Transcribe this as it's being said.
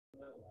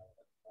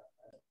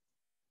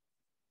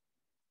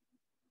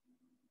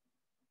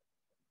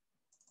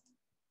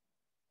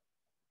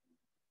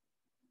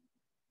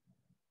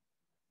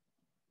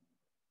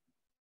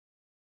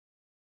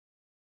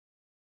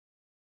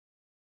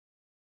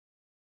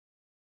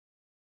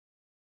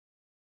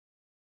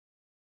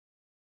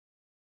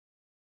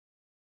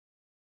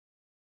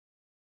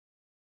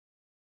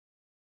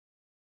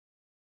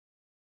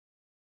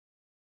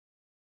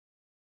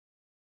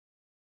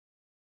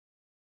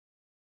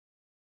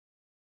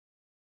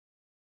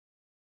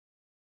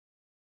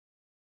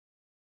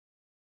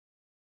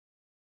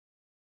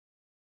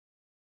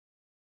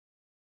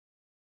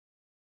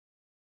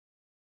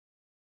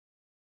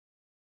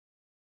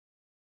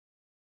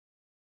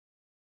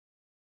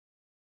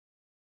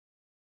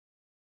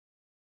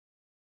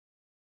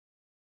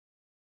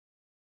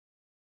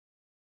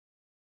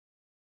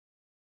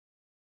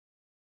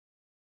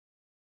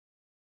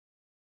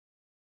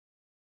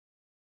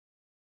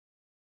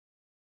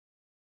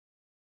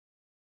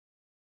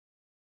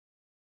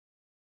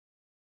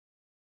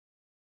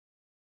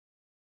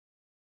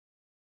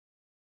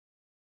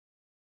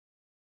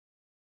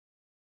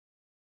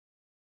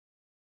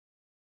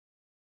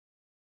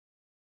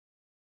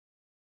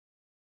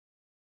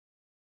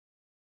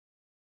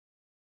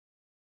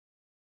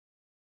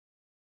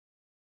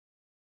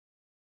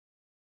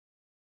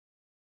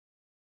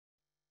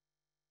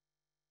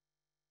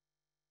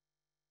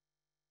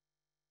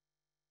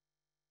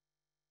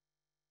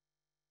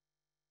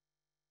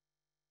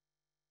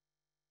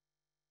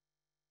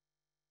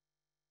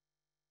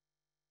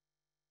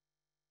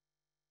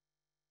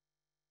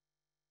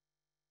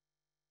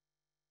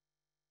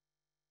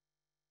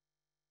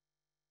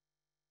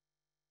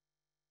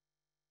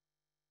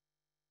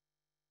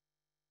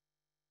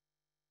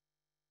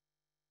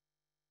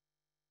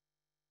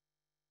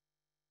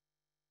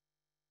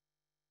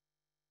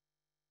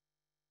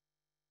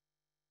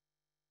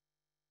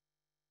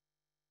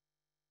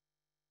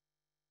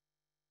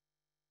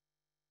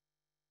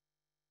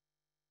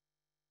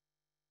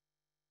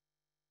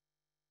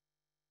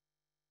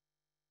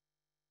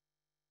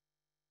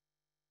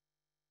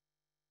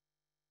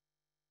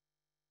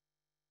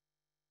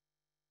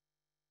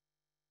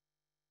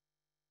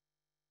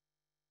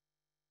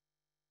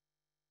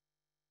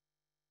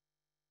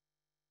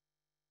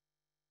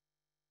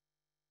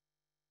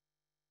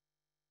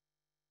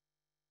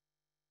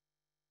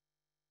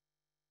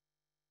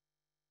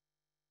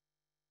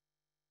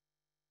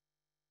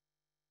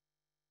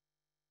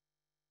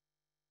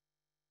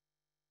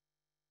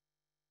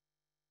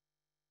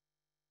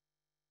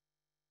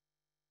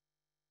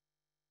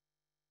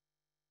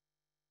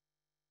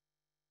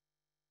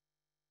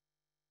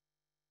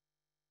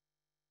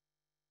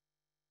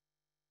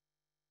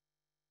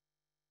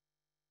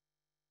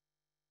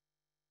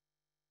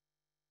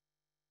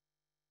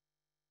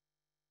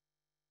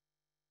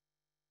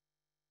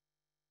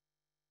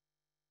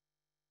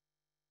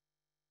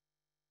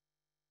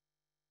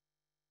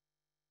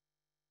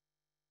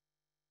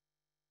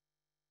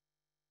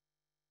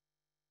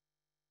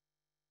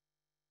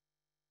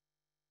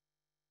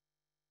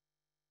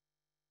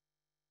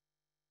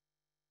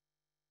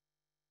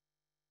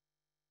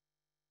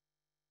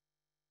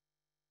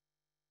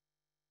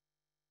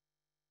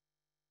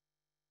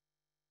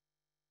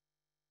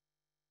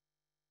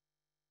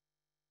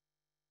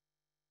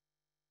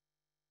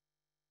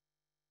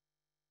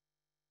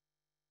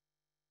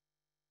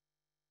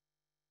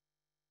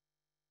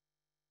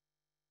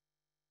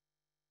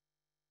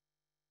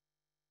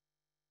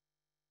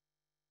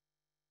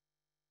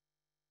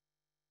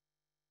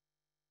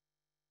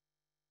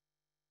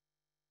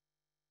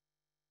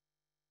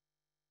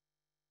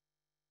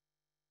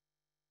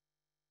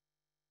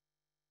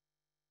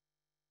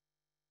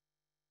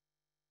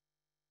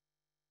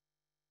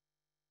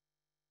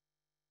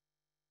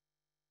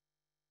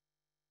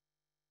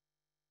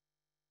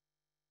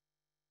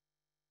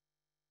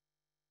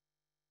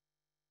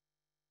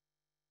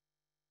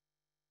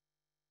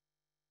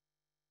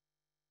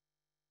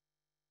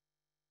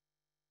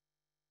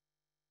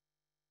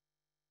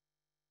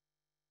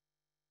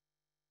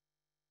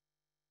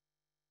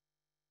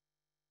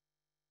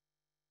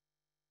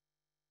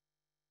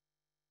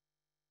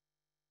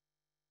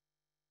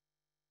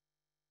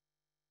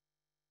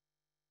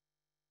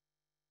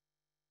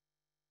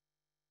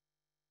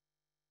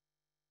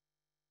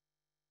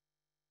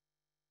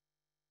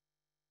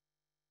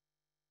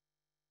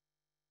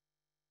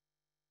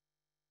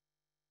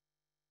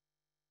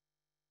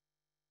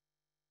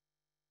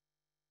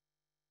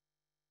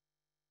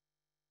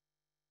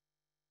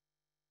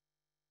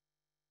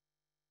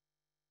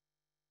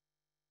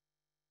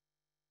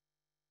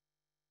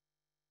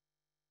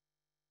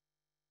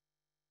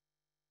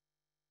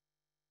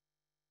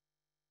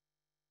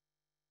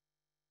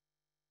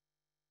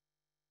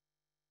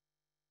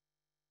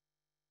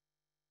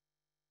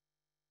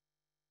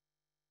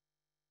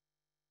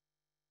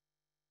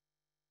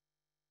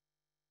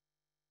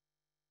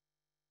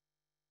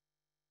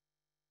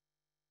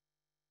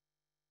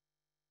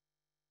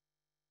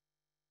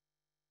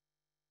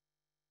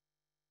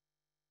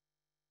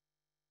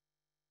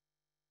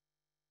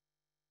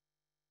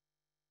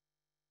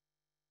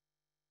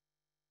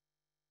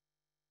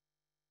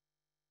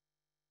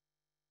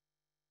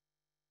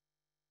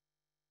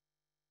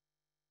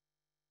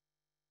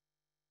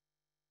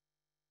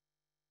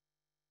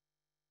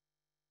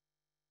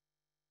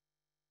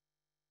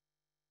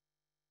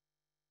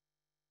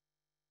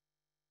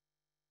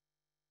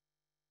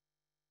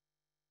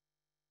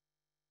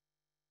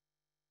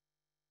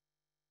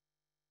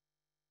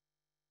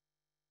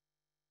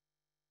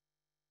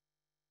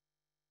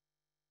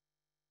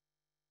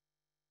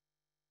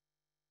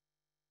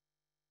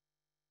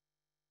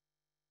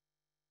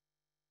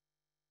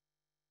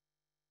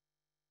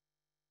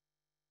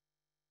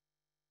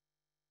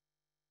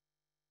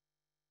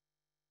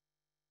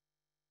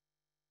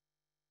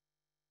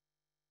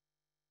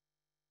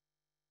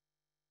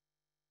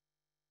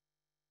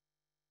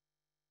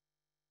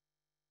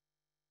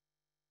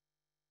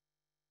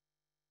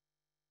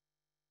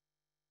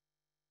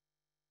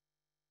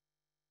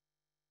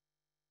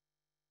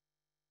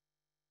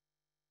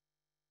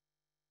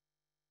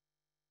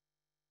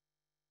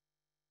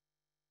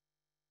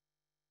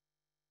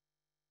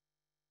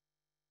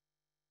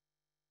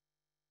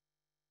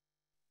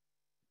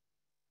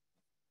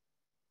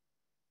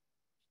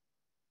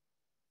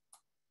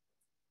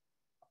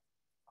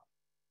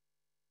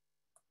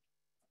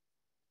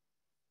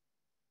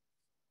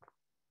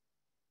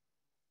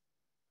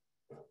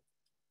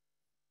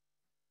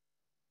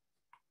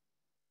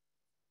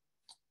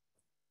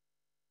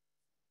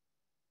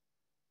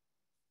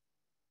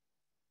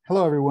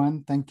Hello,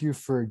 everyone. Thank you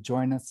for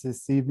joining us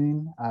this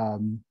evening.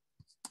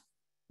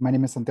 My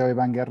name is Santiago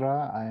Ivan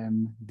Guerra. I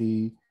am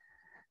the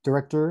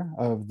director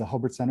of the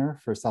Hobart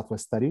Center for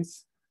Southwest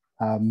Studies.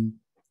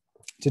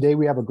 Today,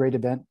 we have a great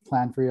event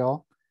planned for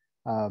y'all.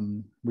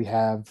 We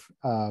have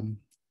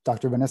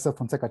Dr. Vanessa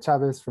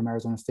Fonseca-Chávez from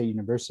Arizona State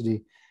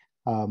University.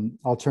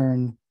 I'll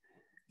turn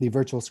the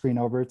virtual screen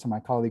over to my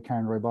colleague,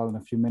 Karen Roybal, in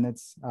a few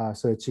minutes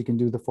so that she can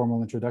do the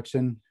formal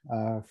introduction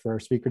for our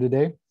speaker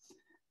today.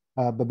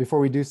 But before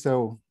we do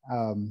so,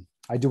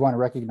 I do want to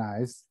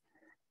recognize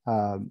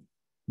the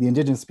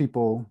indigenous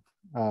people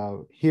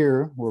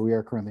here where we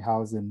are currently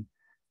housed in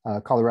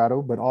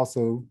Colorado, but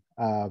also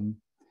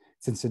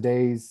since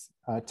today's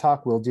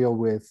talk will deal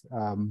with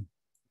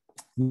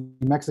New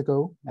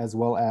Mexico, as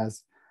well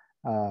as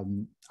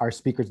our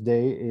speaker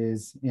today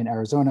is in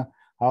Arizona.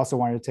 I also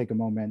wanted to take a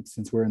moment,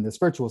 since we're in this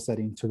virtual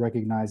setting, to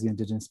recognize the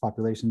indigenous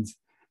populations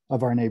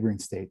of our neighboring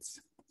states.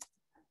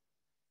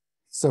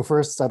 So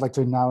first, I'd like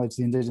to acknowledge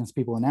the indigenous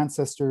people and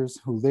ancestors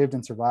who lived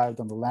and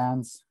survived on the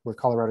lands where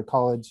Colorado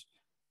College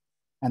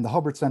and the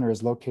Hobart Center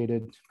is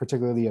located,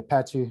 particularly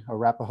Apache,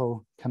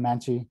 Arapaho,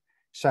 Comanche,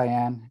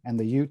 Cheyenne, and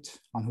the Ute,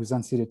 on whose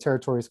unceded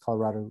territories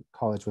Colorado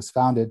College was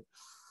founded.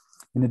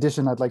 In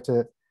addition, I'd like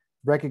to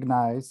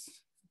recognize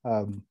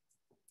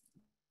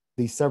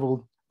the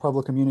several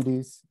Pueblo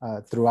communities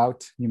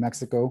throughout New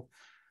Mexico,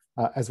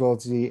 as well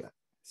as the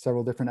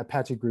several different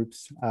Apache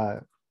groups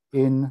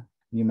in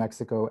New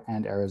Mexico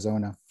and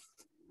Arizona,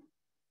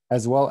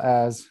 as well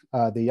as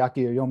the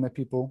Yaqui Oyome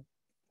people,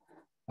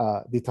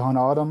 the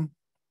Tohono O'odham,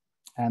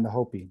 and the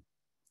Hopi.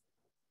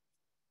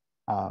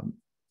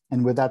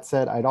 And with that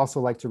said, I'd also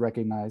like to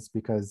recognize,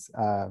 because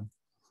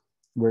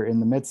we're in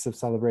the midst of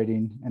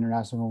celebrating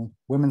International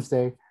Women's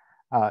Day,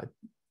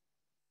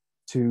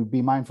 to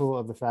be mindful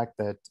of the fact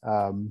that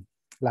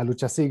La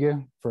Lucha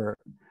Sigue for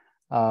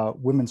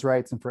women's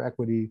rights and for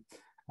equity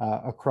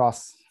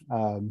across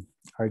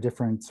our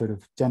different sort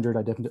of gendered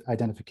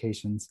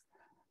identifications.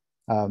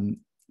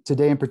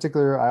 Today in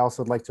particular, I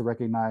also would like to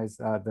recognize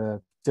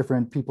the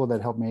different people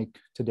that helped make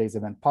today's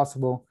event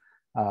possible,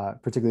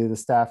 particularly the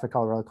staff at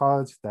Colorado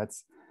College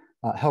that's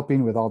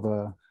helping with all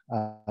the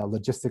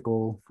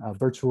logistical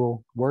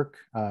virtual work,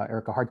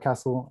 Erica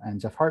Hardcastle and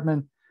Jeff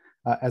Hartman,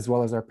 as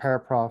well as our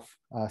paraprof,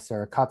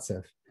 Sarah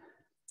Kotsev.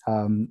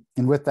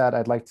 And with that,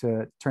 I'd like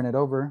to turn it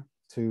over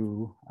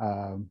to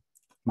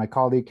my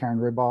colleague, Karen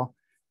Roybal,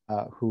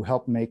 who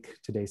helped make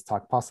today's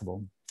talk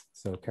possible.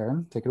 So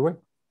Karen, take it away.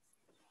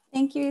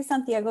 Thank you,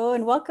 Santiago,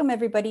 and welcome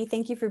everybody.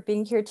 Thank you for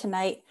being here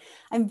tonight.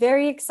 I'm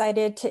very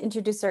excited to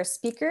introduce our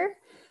speaker,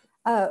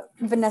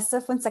 Vanessa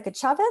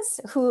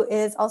Fonseca-Chávez, who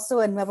is also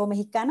a Nuevo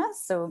Mexicana,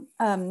 so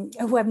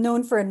who I've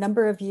known for a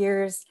number of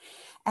years.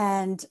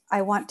 And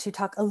I want to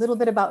talk a little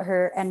bit about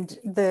her, and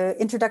the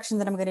introduction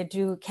that I'm going to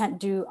do can't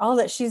do all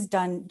that she's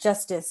done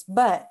justice,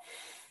 but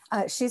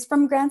she's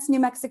from Grants,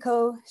 New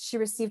Mexico. She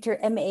received her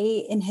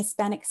MA in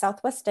Hispanic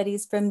Southwest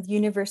Studies from the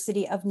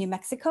University of New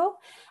Mexico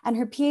and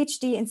her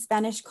PhD in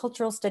Spanish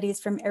Cultural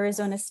Studies from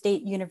Arizona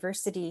State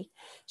University.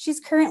 She's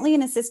currently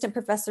an assistant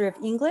professor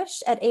of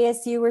English at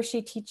ASU, where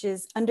she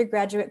teaches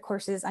undergraduate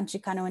courses on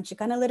Chicano and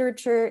Chicana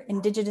literature,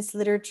 indigenous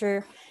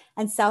literature,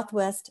 and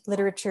Southwest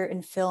literature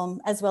and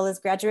film, as well as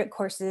graduate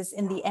courses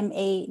in the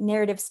MA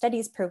Narrative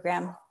Studies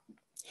program.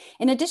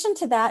 In addition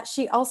to that,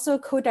 she also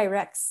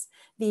co-directs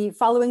the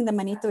Following the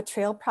Manito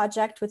Trail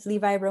project with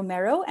Levi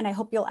Romero, and I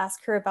hope you'll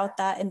ask her about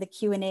that in the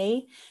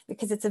Q&A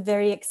because it's a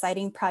very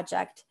exciting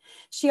project.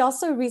 She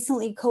also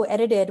recently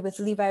co-edited with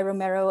Levi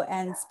Romero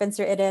and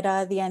Spencer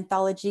Herrera the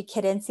anthology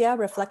Querencia,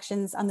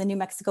 Reflections on the New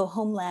Mexico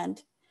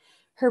Homeland.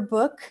 Her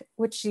book,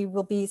 which she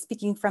will be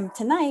speaking from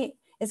tonight,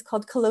 is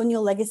called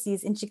Colonial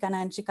Legacies in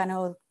Chicana and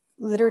Chicano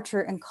Literature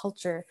and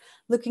Culture,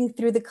 Looking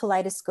Through the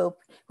Kaleidoscope,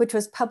 which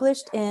was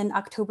published in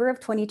October of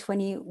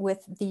 2020 with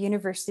the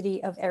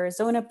University of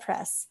Arizona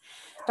Press.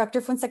 Dr.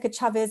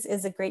 Fonseca-Chávez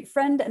is a great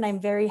friend, and I'm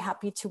very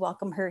happy to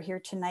welcome her here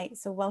tonight.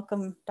 So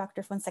welcome,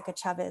 Dr.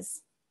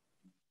 Fonseca-Chávez.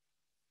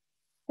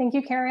 Thank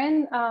you,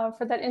 Karen,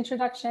 for that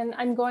introduction.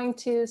 I'm going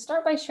to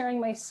start by sharing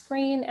my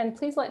screen, and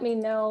please let me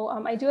know,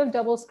 I do have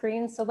double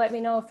screens, so let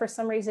me know if for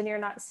some reason you're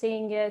not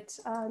seeing it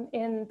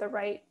in the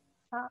right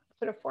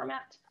sort of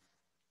format.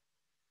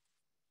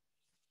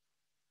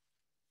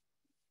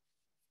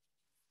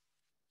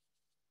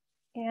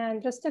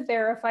 And just to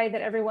verify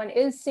that everyone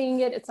is seeing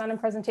it, it's not in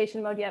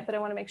presentation mode yet, but I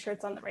want to make sure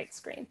it's on the right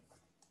screen.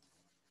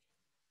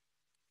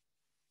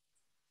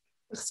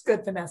 Looks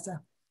good,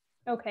 Vanessa.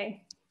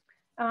 Okay.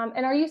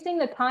 And are you seeing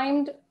the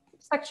timed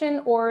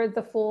section or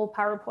the full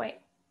PowerPoint?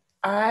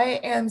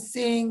 I am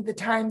seeing the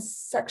times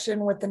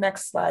section with the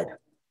next slide.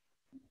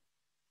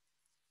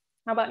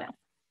 How about now?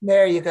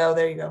 There you go,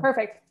 there you go.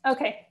 Perfect.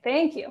 Okay,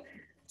 thank you.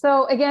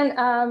 So again,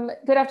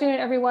 good afternoon,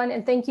 everyone,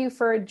 and thank you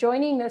for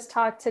joining this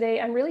talk today.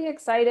 I'm really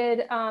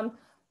excited,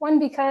 one,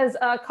 because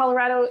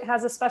Colorado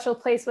has a special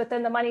place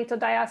within the Manito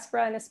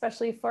diaspora, and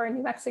especially for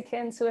New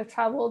Mexicans who have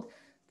traveled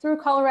through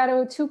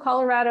Colorado to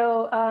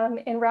Colorado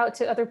en route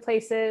to other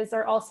places,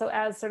 or also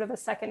as sort of a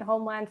second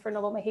homeland for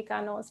Nuevo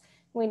Mexicanos.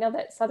 We know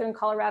that Southern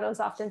Colorado is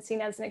often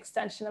seen as an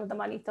extension of the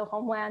Manito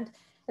homeland.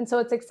 And so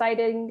it's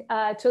exciting to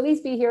at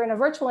least be here in a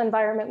virtual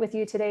environment with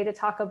you today to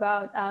talk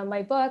about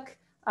my book,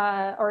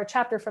 or a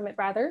chapter from it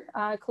rather,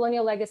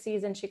 Colonial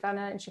Legacies in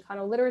Chicana and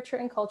Chicano Literature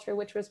and Culture,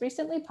 which was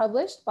recently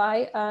published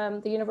by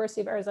the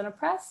University of Arizona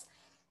Press.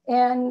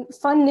 And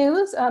fun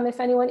news, if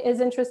anyone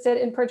is interested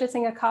in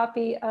purchasing a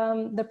copy,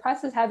 the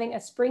press is having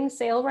a spring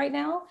sale right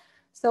now.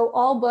 So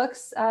all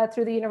books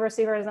through the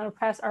University of Arizona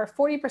Press are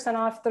 40%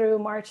 off through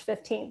March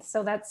 15th.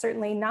 So that's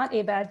certainly not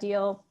a bad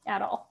deal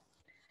at all.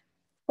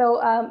 So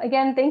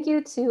again, thank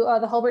you to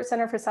the Hulbert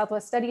Center for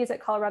Southwest Studies at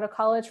Colorado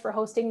College for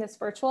hosting this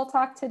virtual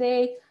talk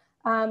today.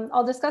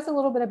 I'll discuss a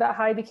little bit about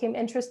how I became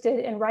interested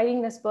in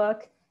writing this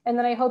book, and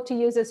then I hope to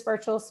use this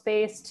virtual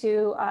space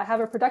to have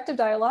a productive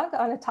dialogue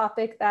on a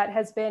topic that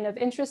has been of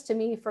interest to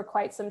me for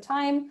quite some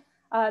time.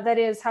 That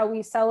is how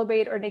we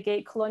celebrate or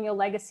negate colonial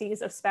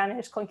legacies of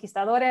Spanish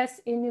conquistadores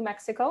in New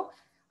Mexico.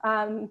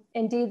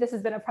 Indeed, this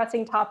has been a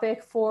pressing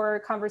topic for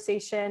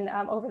conversation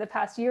over the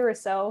past year or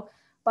so.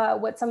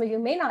 But what some of you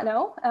may not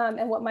know,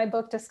 and what my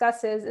book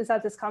discusses, is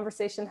that this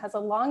conversation has a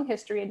long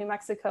history in New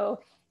Mexico,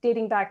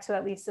 dating back to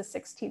at least the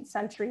 16th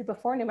century,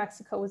 before New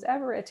Mexico was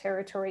ever a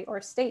territory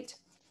or state.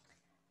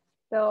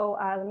 So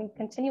let me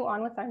continue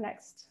on with our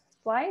next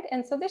slide.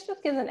 And so this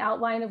just gives an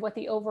outline of what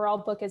the overall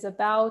book is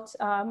about.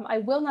 I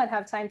will not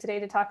have time today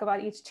to talk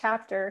about each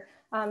chapter,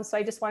 so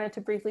I just wanted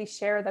to briefly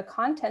share the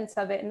contents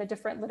of it and the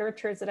different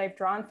literatures that I've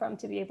drawn from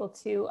to be able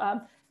to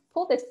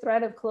pull this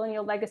thread of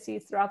colonial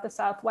legacies throughout the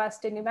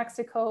Southwest, in New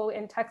Mexico,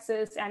 in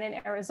Texas, and in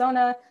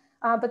Arizona.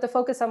 But the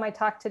focus on my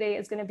talk today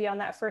is going to be on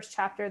that first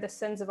chapter, The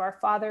Sins of Our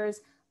Fathers,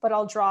 but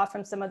I'll draw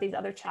from some of these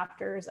other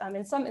chapters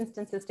in some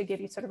instances to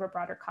give you sort of a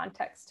broader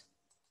context.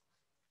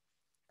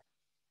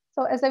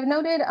 So as I've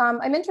noted,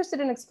 I'm interested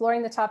in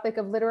exploring the topic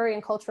of literary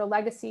and cultural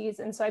legacies.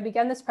 And so I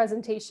began this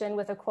presentation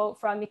with a quote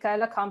from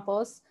Micaela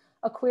Campos,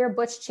 a queer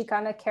butch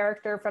Chicana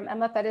character from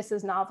Emma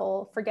Perez's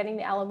novel, Forgetting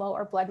the Alamo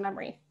or Blood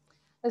Memory.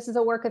 This is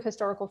a work of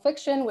historical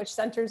fiction which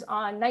centers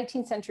on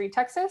 19th century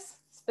Texas,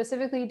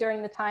 specifically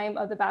during the time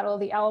of the Battle of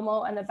the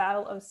Alamo and the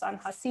Battle of San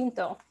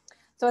Jacinto.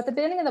 So at the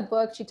beginning of the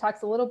book, she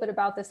talks a little bit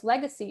about this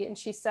legacy, and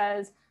she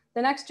says,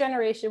 the next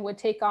generation would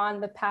take on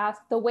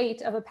the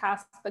weight of a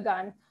past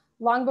begun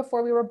long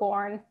before we were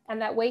born, and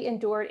that weight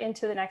endured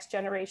into the next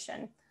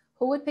generation.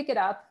 Who would pick it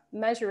up,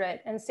 measure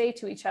it, and say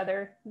to each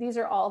other, these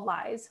are all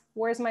lies.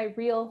 Where's my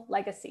real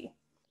legacy?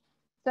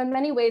 So in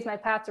many ways, my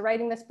path to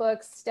writing this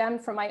book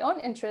stemmed from my own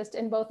interest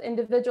in both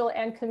individual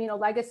and communal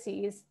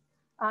legacies,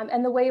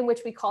 and the way in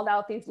which we called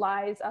out these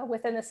lies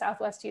within the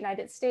Southwest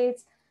United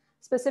States,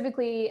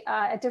 specifically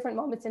at different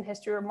moments in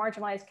history where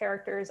marginalized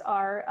characters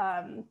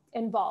are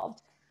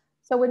involved.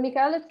 So when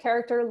Micaela's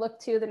character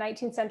looked to the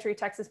 19th century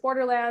Texas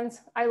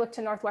borderlands, I looked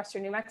to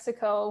Northwestern New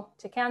Mexico,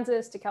 to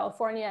Kansas, to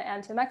California,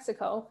 and to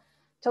Mexico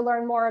to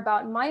learn more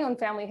about my own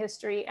family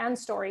history and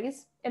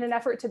stories in an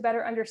effort to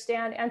better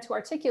understand and to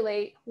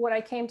articulate what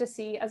I came to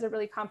see as a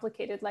really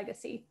complicated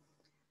legacy.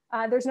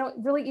 There's not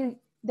really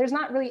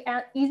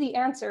easy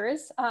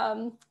answers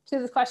to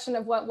the question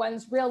of what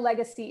one's real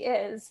legacy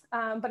is,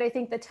 but I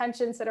think the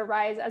tensions that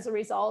arise as a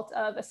result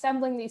of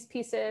assembling these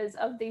pieces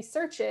of these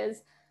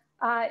searches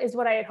is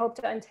what I had hoped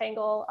to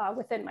untangle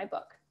within my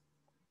book.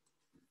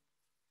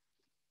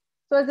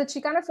 So as a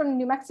Chicana from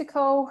New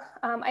Mexico,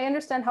 I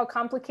understand how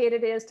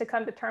complicated it is to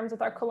come to terms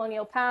with our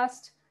colonial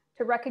past,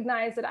 to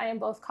recognize that I am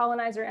both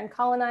colonizer and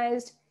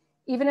colonized,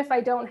 even if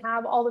I don't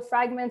have all the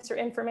fragments or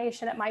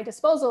information at my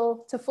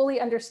disposal to fully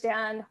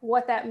understand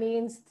what that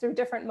means through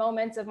different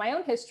moments of my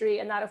own history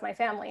and that of my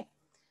family.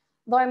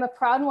 Though I'm a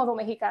proud Nuevo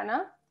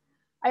Mexicana,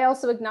 I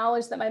also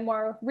acknowledge that my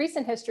more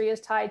recent history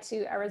is tied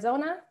to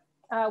Arizona,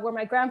 where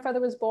my grandfather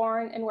was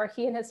born and where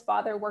he and his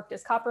father worked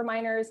as copper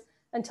miners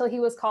until he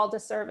was called to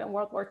serve in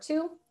World War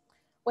II.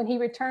 When he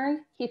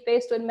returned, he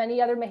faced what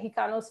many other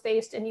Mexicanos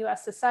faced in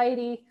US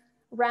society,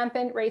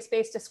 rampant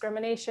race-based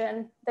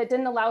discrimination that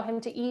didn't allow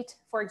him to eat,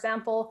 for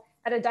example,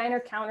 at a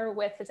diner counter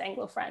with his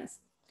Anglo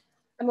friends.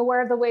 I'm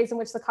aware of the ways in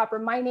which the copper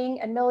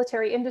mining and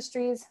military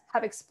industries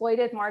have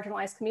exploited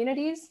marginalized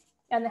communities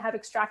and they have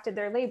extracted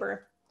their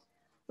labor.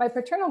 My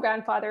paternal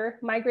grandfather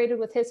migrated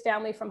with his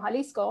family from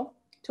Jalisco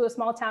to a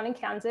small town in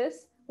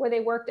Kansas, where they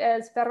worked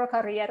as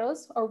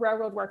ferrocarrilleros, or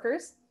railroad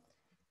workers,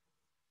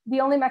 the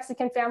only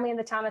Mexican family in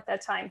the town at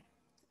that time.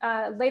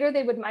 Later,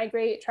 they would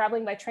migrate,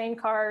 traveling by train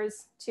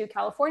cars to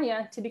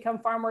California to become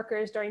farm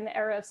workers during the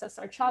era of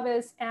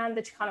Cesar-Chavez and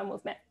the Chicano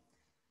movement.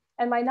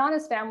 And my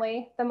Nana's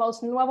family, the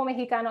most Nuevo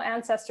Mexicano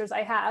ancestors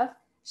I have,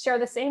 share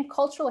the same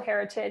cultural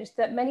heritage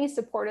that many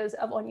supporters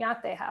of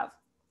Oñate have.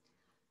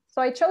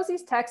 So I chose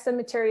these texts and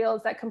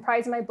materials that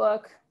comprise my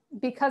book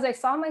because I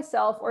saw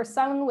myself or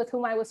someone with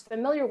whom I was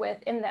familiar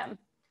with in them.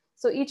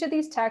 So each of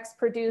these texts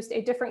produced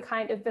a different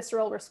kind of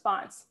visceral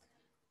response.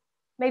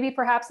 Maybe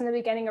perhaps in the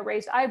beginning, a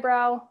raised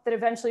eyebrow that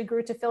eventually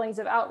grew to feelings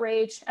of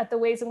outrage at the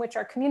ways in which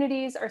our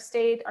communities, our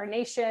state, our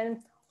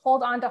nation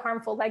hold on to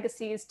harmful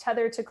legacies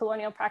tethered to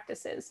colonial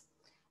practices.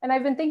 And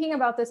I've been thinking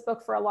about this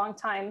book for a long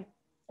time,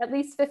 at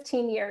least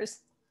 15 years.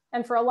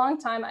 And for a long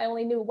time, I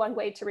only knew one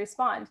way to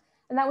respond.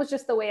 And that was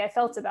just the way I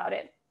felt about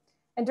it.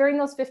 And during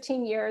those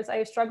 15 years,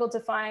 I struggled to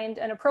find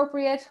an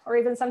appropriate or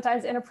even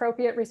sometimes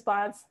inappropriate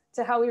response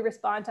to how we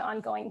respond to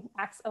ongoing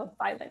acts of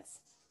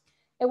violence.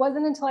 It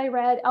wasn't until I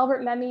read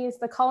Albert Memmi's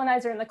The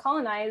Colonizer and the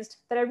Colonized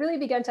that I really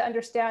began to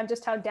understand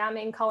just how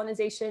damning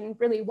colonization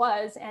really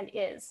was and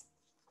is.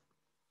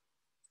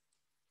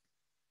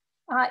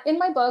 In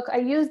my book, I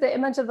use the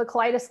image of the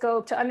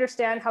kaleidoscope to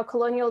understand how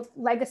colonial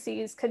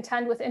legacies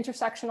contend with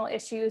intersectional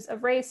issues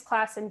of race,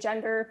 class, and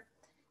gender,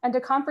 and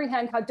to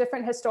comprehend how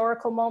different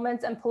historical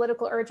moments and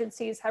political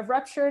urgencies have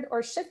ruptured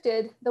or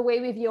shifted the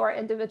way we view our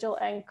individual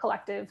and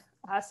collective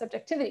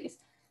subjectivities.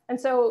 And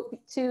so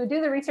to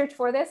do the research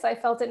for this, I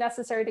felt it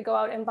necessary to go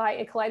out and buy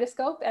a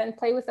kaleidoscope and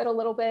play with it a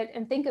little bit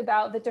and think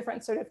about the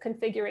different sort of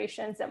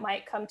configurations that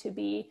might come to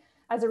be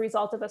as a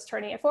result of us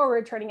turning it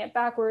forward, turning it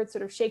backwards,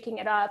 sort of shaking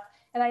it up.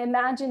 And I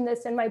imagine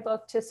this in my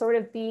book to sort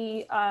of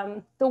be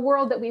the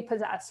world that we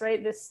possess,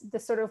 right? This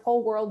sort of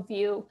whole world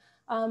view,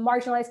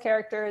 marginalized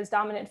characters,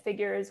 dominant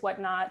figures,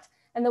 whatnot,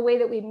 and the way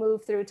that we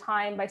move through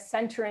time by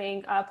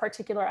centering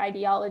particular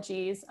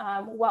ideologies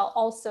while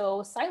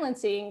also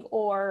silencing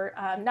or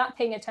not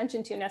paying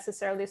attention to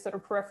necessarily sort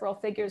of peripheral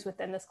figures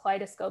within this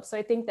kaleidoscope. So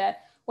I think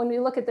that when we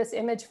look at this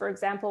image, for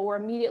example, we're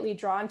immediately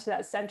drawn to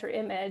that center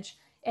image.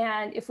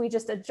 And if we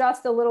just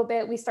adjust a little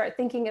bit, we start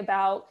thinking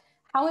about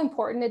how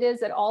important it is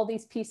that all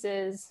these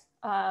pieces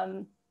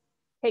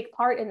take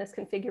part in this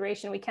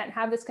configuration. We can't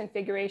have this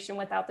configuration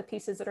without the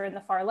pieces that are in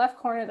the far left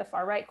corner, the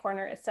far right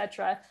corner, et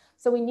cetera.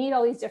 So we need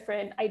all these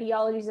different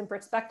ideologies and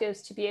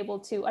perspectives to be able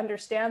to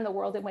understand the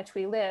world in which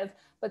we live.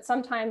 But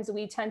sometimes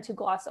we tend to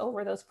gloss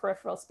over those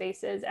peripheral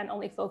spaces and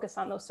only focus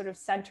on those sort of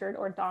centered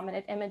or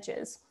dominant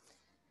images.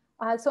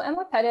 So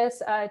Emma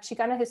Pettis, a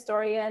Chicana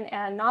historian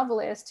and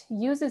novelist,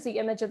 uses the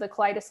image of the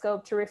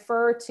kaleidoscope to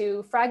refer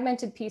to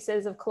fragmented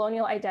pieces of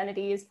colonial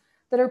identities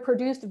that are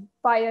produced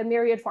by a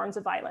myriad forms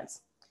of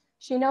violence.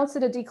 She notes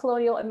that a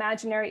decolonial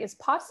imaginary is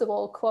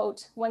possible,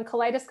 quote, when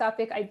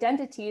kaleidoscopic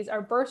identities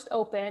are burst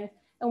open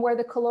and where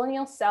the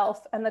colonial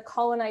self and the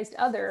colonized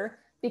other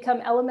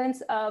become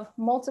elements of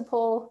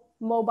multiple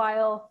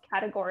mobile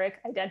categoric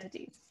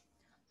identities.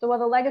 So while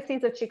the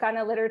legacies of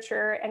Chicana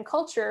literature and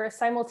culture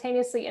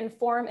simultaneously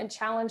inform and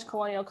challenge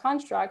colonial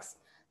constructs,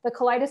 the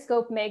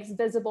kaleidoscope makes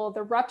visible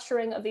the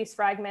rupturing of these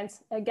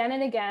fragments again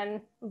and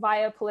again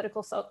via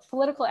political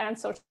and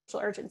social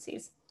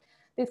urgencies.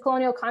 These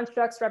colonial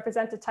constructs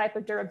represent a type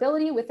of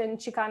durability within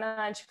Chicana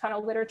and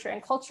Chicano literature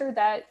and culture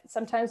that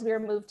sometimes we are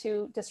moved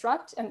to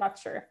disrupt and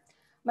rupture.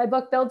 My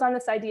book builds on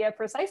this idea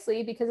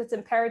precisely because it's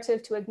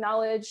imperative to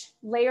acknowledge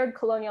layered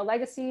colonial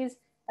legacies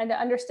and to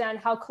understand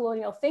how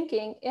colonial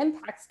thinking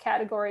impacts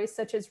categories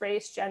such as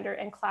race, gender,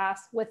 and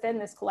class within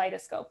this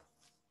kaleidoscope.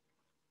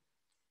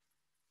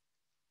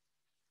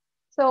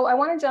 So I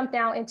want to jump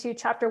now into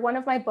chapter 1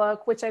 of my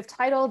book, which I've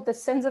titled The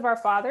Sins of Our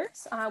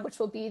Fathers, which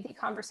will be the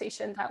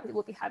conversation that we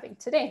will be having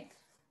today.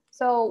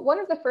 So one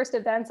of the first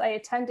events I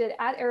attended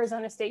at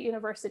Arizona State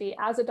University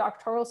as a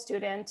doctoral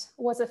student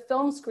was a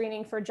film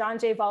screening for John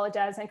J.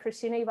 Valadez and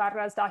Cristina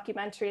Ibarra's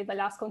documentary, The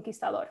Last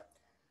Conquistador,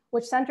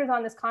 which centers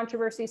on this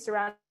controversy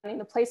surrounding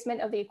the placement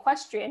of the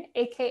equestrian,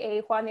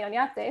 AKA Juan de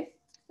Oñate,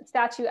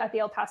 statue at the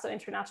El Paso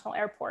International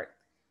Airport.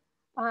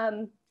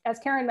 As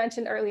Karen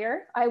mentioned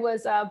earlier, I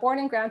was born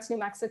in Grants, New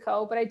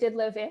Mexico, but I did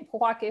live in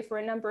Pojoaque for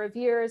a number of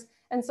years.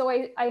 And so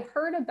I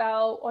heard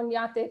about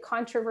Oñate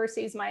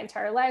controversies my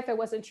entire life. I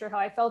wasn't sure how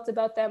I felt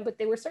about them, but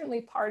they were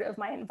certainly part of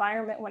my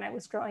environment when I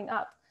was growing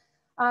up.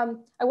 I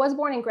was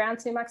born in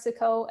Grants, New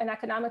Mexico, an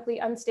economically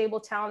unstable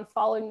town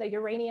following the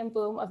uranium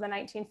boom of the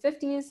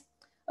 1950s,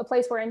 a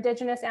place where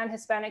Indigenous and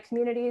Hispanic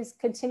communities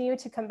continue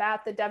to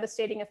combat the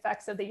devastating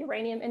effects of the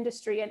uranium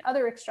industry and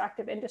other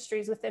extractive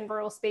industries within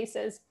rural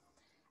spaces.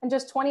 And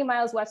just 20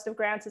 miles west of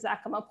Grants is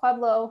Acoma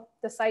Pueblo,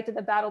 the site of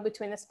the battle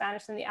between the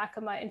Spanish and the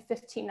Acoma in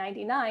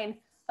 1599,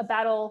 a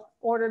battle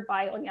ordered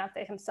by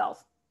Oñate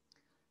himself.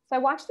 So I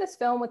watched this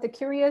film with a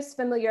curious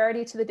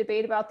familiarity to the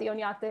debate about the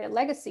Oñate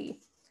legacy.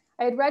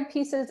 I had read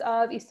pieces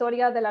of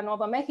Historia de la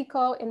Nueva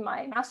Mexico in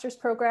my master's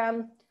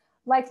program,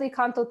 likely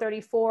Canto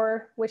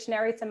 34, which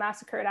narrates a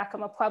massacre at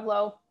Acoma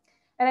Pueblo.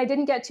 And I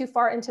didn't get too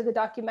far into the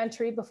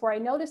documentary before I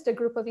noticed a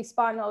group of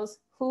Hispanos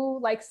who,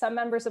 like some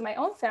members of my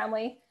own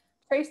family,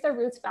 traced their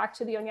roots back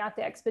to the Oñate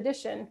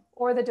expedition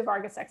or the de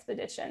Vargas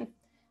expedition,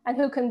 and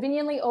who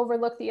conveniently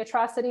overlooked the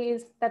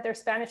atrocities that their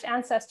Spanish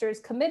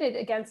ancestors committed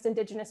against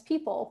Indigenous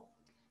people.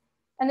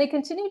 And they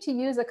continue to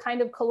use a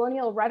kind of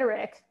colonial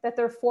rhetoric that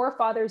their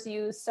forefathers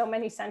used so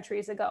many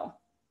centuries ago.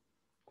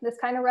 This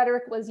kind of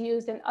rhetoric was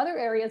used in other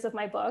areas of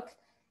my book,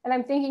 and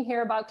I'm thinking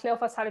here about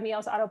Cleofas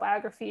Jaramillo's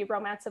autobiography,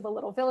 Romance of a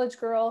Little Village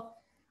Girl,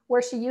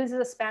 where she uses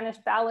a Spanish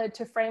ballad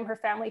to frame her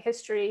family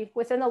history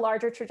within the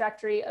larger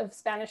trajectory of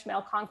Spanish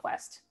male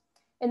conquest.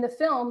 In the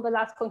film, The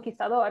Last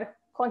Conquistador,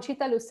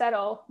 Conchita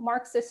Lucero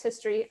marks this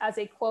history as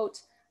a,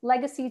 quote,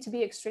 legacy to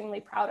be extremely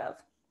proud of.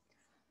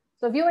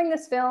 So viewing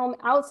this film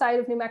outside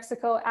of New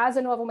Mexico as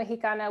a Nuevo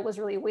Mexicana was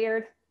really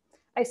weird.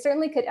 I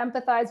certainly could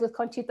empathize with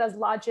Conchita's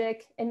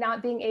logic in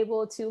not being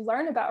able to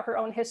learn about her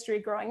own history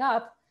growing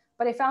up,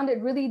 but I found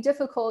it really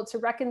difficult to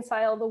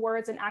reconcile the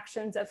words and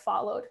actions that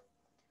followed.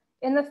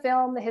 In the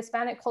film, the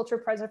Hispanic Culture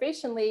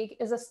Preservation League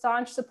is a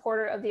staunch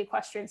supporter of the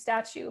equestrian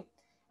statue,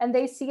 and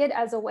they see it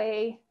as a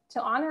way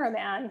to honor a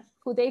man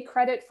who they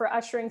credit for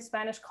ushering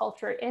Spanish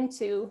culture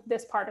into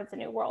this part of the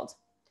New World.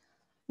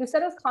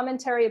 Lucero's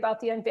commentary about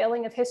the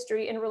unveiling of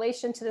history in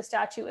relation to the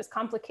statue is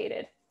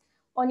complicated.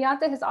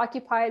 Oñate has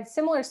occupied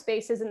similar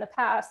spaces in the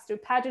past through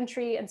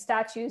pageantry and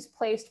statues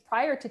placed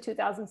prior to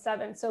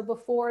 2007, so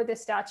before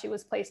this statue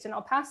was placed in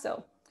El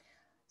Paso.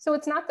 So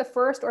it's not the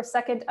first or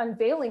second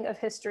unveiling of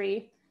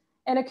history,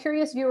 and a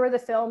curious viewer of the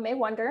film may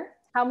wonder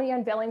how many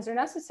unveilings are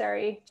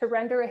necessary to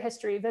render a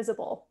history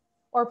visible.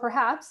 Or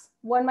perhaps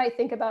one might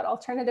think about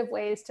alternative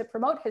ways to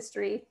promote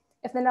history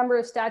if the number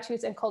of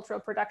statues and cultural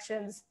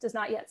productions does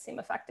not yet seem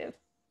effective.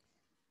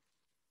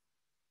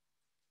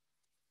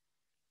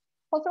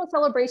 Cultural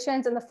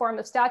celebrations in the form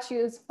of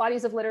statues,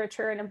 bodies of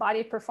literature, and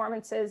embodied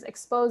performances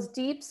expose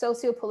deep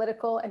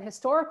socio-political and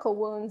historical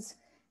wounds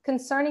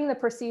concerning the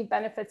perceived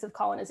benefits of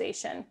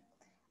colonization.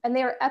 And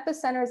they are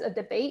epicenters of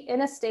debate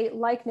in a state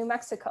like New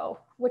Mexico,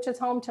 which is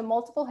home to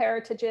multiple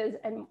heritages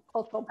and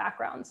cultural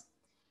backgrounds.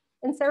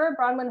 In Sarah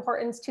Bronwyn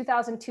Horton's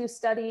 2002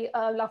 study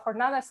of La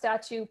Jornada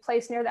statue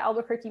placed near the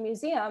Albuquerque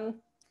Museum,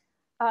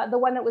 the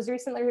one that was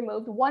recently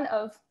removed, one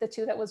of the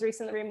two that was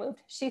recently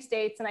removed, she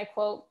states, and I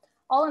quote,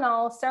 "All in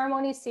all,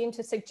 ceremonies seem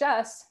to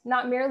suggest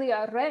not merely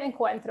a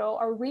reencuentro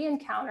or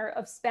re-encounter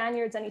of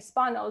Spaniards and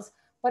Hispanos,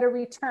 but a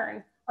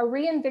return, a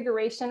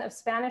reinvigoration of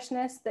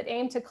Spanishness that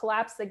aimed to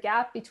collapse the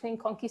gap between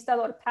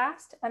conquistador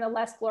past and a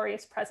less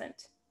glorious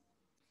present."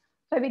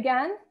 So I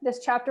began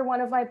this chapter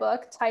 1 of my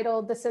book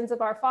titled The Sins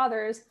of Our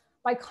Fathers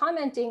by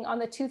commenting on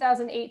the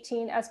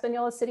 2018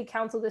 Española City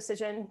Council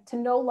decision to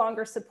no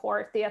longer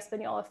support the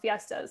Española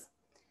fiestas,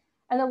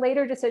 and the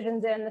later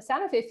decisions in the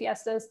Santa Fe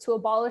fiestas to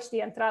abolish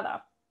the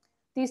entrada.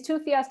 These two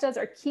fiestas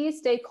are key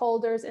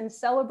stakeholders in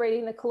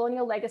celebrating the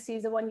colonial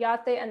legacies of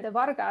Oñate and de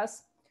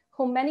Vargas,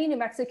 whom many New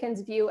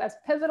Mexicans view as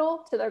pivotal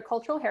to their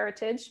cultural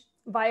heritage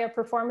via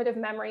performative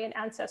memory and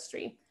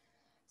ancestry.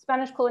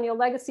 Spanish colonial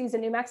legacies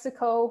in New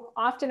Mexico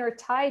often are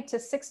tied to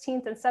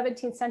 16th and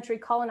 17th century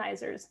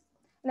colonizers.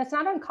 And it's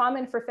not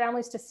uncommon for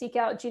families to seek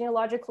out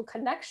genealogical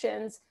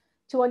connections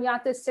to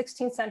Oñate's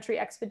 16th century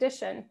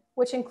expedition,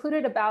 which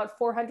included about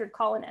 400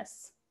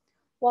 colonists.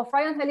 While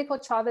Fray Angelico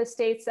Chavez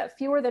states that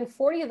fewer than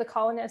 40 of the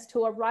colonists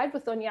who arrived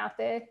with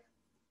Oñate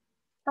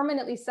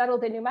permanently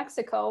settled in New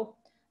Mexico,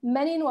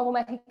 many Nuevo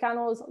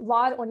Mexicanos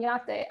laud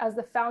Oñate as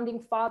the founding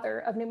father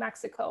of New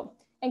Mexico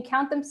and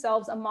count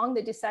themselves among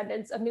the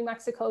descendants of New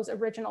Mexico's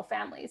original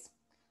families.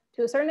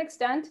 To a certain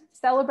extent,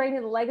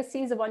 celebrating the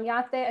legacies of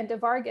Oñate and de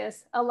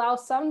Vargas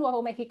allows some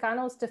Nuevo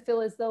Mexicanos to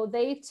feel as though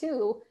they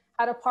too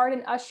had a part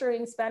in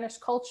ushering Spanish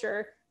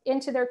culture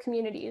into their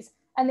communities,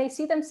 and they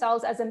see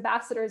themselves as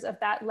ambassadors of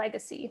that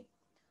legacy.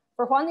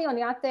 For Juan de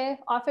Oñate,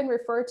 often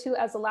referred to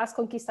as the last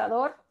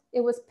conquistador,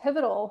 it was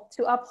pivotal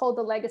to uphold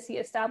the legacy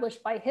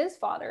established by his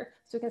father.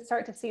 So we can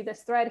start to see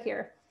this thread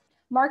here.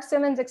 Mark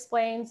Simmons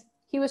explains,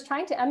 he was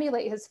trying to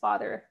emulate his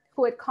father,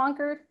 who had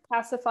conquered,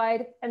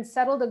 pacified, and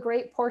settled a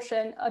great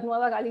portion of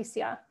Nueva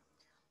Galicia.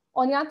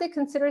 Oñate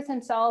considers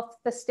himself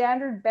the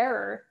standard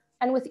bearer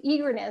and with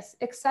eagerness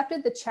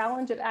accepted the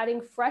challenge of adding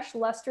fresh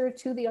luster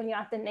to the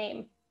Oñate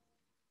name.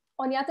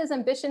 Oñate's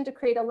ambition to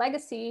create a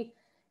legacy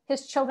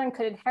his children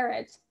could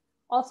inherit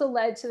also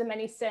led to the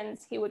many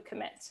sins he would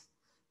commit.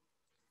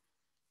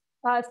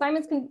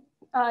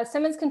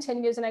 Simmons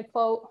continues, and I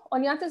quote,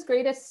 "Oñate's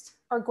greatest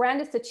or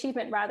grandest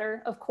achievement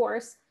rather, of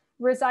course,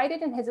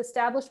 resided in his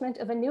establishment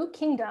of a new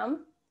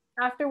kingdom,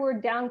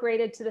 afterward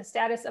downgraded to the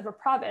status of a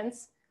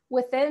province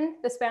within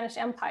the Spanish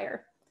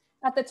Empire.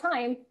 At the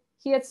time,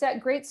 he had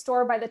set great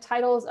store by the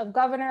titles of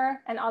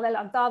governor and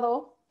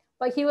adelantado,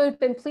 but he would have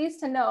been pleased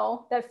to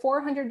know that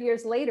 400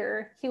 years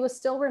later, he was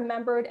still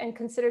remembered and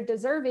considered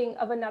deserving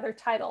of another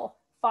title,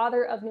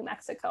 Father of New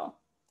Mexico,"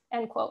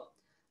 end quote.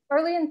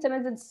 Early in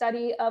Simmons'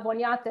 study of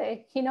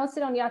Oñate, he notes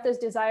that Oñate's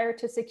desire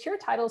to secure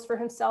titles for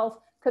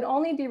himself could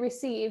only be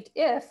received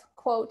if,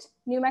 quote,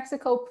 New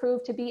Mexico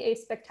proved to be a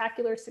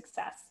spectacular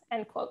success,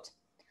 end quote.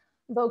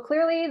 Though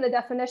clearly the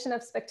definition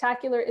of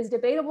spectacular is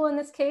debatable in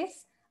this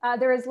case,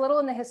 there is little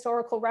in the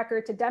historical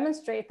record to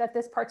demonstrate that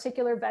this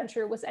particular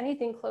venture was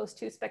anything close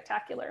to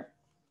spectacular.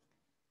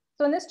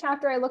 So in this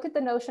chapter, I look at the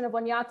notion of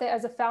Oñate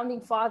as a founding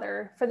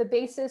father for the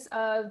basis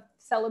of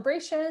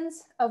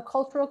celebrations of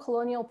cultural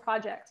colonial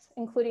projects,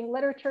 including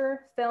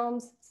literature,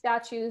 films,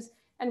 statues,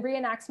 and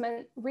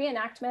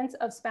reenactments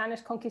of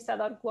Spanish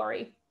conquistador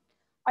glory.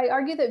 I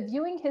argue that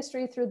viewing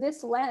history through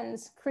this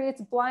lens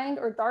creates blind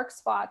or dark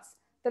spots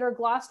that are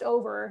glossed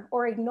over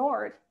or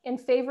ignored in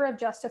favor of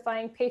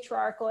justifying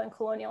patriarchal and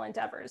colonial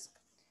endeavors.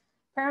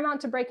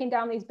 Paramount to breaking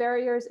down these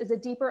barriers is a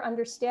deeper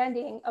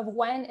understanding of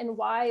when and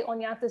why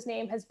Oñate's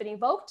name has been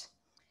evoked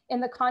in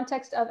the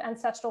context of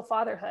ancestral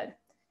fatherhood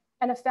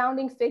and a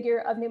founding figure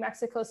of New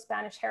Mexico's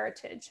Spanish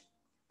heritage.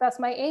 Thus,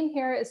 my aim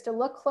here is to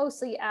look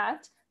closely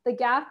at the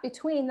gap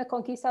between the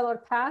conquistador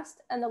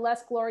past and the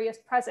less glorious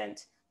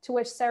present, to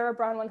which Sarah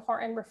Bronwyn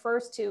Horton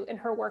refers to in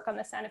her work on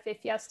the Santa Fe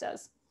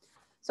Fiestas.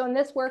 So in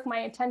this work, my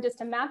intent is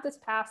to map this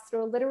past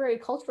through a literary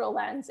cultural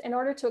lens in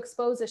order to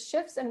expose the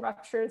shifts and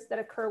ruptures that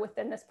occur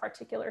within this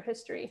particular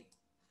history.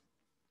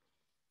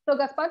 So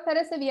Gaspar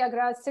Pérez de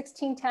Villagra's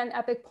 1610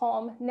 epic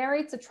poem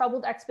narrates a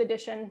troubled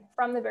expedition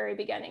from the very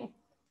beginning.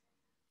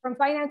 From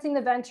financing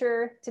the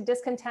venture to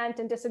discontent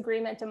and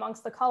disagreement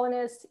amongst the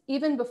colonists,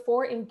 even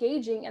before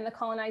engaging in the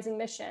colonizing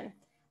mission.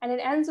 And it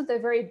ends with a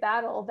very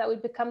battle that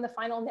would become the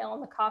final nail in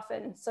the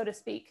coffin, so to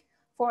speak,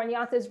 for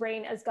Oñate's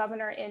reign as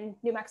governor in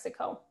New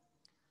Mexico.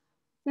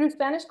 Through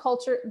Spanish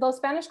culture, though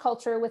Spanish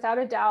culture, without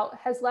a doubt,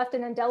 has left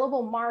an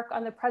indelible mark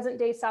on the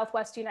present-day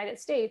Southwest United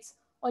States,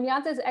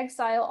 Oñate's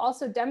exile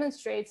also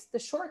demonstrates the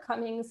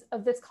shortcomings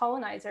of this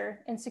colonizer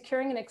in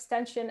securing an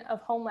extension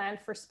of homeland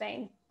for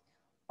Spain.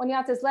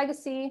 Oñate's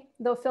legacy,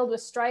 though filled with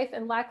strife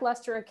and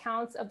lackluster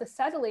accounts of the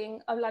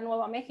settling of La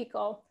Nueva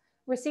Mexico,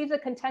 receives a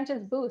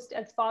contentious boost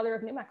as father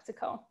of New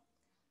Mexico.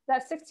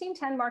 That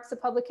 1610 marks the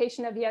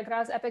publication of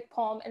Villagra's epic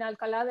poem in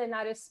Alcalá de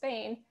Henares,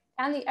 Spain,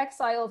 and the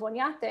exile of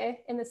Oñate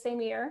in the same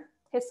year,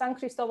 his son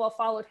Cristobal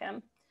followed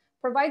him,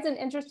 provides an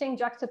interesting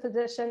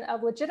juxtaposition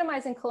of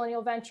legitimizing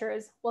colonial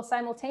ventures while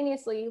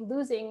simultaneously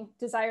losing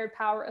desired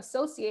power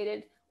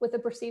associated with the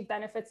perceived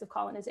benefits of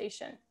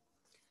colonization.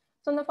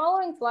 So in the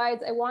following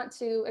slides, I want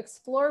to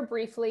explore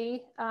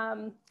briefly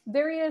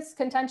various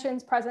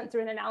contentions present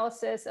through an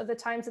analysis of the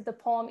times that the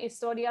poem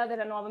Historia de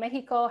la Nueva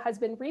Mexico has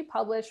been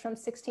republished from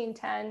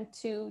 1610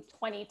 to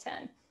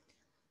 2010.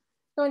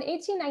 So in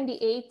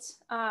 1898,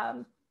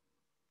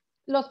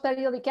 Los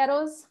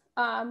Periodiqueros,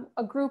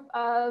 a group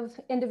of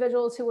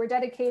individuals who were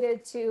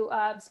dedicated to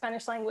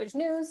Spanish language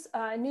news,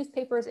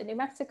 newspapers in New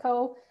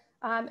Mexico,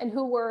 and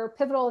who were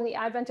pivotal in the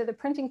advent of the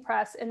printing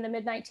press in the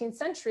mid-19th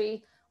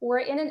century, were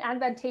in an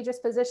advantageous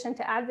position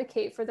to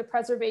advocate for the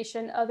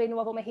preservation of a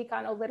Nuevo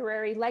Mexicano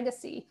literary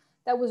legacy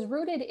that was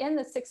rooted in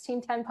the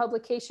 1610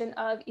 publication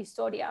of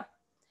Historia.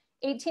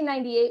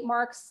 1898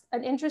 marks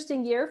an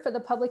interesting year for the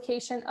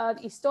publication of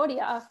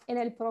Historia in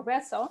El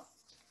Progreso,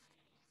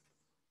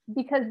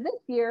 because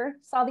this year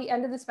saw the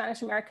end of the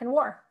Spanish-American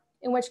War,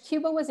 in which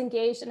Cuba was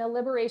engaged in a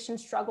liberation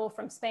struggle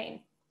from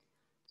Spain.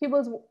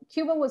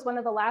 Cuba was one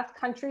of the last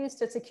countries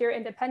to secure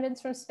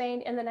independence from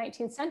Spain in the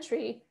 19th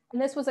century,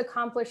 and this was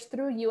accomplished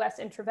through US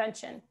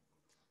intervention.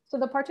 So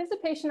the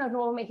participation of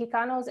Nuevo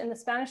Mexicanos in the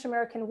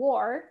Spanish-American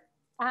War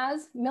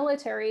as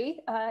military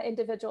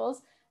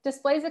individuals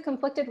displays a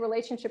conflicted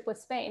relationship with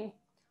Spain.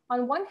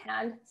 On one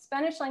hand,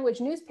 Spanish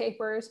language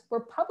newspapers were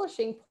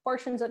publishing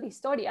portions of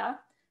Historia,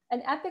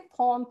 an epic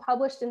poem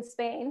published in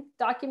Spain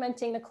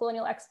documenting the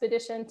colonial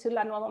expedition to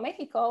La Nueva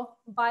Mexico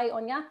by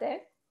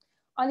Oñate.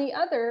 On the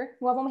other,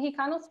 Nuevo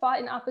Mexicanos fought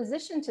in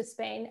opposition to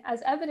Spain,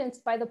 as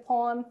evidenced by the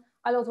poem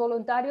A los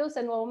Voluntarios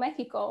de Nuevo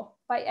Mexico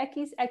by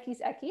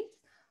XXX,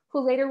 who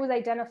later was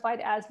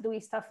identified as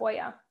Luis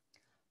Tafoya.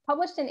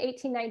 Published in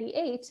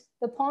 1898,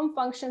 the poem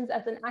functions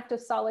as an act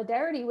of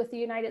solidarity with the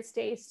United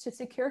States to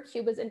secure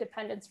Cuba's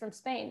independence from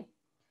Spain.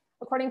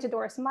 According to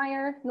Doris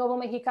Meyer,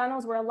 Nuevo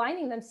Mexicanos were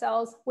aligning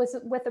themselves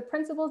with the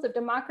principles of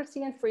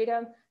democracy and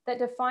freedom that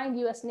defined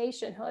US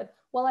nationhood,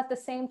 while at the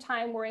same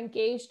time were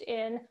engaged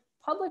in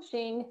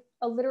publishing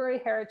a literary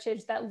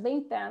heritage that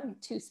linked them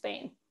to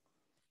Spain.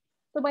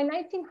 So by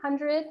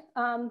 1900,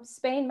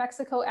 Spain,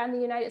 Mexico, and the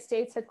United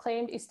States had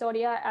claimed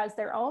Historia as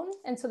their own.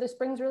 And so this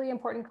brings really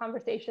important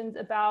conversations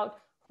about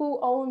who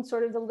owns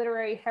sort of the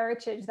literary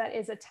heritage that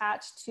is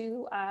attached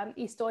to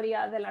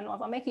Historia de la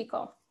Nueva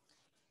Mexico.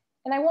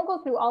 And I won't go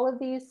through all of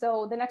these.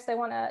 So the next I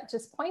want to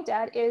just point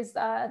at is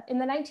in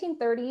the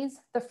 1930s,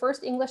 the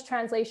first English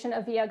translation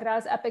of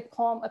Villagra's epic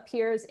poem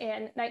appears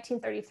in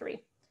 1933.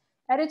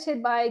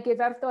 Edited by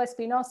Gilberto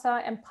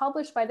Espinosa and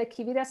published by the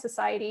Quivira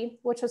Society,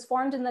 which was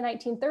formed in the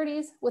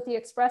 1930s with the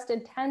expressed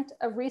intent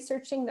of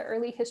researching the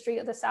early history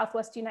of the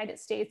Southwest United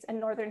States and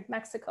Northern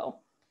Mexico.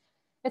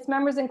 Its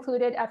members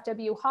included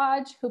F.W.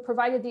 Hodge, who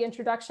provided the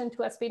introduction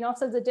to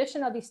Espinosa's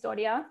edition of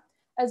Historia,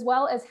 as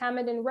well as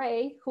Hammond and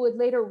Ray, who would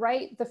later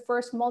write the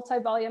first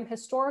multi-volume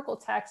historical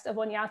text of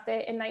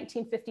Oñate in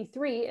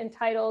 1953,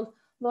 entitled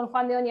Don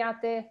Juan de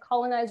Oñate,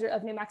 Colonizer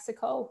of New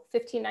Mexico,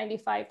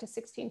 1595 to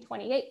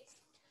 1628.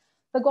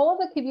 The goal of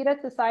the Quivira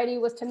Society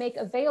was to make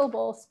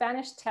available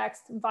Spanish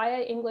text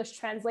via English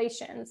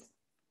translations,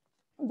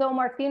 though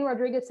Martín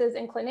Rodriguez's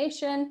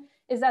inclination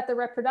is that the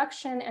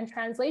reproduction and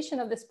translation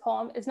of this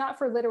poem is not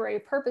for literary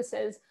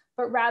purposes,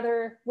 but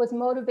rather was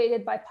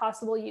motivated by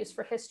possible use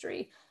for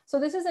history. So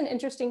this is an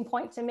interesting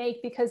point to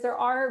make because there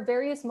are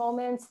various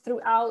moments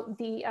throughout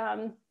the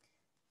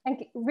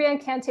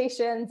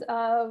reincantations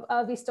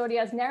of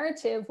Historia's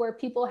narrative where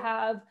people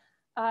have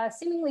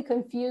seemingly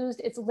confused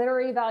its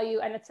literary value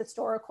and its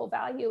historical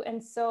value.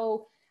 And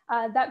so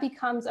that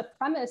becomes a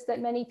premise that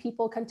many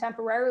people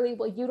contemporarily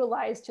will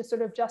utilize to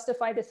sort of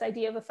justify this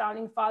idea of a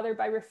founding father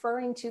by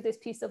referring to this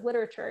piece of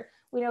literature.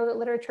 We know that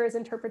literature is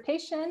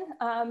interpretation.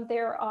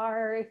 There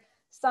are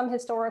some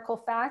historical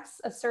facts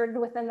asserted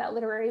within that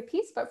literary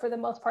piece, but for the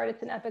most part,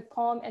 it's an epic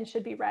poem and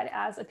should be read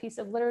as a piece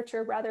of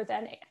literature rather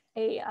than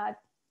a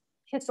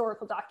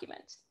historical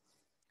document.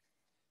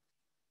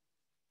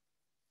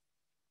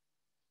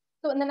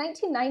 So in the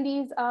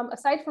 1990s,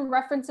 aside from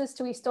references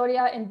to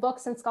Historia in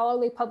books and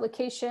scholarly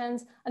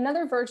publications,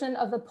 another version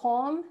of the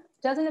poem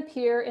doesn't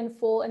appear in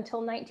full until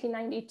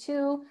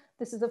 1992.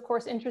 This is of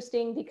course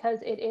interesting because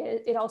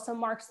it also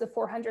marks the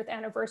 400th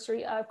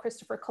anniversary of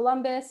Christopher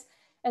Columbus.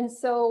 And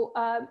so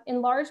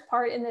in large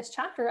part in this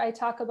chapter, I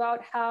talk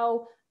about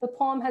how the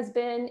poem has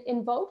been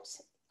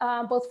invoked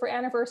both for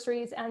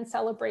anniversaries and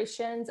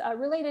celebrations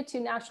related to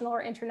national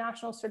or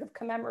international sort of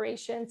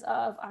commemorations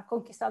of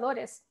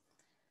conquistadores.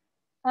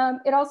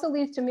 It also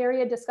leads to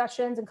myriad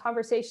discussions and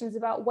conversations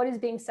about what is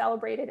being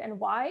celebrated and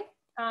why.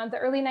 The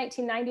early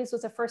 1990s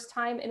was the first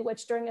time in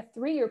which during a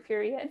 3-year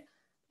period,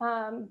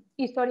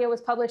 Historia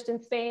was published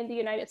in Spain, the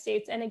United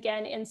States, and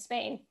again in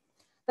Spain.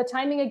 The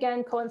timing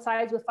again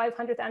coincides with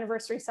 500th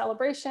anniversary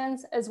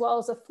celebrations, as well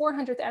as the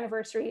 400th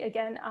anniversary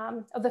again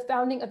of the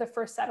founding of the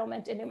first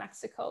settlement in New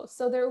Mexico.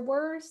 So there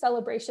were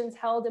celebrations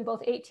held in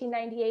both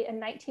 1898 and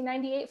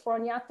 1998 for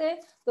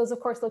Oñate. Those of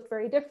course looked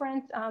very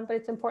different, but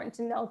it's important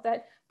to note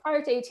that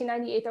prior to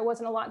 1898, there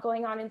wasn't a lot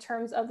going on in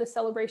terms of the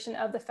celebration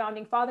of the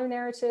founding father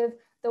narrative,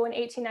 though in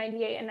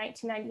 1898 and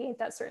 1998,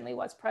 that certainly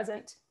was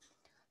present.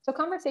 So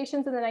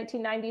conversations in the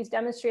 1990s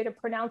demonstrate a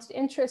pronounced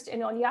interest in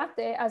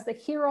Oñate as the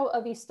hero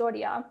of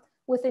Historia,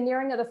 with the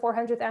nearing of the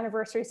 400th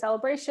anniversary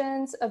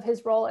celebrations of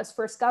his role as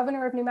first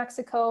governor of New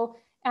Mexico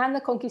and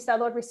the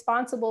conquistador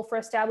responsible for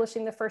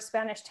establishing the first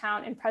Spanish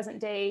town in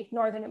present-day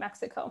northern New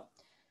Mexico.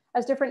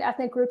 As different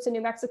ethnic groups in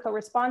New Mexico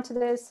respond to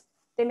this,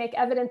 they make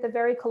evident the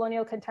very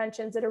colonial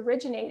contentions that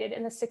originated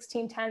in the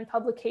 1610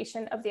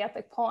 publication of the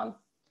epic poem.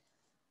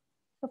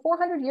 The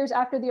 400 years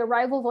after the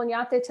arrival of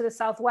Oñate to the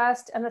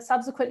Southwest and the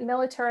subsequent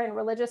military and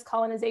religious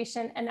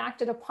colonization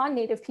enacted upon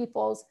Native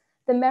peoples,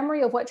 the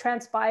memory of what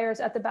transpires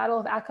at the Battle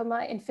of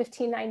Acoma in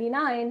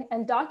 1599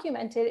 and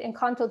documented in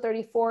Canto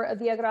 34 of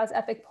Villagra's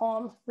epic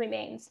poem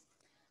remains.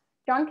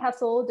 John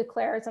Kessel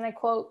declares, and I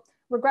quote,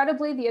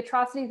 "Regrettably, the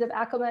atrocities of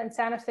Acoma and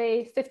Santa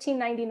Fe,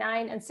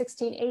 1599 and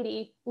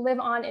 1680, live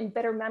on in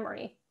bitter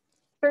memory.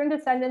 Certain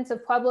descendants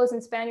of Pueblos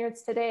and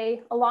Spaniards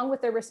today, along with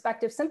their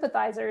respective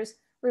sympathizers,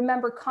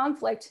 remember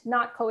conflict,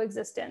 not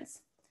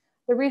coexistence.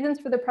 The reasons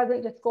for the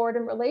present discord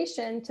in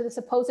relation to the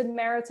supposed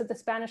merits of the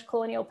Spanish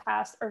colonial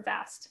past are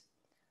vast.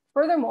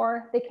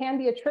 Furthermore, they can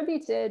be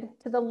attributed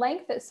to the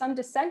length that some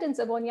descendants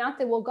of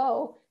Oñate will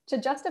go to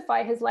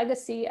justify his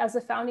legacy as the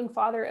founding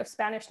father of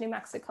Spanish New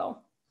Mexico."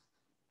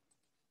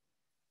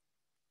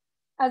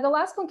 As the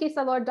last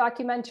Conquistador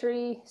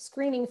documentary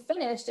screening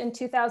finished in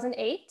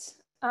 2008,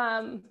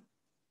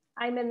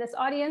 I'm in this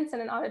audience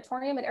in an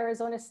auditorium at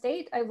Arizona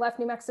State. I've left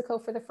New Mexico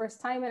for the first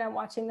time and I'm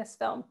watching this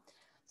film.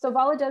 So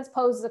Valadez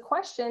poses a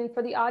question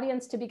for the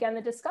audience to begin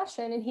the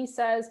discussion. And he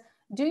says,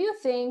 do you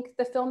think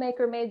the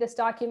filmmaker made this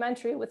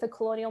documentary with a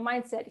colonial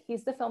mindset?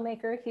 He's the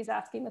filmmaker, he's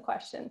asking the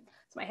question.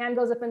 So my hand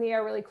goes up in the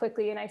air really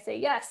quickly and I say,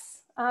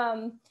 yes.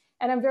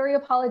 And I'm very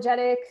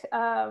apologetic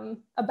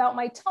about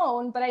my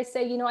tone, but I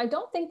say, you know, I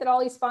don't think that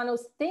all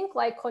Hispanos think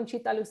like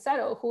Conchita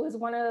Lucero, who is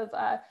one of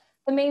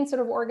the main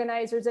sort of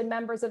organizers and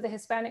members of the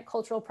Hispanic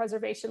Cultural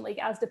Preservation League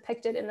as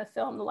depicted in the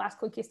film, The Last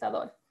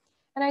Conquistador.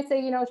 And I say,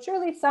 you know,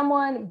 surely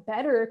someone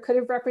better could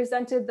have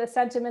represented the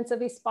sentiments of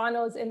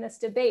Hispanos in this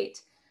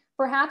debate,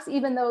 perhaps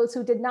even those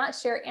who did not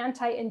share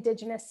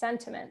anti-Indigenous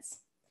sentiments.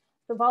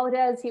 So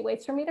Valadez, he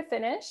waits for me to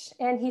finish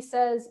and he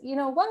says, you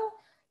know, well,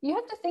 you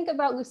have to think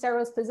about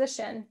Lucero's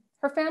position.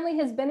 Her family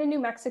has been in New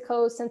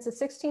Mexico since the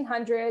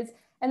 1600s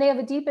and they have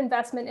a deep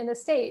investment in the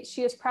state.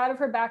 She is proud of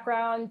her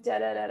background, da,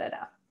 da, da, da,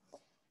 da.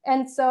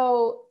 And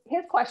so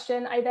his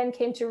question, I then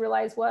came to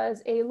realize,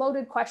 was a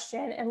loaded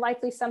question and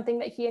likely something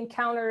that he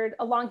encountered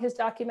along his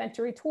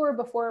documentary tour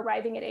before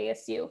arriving at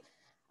ASU.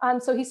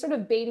 So he's sort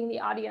of baiting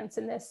the audience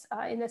in this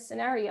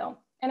scenario.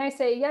 And I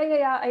say,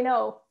 yeah, I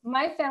know.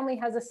 My family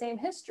has the same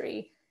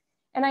history.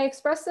 And I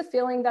express the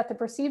feeling that the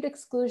perceived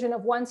exclusion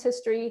of one's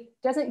history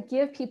doesn't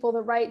give people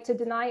the right to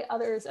deny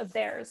others of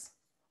theirs.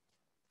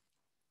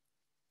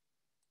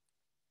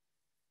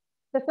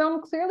 The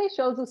film clearly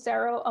shows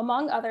Lucero,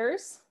 among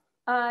others,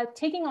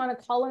 taking on a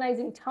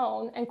colonizing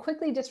tone and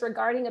quickly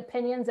disregarding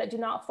opinions that do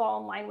not fall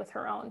in line with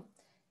her own.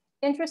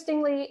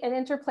 Interestingly, an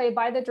interplay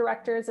by the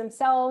directors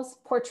themselves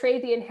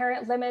portrayed the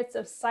inherent limits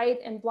of sight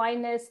and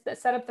blindness that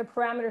set up the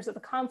parameters of the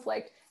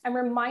conflict and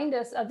remind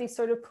us of these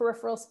sort of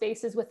peripheral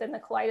spaces within the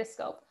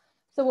kaleidoscope.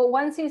 So what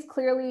one sees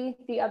clearly,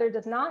 the other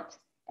does not.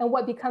 And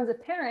what becomes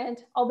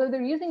apparent, although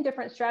they're using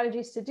different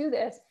strategies to do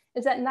this,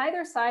 is that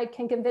neither side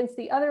can convince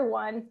the other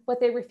one what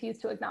they refuse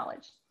to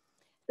acknowledge.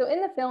 So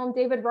in the film,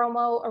 David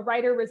Romo, a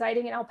writer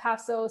residing in El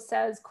Paso,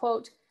 says,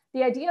 quote,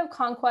 "The idea of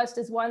conquest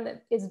is one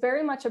that is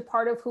very much a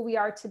part of who we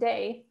are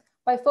today.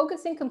 By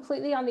focusing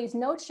completely on these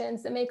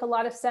notions that make a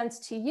lot of sense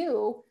to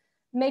you,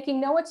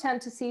 making no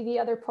attempt to see the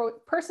other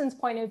person's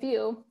point of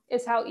view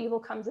is how evil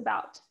comes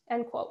about,"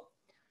 end quote.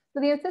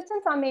 So the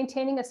insistence on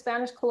maintaining a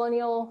Spanish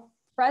colonial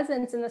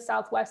presence in the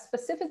Southwest,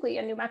 specifically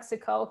in New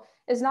Mexico,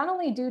 is not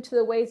only due to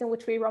the ways in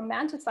which we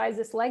romanticize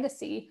this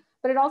legacy,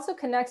 but it also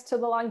connects to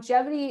the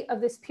longevity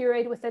of this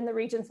period within the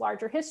region's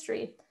larger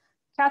history.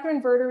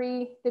 Catherine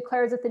Verdery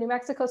declares that the New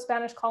Mexico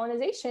Spanish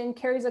colonization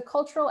carries a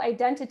cultural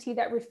identity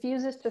that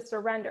refuses to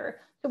surrender.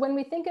 So when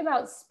we think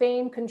about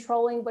Spain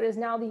controlling what is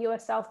now the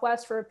US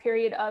Southwest for a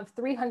period of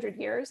 300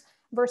 years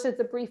versus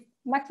the brief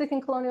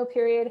Mexican colonial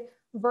period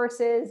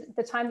versus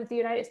the time that the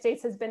United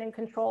States has been in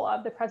control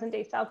of the present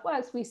day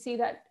Southwest, we see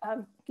that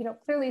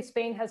clearly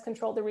Spain has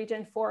controlled the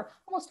region for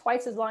almost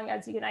twice as long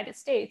as the United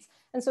States.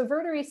 And so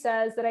Verdery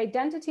says that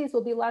identities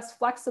will be less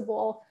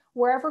flexible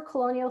wherever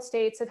colonial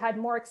states have had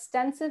more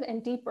extensive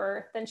and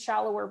deeper than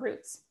shallower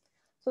roots.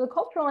 So the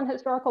cultural and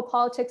historical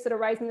politics that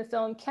arise in the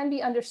film can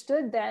be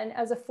understood then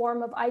as a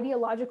form of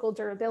ideological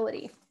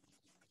durability.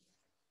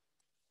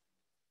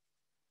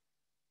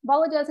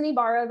 Valadez and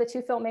Ibarra, the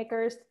two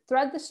filmmakers,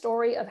 thread the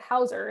story of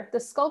Hauser, the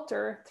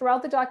sculptor,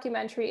 throughout the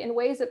documentary in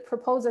ways that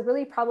propose a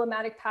really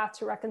problematic path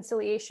to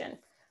reconciliation.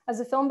 As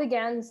the film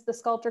begins, the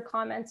sculptor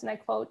comments, and I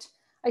quote,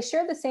 "I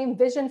share the same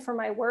vision for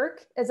my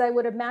work as I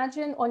would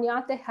imagine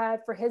Oñate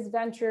had for his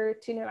venture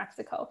to New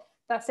Mexico."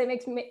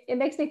 It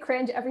makes me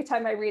cringe every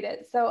time I read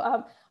it.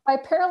 So by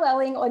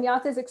paralleling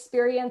Oñate's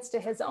experience to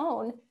his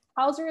own,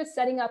 Hauser is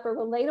setting up a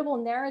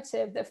relatable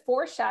narrative that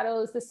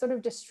foreshadows this sort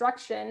of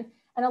destruction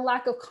and a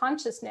lack of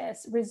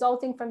consciousness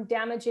resulting from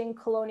damaging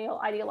colonial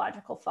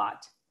ideological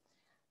thought.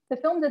 The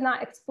film did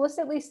not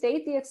explicitly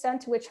state the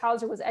extent to which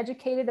Hauser was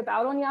educated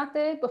about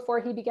Oñate before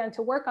he began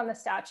to work on the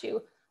statue,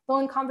 though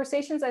in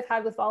conversations I've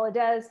had with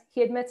Valadez,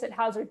 he admits that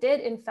Hauser did,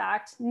 in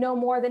fact, know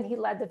more than he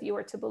led the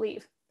viewer to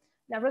believe.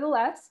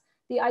 Nevertheless,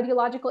 the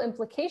ideological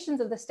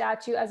implications of the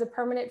statue as a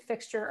permanent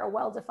fixture are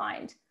well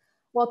defined.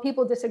 While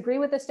people disagree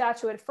with the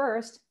statue at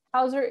first,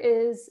 Hauser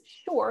is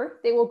sure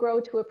they will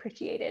grow to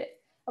appreciate it.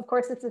 Of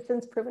course, this has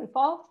since proven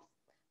false.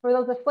 For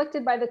those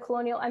afflicted by the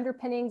colonial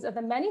underpinnings of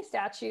the many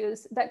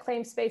statues that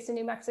claim space in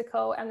New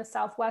Mexico and the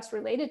Southwest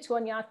related to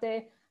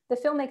Oñate, the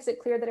film makes it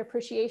clear that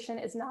appreciation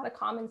is not a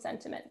common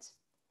sentiment.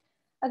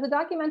 As the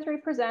documentary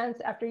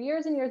presents, after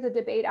years and years of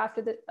debate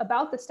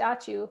about the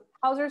statue,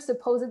 Hauser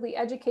supposedly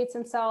educates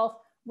himself,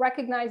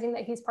 recognizing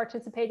that he's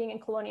participating in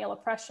colonial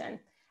oppression.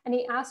 And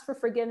he asks for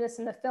forgiveness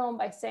in the film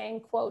by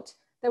saying, quote,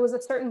 "There was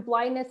a certain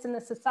blindness in the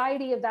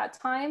society of that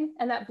time,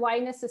 and that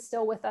blindness is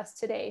still with us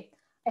today.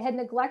 I had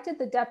neglected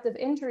the depth of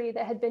injury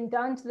that had been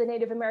done to the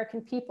Native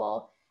American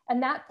people,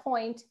 and that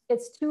point,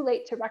 it's too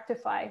late to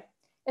rectify.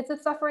 It's a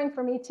suffering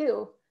for me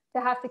too,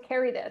 to have to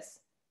carry this,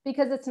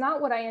 because it's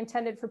not what I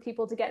intended for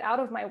people to get out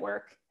of my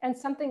work, and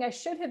something I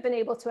should have been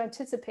able to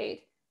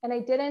anticipate, and I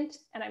didn't,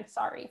 and I'm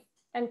sorry,"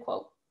 end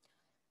quote.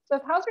 So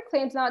if Hauser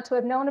claims not to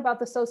have known about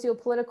the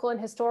socio-political and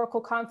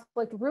historical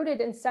conflict rooted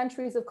in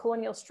centuries of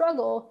colonial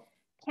struggle,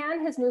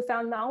 can his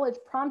newfound knowledge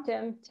prompt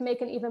him to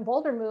make an even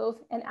bolder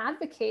move and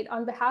advocate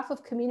on behalf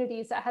of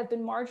communities that have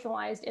been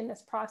marginalized in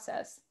this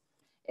process?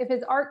 If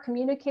his art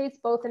communicates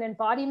both an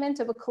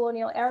embodiment of a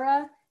colonial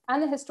era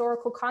and the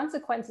historical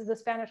consequences of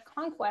Spanish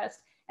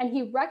conquest, and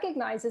he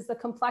recognizes the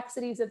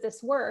complexities of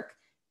this work,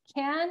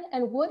 can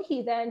and would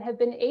he then have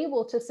been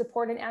able to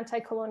support an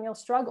anti-colonial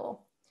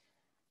struggle?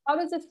 How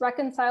does this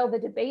reconcile the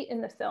debate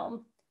in the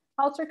film?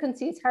 Hauser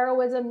concedes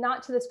heroism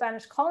not to the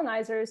Spanish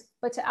colonizers,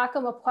 but to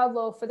Acoma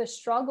Pueblo for the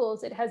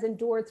struggles it has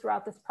endured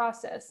throughout this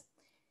process.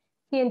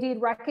 He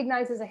indeed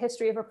recognizes a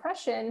history of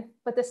oppression,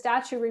 but the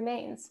statue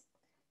remains.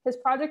 His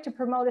project to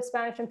promote a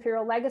Spanish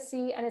imperial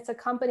legacy and its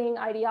accompanying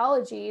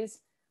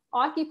ideologies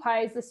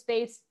occupies the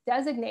space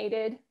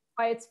designated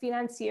by its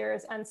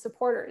financiers and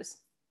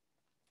supporters.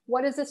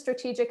 What does this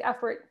strategic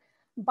effort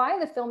by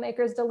the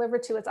filmmakers deliver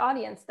to its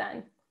audience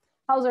then?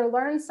 Hauser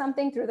learns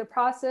something through the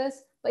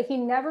process, but he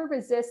never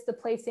resists the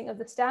placing of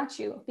the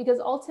statue because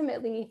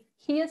ultimately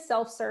he is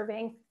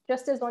self-serving,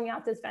 just as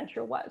Oñate's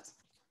venture was.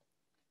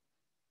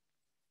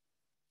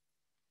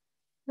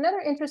 Another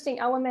interesting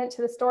element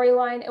to the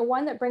storyline, and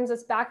one that brings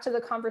us back to the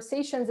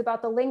conversations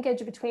about the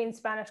linkage between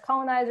Spanish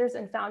colonizers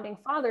and founding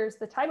fathers,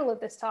 the title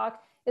of this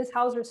talk, is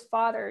Hauser's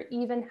father,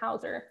 Even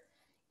Hauser.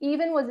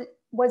 Even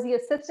was the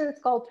assistant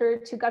sculptor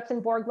to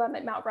Gutzon Borglum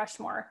at Mount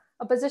Rushmore,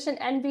 a position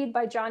envied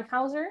by John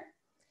Hauser.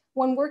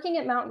 When working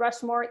at Mount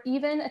Rushmore,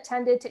 Even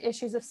attended to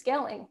issues of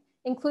scaling,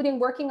 including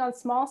working on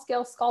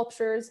small-scale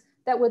sculptures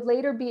that would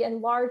later be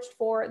enlarged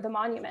for the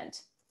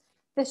monument.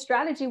 This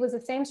strategy was the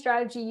same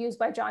strategy used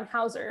by John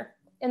Hauser.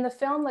 In the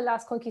film Le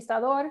Las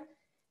Conquistador,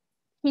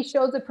 he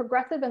shows a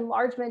progressive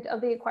enlargement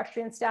of the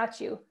equestrian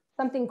statue,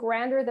 something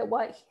grander than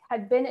what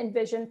had been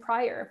envisioned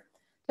prior.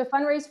 To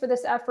fundraise for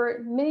this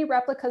effort, many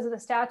replicas of the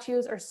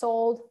statues are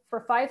sold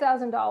for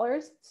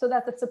 $5,000 so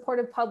that the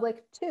supportive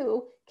public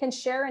too can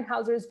share in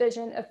Hauser's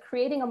vision of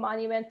creating a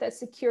monument that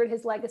secured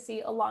his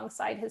legacy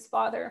alongside his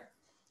father.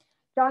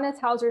 John S.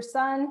 Hauser's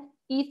son,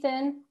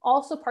 Ethan,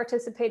 also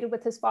participated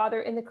with his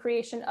father in the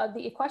creation of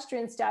the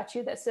equestrian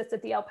statue that sits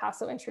at the El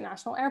Paso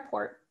International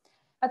Airport.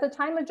 At the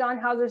time of John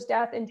Hauser's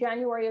death in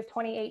January of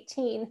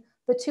 2018,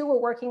 the two were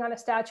working on a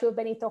statue of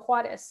Benito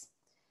Juarez.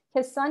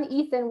 His son,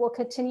 Ethan, will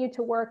continue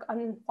to work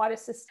on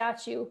Juarez's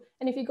statue.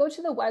 And if you go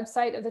to the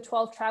website of the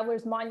 12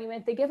 Travelers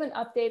Monument, they give an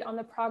update on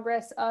the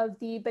progress of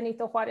the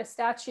Benito Juarez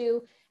statue.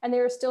 And they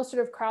are still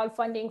sort of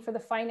crowdfunding for the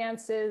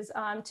finances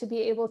to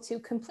be able to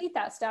complete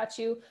that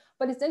statue.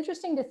 But it's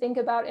interesting to think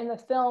about in the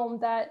film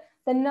that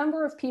the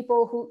number of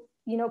people who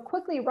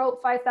quickly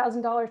wrote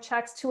 $5,000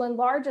 checks to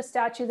enlarge a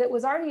statue that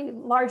was already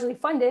largely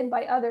funded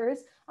by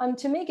others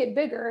to make it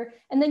bigger.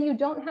 And then you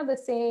don't have the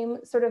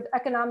same sort of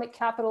economic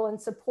capital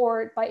and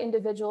support by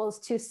individuals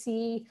to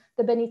see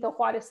the Benito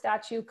Juarez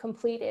statue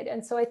completed.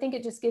 And so I think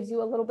it just gives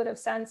you a little bit of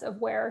sense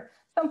of where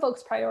some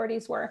folks'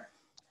 priorities were.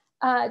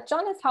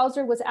 John S.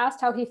 Hauser was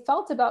asked how he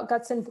felt about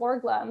Gutzon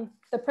Borglum,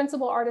 the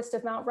principal artist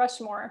of Mount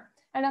Rushmore.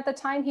 And at the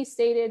time he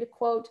stated,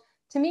 quote,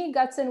 "To me,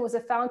 Gutzon was a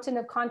fountain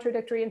of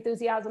contradictory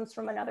enthusiasms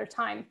from another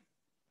time.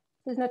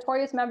 His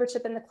notorious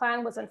membership in the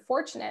Klan was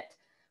unfortunate,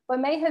 but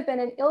may have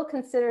been an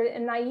ill-considered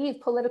and naive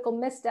political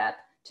misstep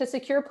to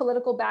secure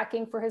political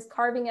backing for his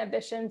carving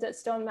ambitions at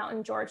Stone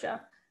Mountain,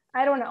 Georgia.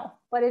 I don't know,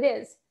 but it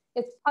is.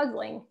 It's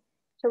puzzling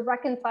to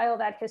reconcile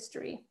that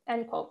history,"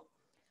 end quote.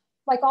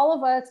 Like all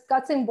of us,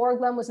 Gutzon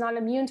Borglum was not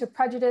immune to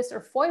prejudice or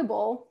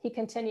foible, he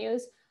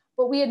continues,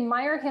 but we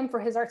admire him for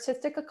his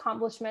artistic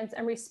accomplishments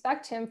and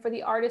respect him for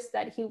the artist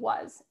that he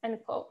was,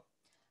 end quote.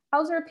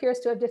 Hauser appears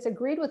to have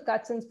disagreed with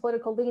Gutzon's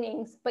political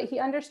leanings, but he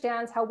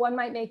understands how one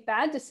might make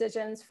bad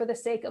decisions for the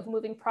sake of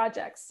moving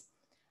projects.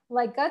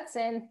 Like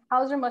Gutzon,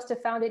 Hauser must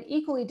have found it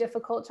equally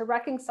difficult to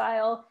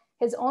reconcile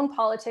his own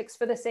politics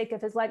for the sake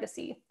of his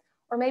legacy,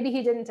 or maybe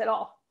he didn't at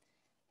all.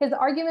 His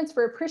arguments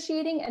for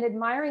appreciating and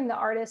admiring the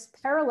artist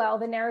parallel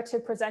the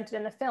narrative presented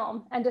in the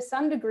film, and to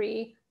some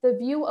degree, the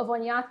view of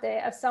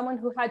Oñate as someone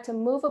who had to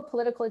move a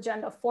political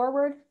agenda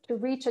forward to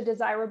reach a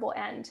desirable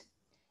end.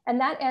 And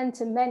that end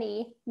to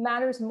many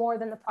matters more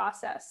than the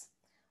process.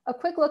 A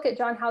quick look at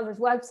John Hauser's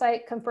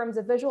website confirms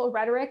a visual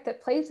rhetoric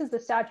that places the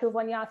statue of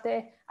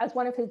Oñate as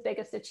one of his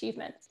biggest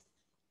achievements.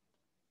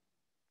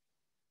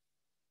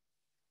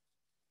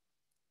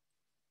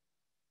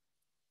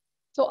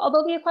 So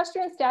although the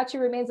equestrian statue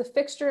remains a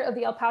fixture of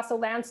the El Paso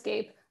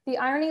landscape, the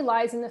irony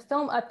lies in the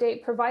film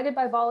update provided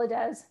by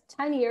Valadez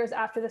 10 years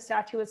after the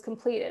statue was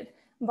completed.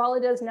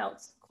 Valadez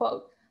notes,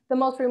 quote, "The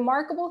most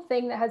remarkable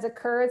thing that has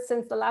occurred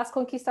since The Last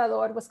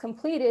Conquistador was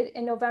completed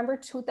in November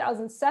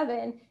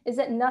 2007 is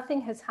that nothing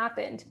has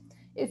happened.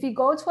 If you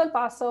go to El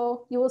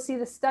Paso, you will see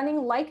the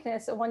stunning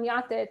likeness of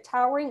Oñate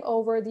towering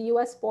over the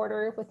US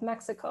border with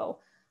Mexico,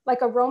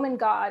 like a Roman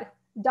god,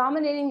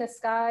 dominating the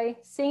sky,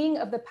 singing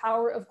of the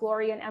power of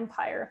glory and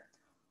empire.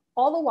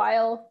 All the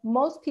while,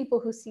 most people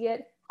who see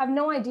it have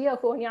no idea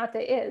who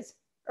Oñate is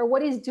or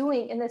what he's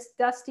doing in this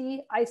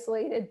dusty,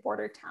 isolated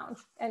border town,"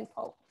 end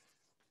quote.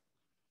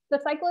 The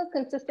cycle is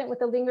consistent with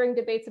the lingering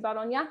debates about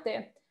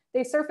Oñate.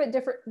 They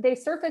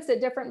surface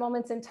at different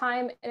moments in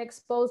time and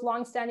expose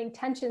longstanding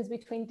tensions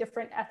between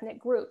different ethnic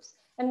groups.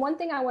 And one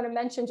thing I want to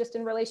mention just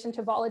in relation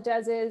to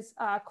Valadez's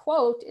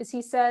quote is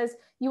he says,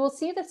 "You will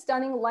see the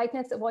stunning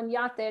likeness of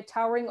Oñate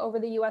towering over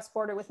the US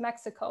border with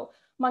Mexico."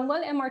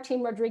 Manuel M.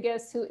 Martin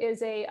Rodriguez, who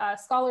is a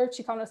scholar of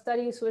Chicano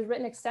studies, who has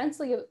written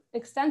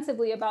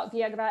extensively about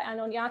Viegra and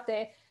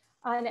Oñate,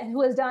 and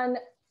who has done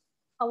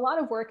a lot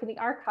of work in the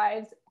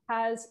archives,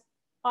 has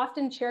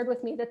often shared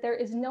with me that there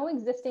is no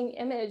existing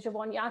image of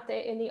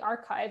Oñate in the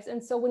archives.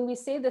 And so when we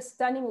say the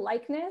stunning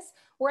likeness,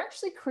 we're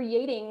actually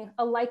creating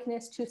a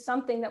likeness to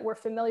something that we're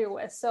familiar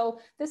with.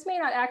 So this may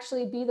not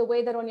actually be the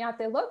way that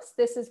Oñate looks.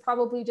 This is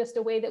probably just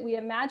a way that we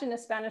imagine a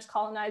Spanish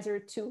colonizer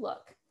to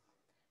look.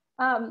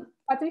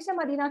 Patricia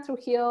Marina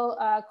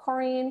Trujillo,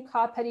 Corinne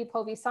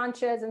Petty-Povey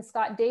Sanchez, and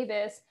Scott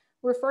Davis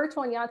refer to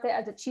Oñate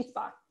as a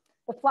chispa,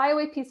 the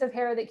flyaway piece of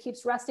hair that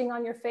keeps resting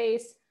on your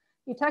face.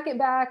 You tuck it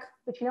back,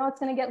 but you know it's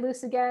going to get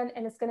loose again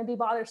and it's going to be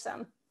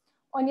bothersome.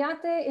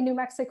 Oñate in New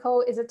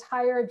Mexico is a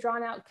tired,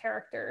 drawn out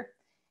character.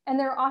 And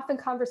there are often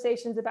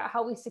conversations about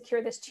how we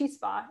secure this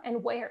chispa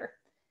and where.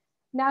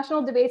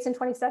 National debates in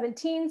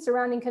 2017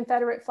 surrounding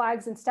Confederate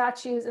flags and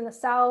statues in the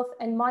South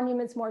and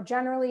monuments more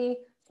generally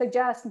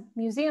suggest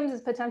museums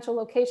as potential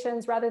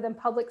locations rather than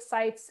public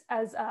sites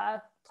as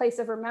a place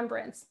of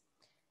remembrance.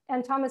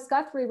 And Thomas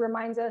Guthrie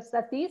reminds us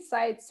that these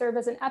sites serve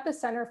as an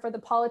epicenter for the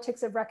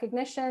politics of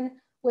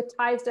recognition with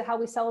ties to how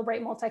we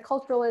celebrate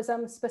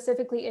multiculturalism,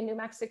 specifically in New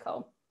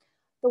Mexico.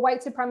 The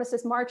white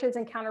supremacist marches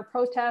and counter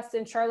protests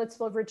in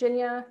Charlottesville,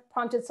 Virginia,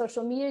 prompted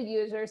social media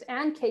users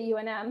and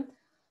KUNM,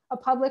 a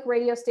public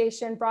radio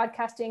station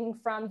broadcasting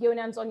from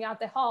UNM's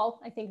Oñate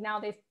Hall, I think now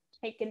they've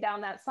taken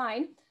down that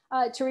sign,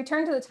 to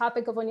return to the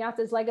topic of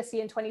Oñate's legacy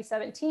in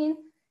 2017,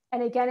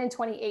 and again in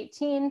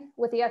 2018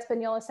 with the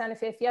Española Santa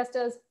Fe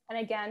Fiestas, and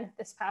again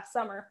this past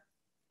summer.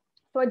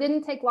 So it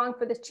didn't take long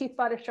for this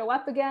chispa to show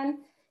up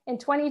again. In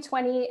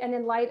 2020, and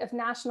in light of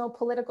national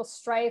political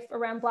strife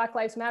around Black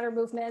Lives Matter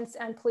movements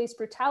and police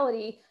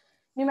brutality,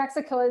 New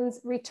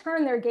Mexicans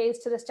returned their gaze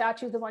to the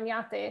statues of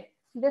Oñate.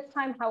 This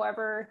time,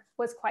 however,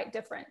 was quite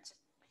different.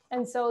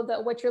 And so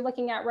what you're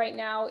looking at right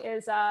now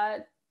is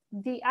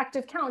the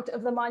active count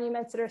of the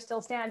monuments that are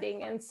still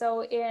standing. And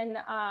so in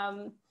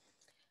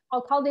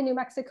Alcalde, New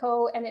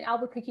Mexico, and in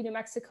Albuquerque, New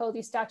Mexico,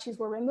 these statues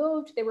were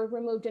removed. They were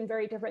removed in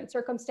very different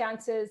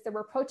circumstances. There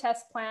were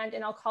protests planned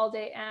in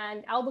Alcalde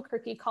and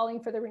Albuquerque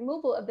calling for the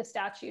removal of the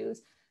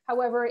statues.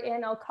 However,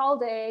 in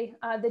Alcalde,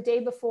 the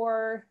day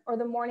before or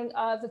the morning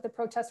of that the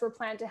protests were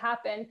planned to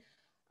happen,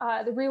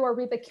 the Rio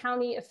Arriba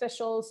County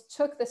officials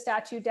took the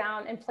statue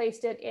down and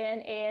placed it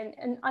in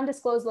an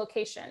undisclosed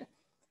location.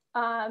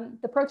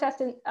 The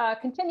protest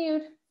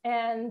continued,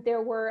 and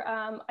there were,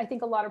 I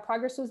think a lot of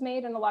progress was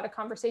made and a lot of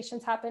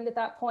conversations happened at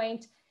that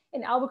point.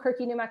 In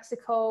Albuquerque, New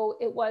Mexico,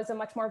 it was a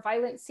much more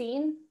violent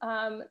scene.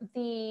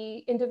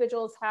 The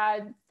individuals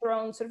had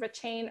thrown sort of a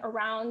chain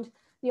around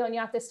the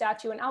Oñate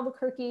statue in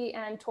Albuquerque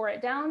and tore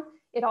it down.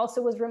 It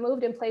also was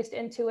removed and placed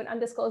into an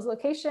undisclosed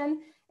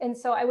location. And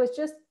so I was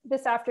just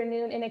this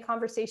afternoon in a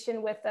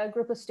conversation with a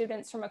group of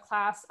students from a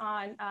class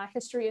on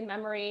history and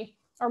memory,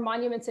 or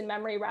monuments in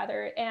memory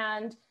rather.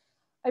 And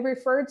I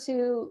referred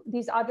to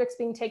these objects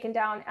being taken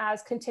down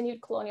as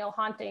continued colonial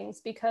hauntings,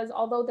 because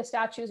although the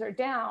statues are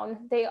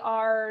down,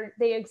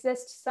 they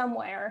exist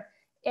somewhere.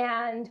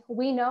 And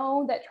we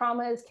know that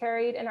trauma is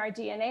carried in our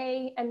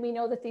DNA, and we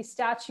know that these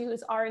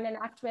statues are an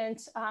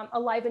enactment, a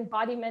live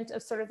embodiment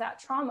of sort of that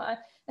trauma.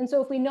 And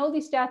so if we know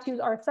these statues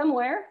are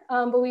somewhere,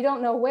 but we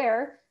don't know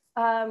where,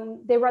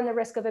 they run the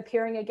risk of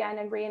appearing again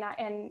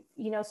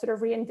and sort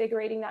of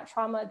reinvigorating that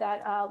trauma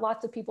that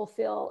lots of people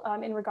feel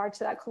in regard to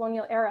that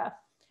colonial era.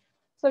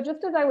 So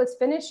just as I was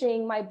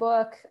finishing my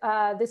book,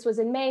 this was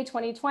in May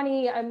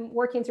 2020, I'm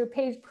working through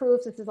page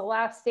proofs. This is the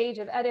last stage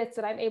of edits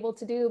that I'm able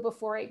to do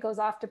before it goes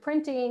off to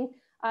printing.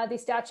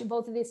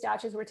 Both of these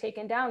statues were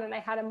taken down, and I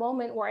had a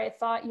moment where I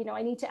thought,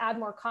 I need to add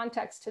more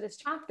context to this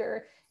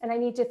chapter, and I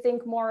need to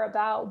think more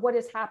about what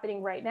is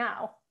happening right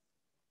now.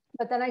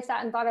 But then I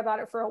sat and thought about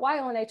it for a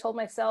while, and I told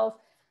myself,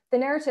 the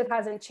narrative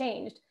hasn't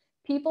changed.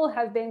 People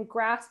have been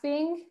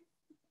grasping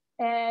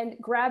and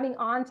grabbing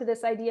onto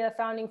this idea of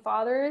founding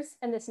fathers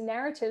and this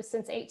narrative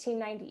since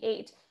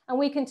 1898. And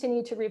we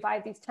continue to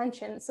revive these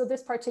tensions. So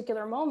this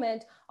particular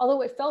moment,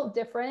 although it felt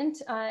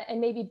different and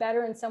maybe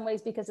better in some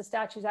ways because the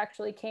statues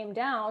actually came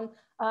down,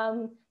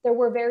 there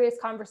were various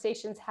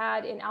conversations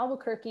had in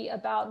Albuquerque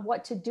about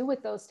what to do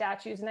with those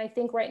statues. And I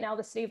think right now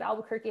the city of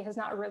Albuquerque has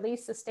not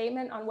released a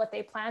statement on what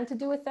they plan to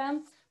do with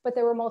them, but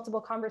there were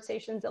multiple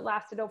conversations that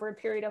lasted over a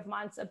period of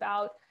months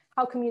about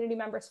how community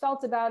members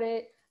felt about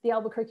it. The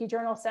Albuquerque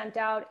Journal sent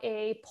out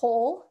a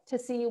poll to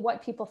see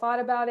what people thought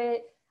about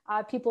it.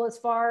 People as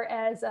far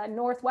as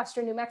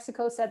northwestern New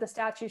Mexico said the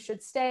statue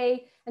should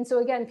stay. And so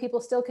again, people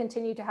still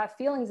continue to have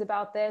feelings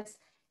about this.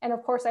 And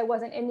of course, I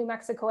wasn't in New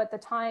Mexico at the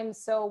time.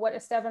 So what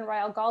Esteban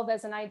Rael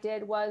Galvez and I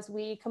did was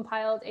we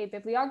compiled a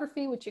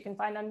bibliography, which you can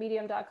find on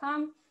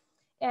medium.com.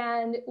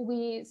 And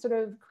we sort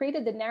of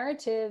created the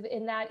narrative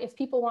in that if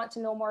people want to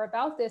know more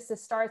about this,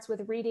 this starts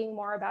with reading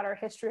more about our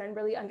history and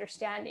really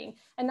understanding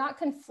and not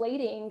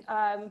conflating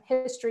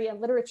history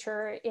and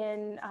literature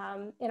in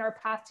our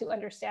path to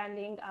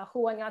understanding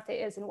who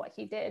Oñate is and what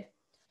he did.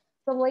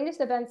 The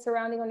latest events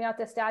surrounding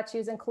Oñate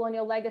statues and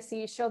colonial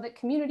legacies show that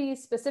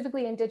communities,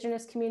 specifically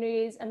indigenous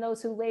communities and those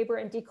who labor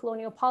in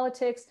decolonial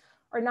politics,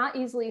 are not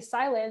easily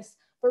silenced,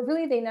 but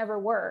really they never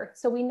were.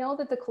 So we know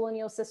that the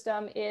colonial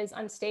system is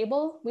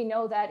unstable. We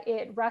know that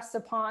it rests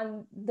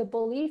upon the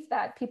belief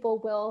that people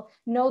will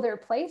know their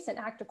place and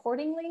act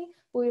accordingly.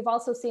 But we've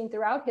also seen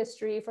throughout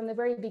history from the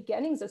very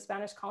beginnings of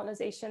Spanish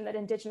colonization that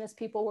indigenous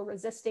people were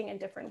resisting in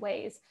different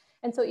ways.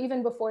 And so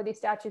even before these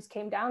statues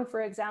came down,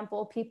 for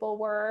example, people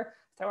were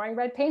throwing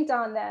red paint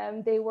on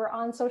them. They were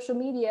on social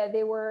media.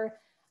 They were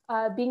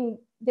being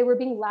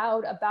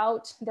loud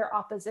about their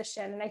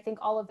opposition. And I think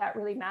all of that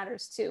really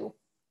matters too.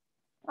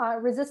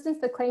 Resistance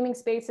to claiming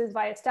spaces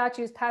via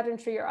statues,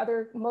 pageantry, or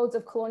other modes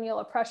of colonial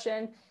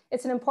oppression,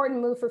 it's an important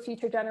move for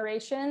future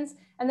generations.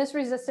 And this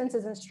resistance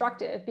is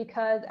instructive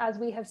because, as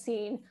we have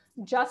seen,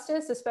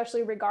 justice,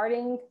 especially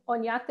regarding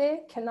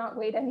Oñate, cannot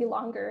wait any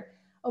longer.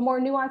 A more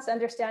nuanced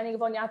understanding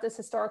of Oñate's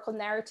historical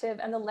narrative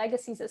and the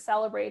legacies it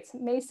celebrates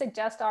may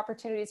suggest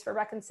opportunities for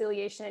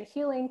reconciliation and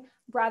healing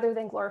rather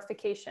than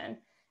glorification.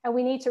 And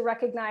we need to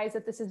recognize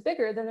that this is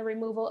bigger than the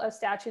removal of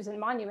statues and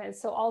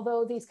monuments. So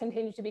although these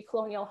continue to be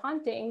colonial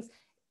hauntings,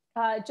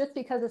 just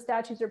because the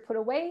statues are put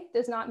away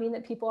does not mean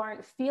that people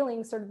aren't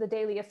feeling sort of the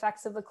daily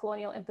effects of the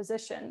colonial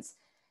impositions.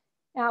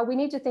 We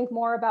need to think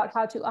more about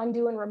how to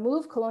undo and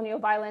remove colonial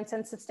violence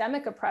and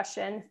systemic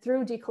oppression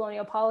through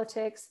decolonial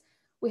politics.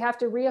 We have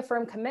to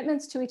reaffirm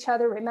commitments to each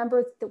other,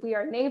 remember that we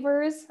are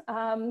neighbors,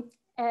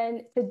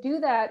 and to do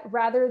that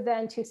rather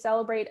than to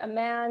celebrate a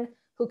man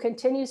who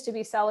continues to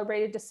be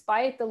celebrated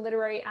despite the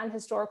literary and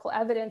historical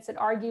evidence that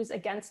argues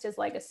against his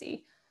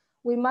legacy.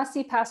 We must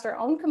see past our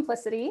own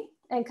complicity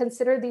and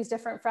consider these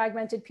different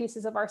fragmented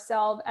pieces of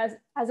ourselves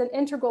as an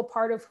integral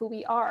part of who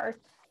we are.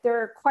 There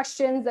are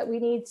questions that we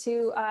need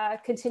to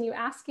continue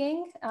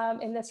asking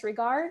in this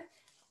regard.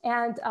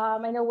 And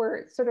I know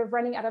we're sort of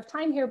running out of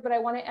time here, but I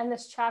want to end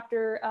this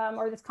chapter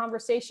or this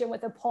conversation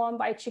with a poem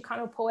by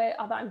Chicano poet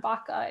Adan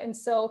Baca. And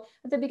so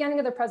at the beginning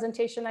of the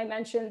presentation, I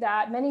mentioned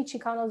that many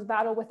Chicanos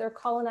battle with their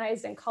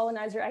colonized and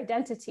colonizer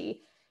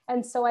identity.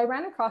 And so I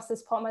ran across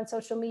this poem on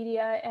social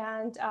media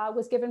and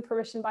was given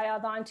permission by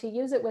Adhan to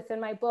use it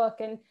within my book.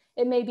 And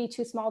it may be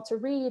too small to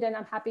read, and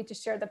I'm happy to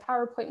share the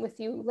PowerPoint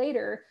with you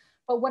later.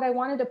 But what I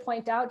wanted to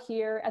point out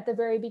here at the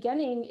very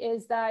beginning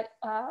is that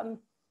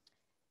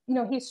you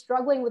know, he's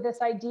struggling with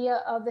this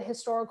idea of the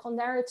historical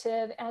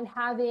narrative and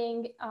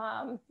having,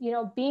 you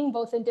know, being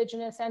both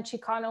Indigenous and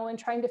Chicano and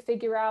trying to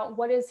figure out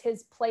what is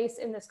his place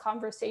in this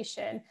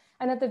conversation.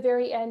 And at the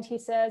very end, he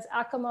says,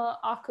 Akama,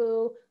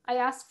 Aku, I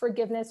ask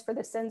forgiveness for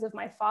the sins of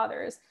my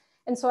fathers.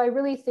 And so I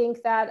really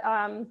think that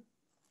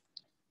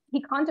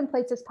he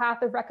contemplates this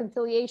path of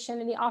reconciliation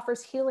and he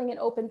offers healing and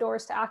open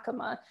doors to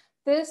Akama.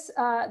 This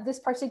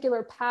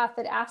particular path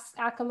that asks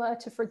Akama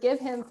to forgive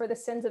him for the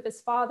sins of his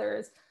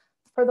fathers,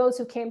 for those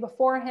who came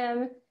before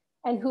him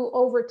and who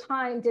over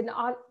time did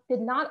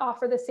not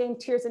offer the same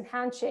tears and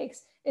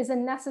handshakes, is a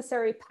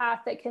necessary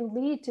path that can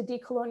lead to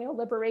decolonial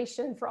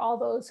liberation for all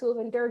those who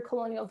have endured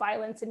colonial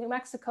violence in New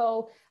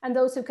Mexico and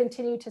those who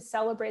continue to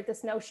celebrate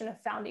this notion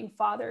of founding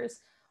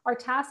fathers. Our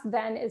task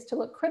then is to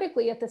look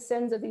critically at the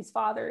sins of these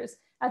fathers,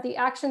 at the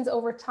actions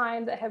over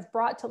time that have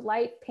brought to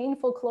light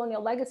painful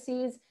colonial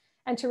legacies,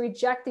 and to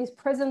reject these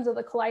prisms of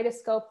the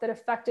kaleidoscope that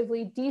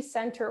effectively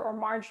decenter or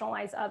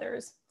marginalize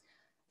others.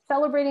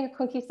 Celebrating a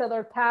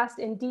conquistador past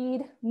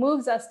indeed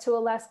moves us to a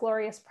less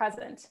glorious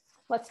present.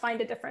 Let's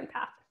find a different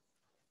path.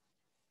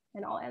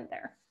 And I'll end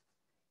there.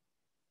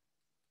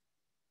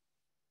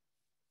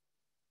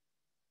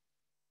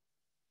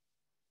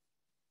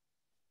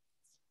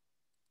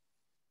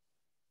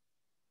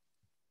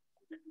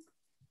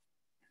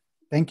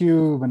 Thank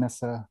you,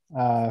 Vanessa,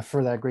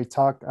 for that great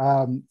talk.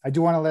 I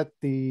do want to let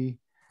the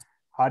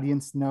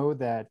audience know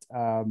that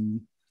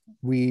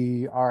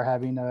we are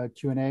having a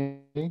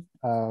Q&A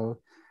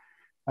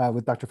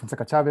with Dr.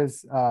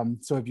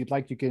 Fonseca-Chávez. So if you'd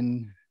like, you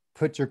can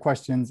put your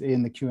questions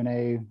in the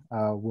Q&A.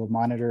 We'll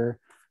monitor.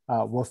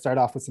 We'll start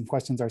off with some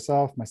questions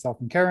ourselves, myself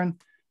and Karen,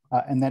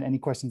 and then any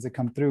questions that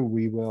come through,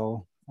 we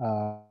will,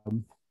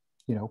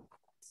 you know,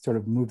 sort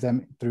of move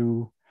them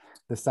through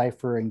the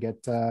cipher and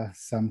get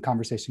some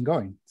conversation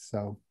going.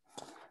 So,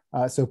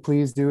 so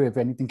please do, if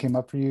anything came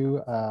up for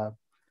you,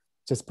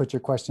 just put your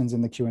questions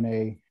in the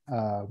Q&A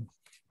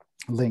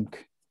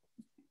link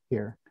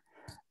here.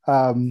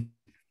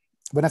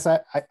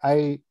 Vanessa,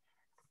 I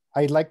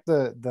like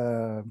this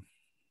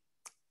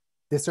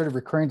sort of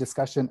recurring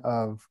discussion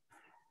of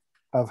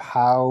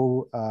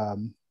how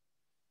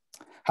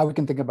we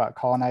can think about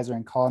colonizer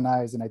and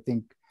colonized, and I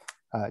think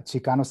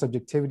Chicano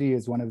subjectivity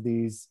is one of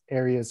these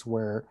areas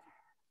where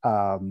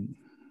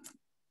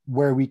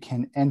we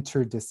can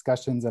enter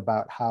discussions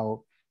about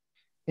how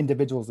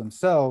individuals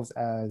themselves,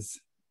 as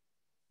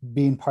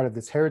being part of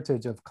this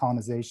heritage of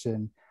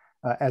colonization,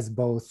 as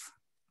both,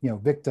 you know,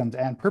 victims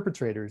and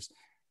perpetrators,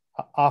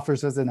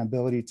 offers us an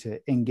ability to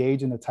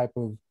engage in a type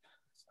of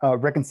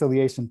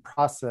reconciliation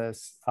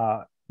process,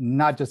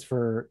 not just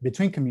for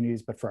between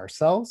communities, but for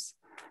ourselves.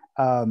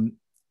 And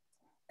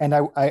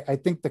I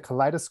think the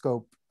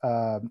kaleidoscope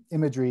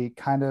imagery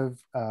kind of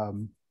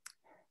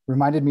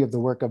reminded me of the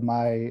work of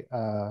my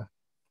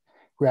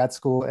grad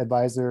school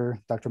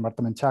advisor, Dr.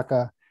 Marta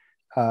Menchaca,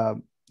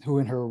 who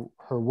in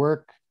her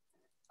work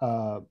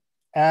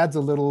adds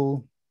a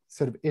little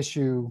sort of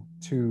issue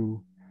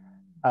to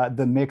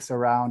the mix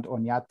around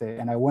Oñate.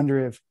 And I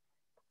wonder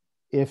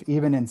if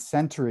even in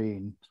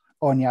centering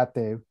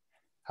Oñate,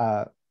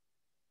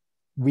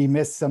 we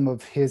miss some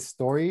of his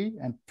story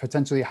and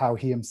potentially how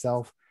he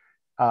himself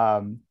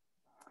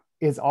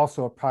is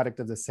also a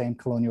product of the same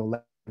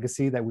colonial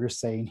legacy that we're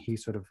saying he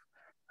sort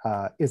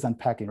of is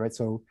unpacking, right?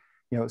 So,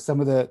 you know, some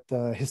of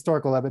the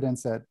historical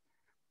evidence that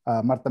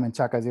Marta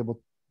Menchaca has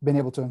been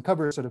able to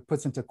uncover sort of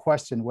puts into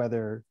question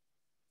whether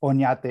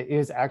Oñate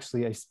is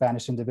actually a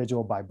Spanish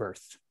individual by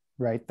birth,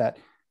 right? That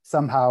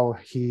somehow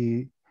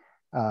he's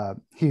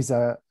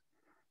a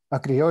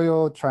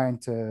criollo trying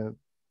to,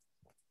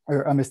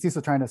 or a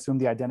mestizo trying to assume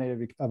the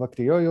identity of a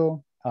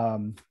criollo.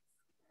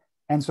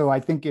 And so I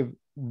think if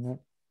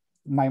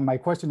my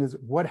question is,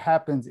 what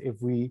happens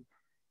if we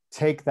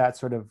take that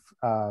sort of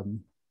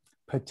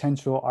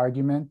potential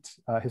argument,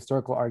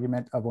 historical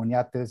argument of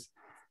Oñate's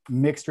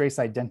mixed race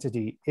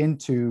identity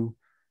into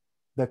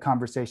the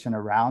conversation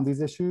around these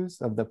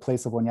issues of the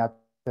place of Oñate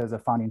as a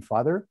founding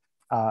father,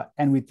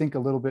 and we think a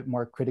little bit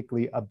more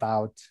critically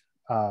about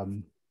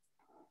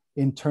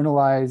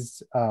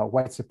internalized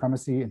white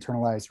supremacy,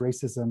 internalized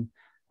racism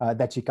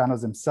that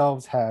Chicanos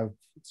themselves have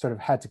sort of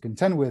had to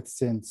contend with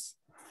since,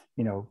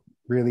 you know,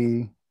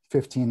 really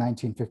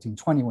 1519,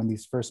 1520, when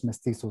these first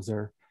mestizos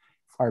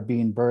are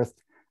being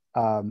birthed.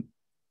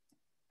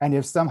 And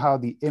if somehow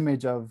the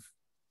image of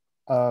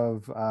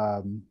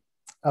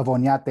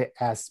Oñate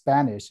as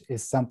Spanish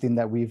is something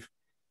that we've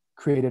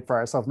created for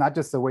ourselves, not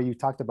just the way you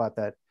talked about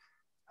that,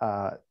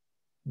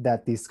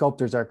 that these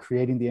sculptors are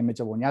creating the image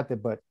of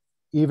Oñate, but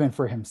even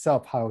for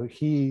himself, how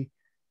he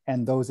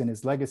and those in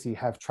his legacy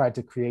have tried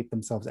to create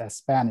themselves as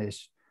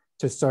Spanish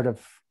to sort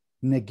of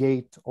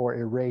negate or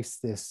erase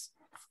this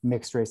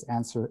mixed race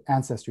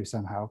ancestry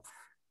somehow.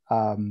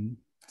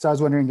 So I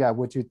was wondering, yeah,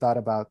 what you thought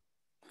about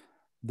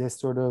this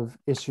sort of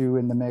issue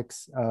in the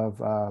mix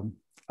of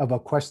a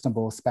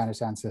questionable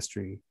Spanish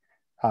ancestry,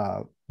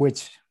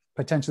 which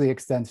potentially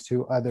extends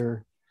to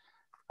other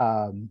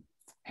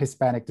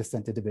Hispanic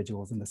descent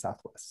individuals in the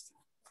Southwest.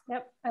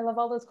 Yep, I love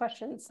all those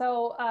questions.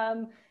 So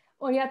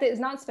Oñate is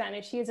not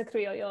Spanish, he is a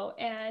criollo.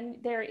 And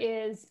there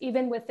is,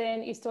 even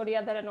within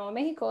Historia de Nuevo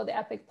Mexico, the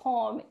epic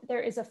poem,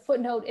 there is a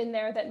footnote in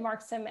there that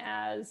marks him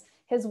as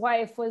his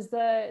wife was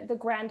the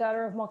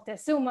granddaughter of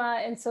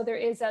Moctezuma. And so there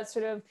is that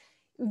sort of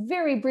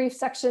very brief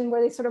section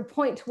where they sort of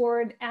point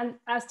toward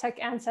Aztec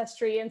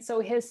ancestry. And so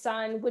his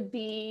son would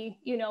be,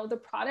 you know, the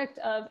product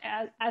of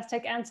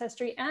Aztec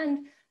ancestry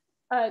and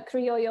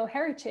criollo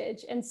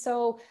heritage. And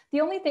so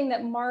the only thing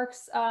that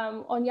marks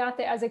Oñate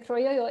as a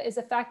criollo is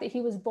the fact that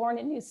he was born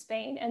in New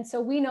Spain. And so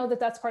we know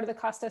that that's part of the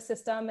casta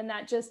system, and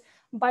that just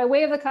by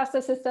way of the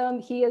casta system,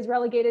 he is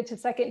relegated to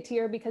second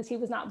tier because he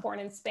was not born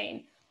in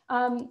Spain.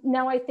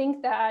 Now, I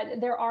think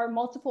that there are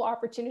multiple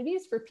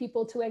opportunities for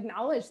people to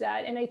acknowledge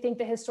that. And I think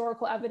the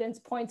historical evidence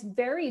points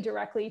very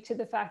directly to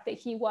the fact that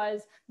he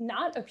was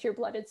not a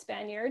pure-blooded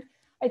Spaniard.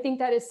 I think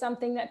that is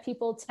something that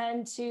people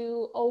tend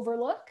to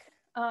overlook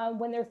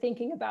when they're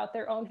thinking about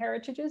their own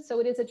heritages. So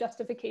it is a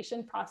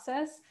justification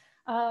process.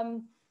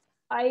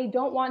 I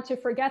don't want to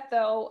forget,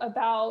 though,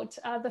 about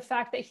the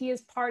fact that he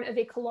is part of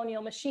a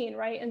colonial machine,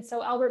 right? And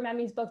so Albert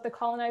Memmi's book, The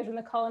Colonizer and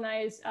the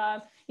Colonized,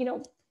 you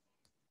know,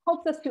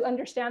 helps us to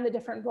understand the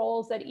different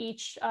roles that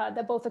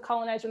that both the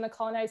colonizer and the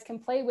colonized can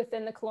play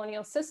within the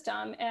colonial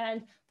system.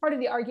 And part of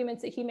the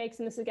arguments that he makes,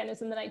 and this again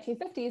is in the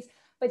 1950s,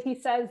 but he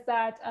says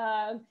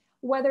that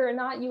whether or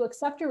not you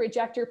accept or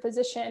reject your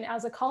position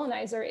as a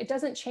colonizer, it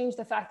doesn't change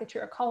the fact that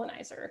you're a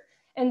colonizer.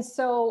 And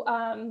so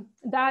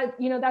that,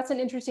 you know, that's an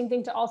interesting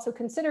thing to also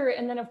consider.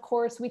 And then of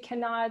course we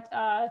cannot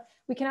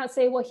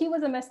say, well, he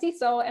was a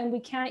mestizo, and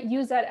we can't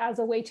use that as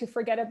a way to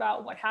forget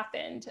about what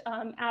happened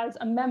as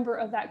a member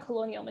of that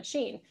colonial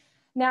machine.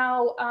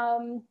 Now,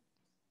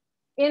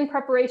 in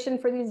preparation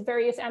for these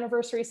various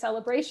anniversary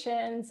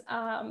celebrations,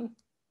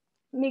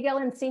 Miguel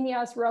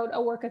Encinas wrote a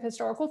work of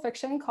historical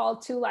fiction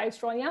called Two Lives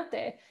for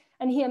Oñate.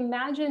 And he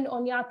imagined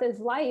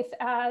Oñate's life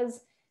as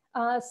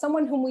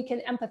someone whom we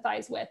can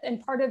empathize with. And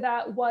part of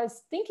that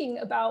was thinking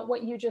about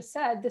what you just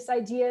said, this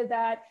idea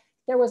that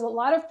there was a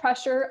lot of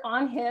pressure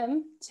on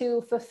him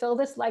to fulfill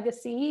this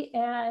legacy.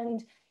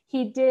 And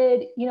he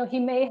did, you know, he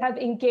may have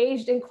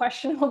engaged in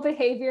questionable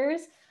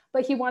behaviors,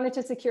 but he wanted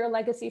to secure a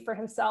legacy for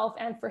himself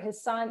and for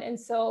his son. And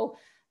so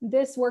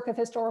this work of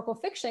historical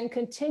fiction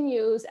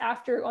continues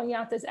after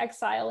Oñate's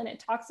exile, and it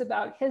talks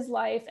about his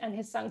life and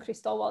his son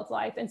Cristobal's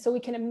life. And so we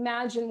can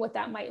imagine what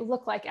that might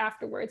look like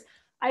afterwards.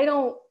 I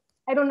don't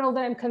know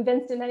that I'm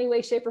convinced in any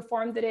way, shape, or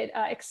form that it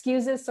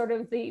excuses sort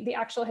of the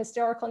actual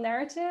historical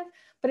narrative,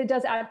 but it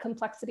does add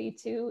complexity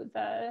to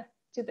the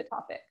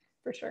topic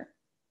for sure.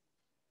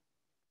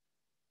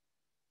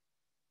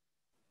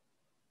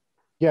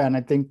 Yeah, and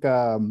I think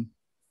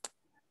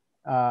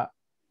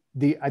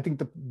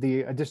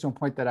the additional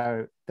point that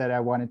I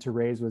wanted to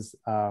raise was,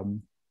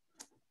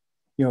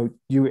 you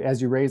know,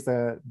 as you raised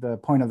the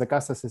point of the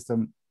casta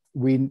system,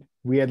 we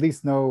at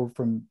least know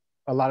from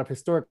a lot of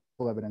historical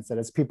evidence that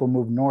as people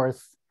move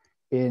north,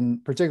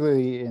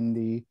 particularly in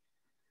the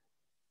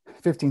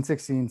 15,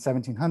 16,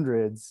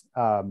 1700s,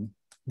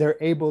 they're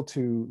able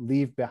to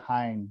leave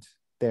behind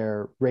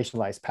their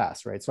racialized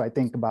past, right? So I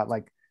think about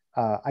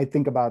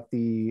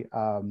the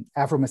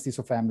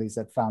Afro-Mestizo families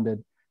that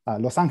founded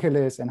Los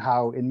Angeles, and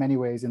how in many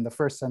ways in the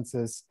first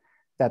census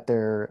that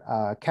they're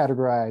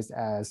categorized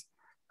as,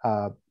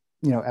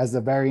 you know, as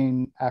the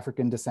varying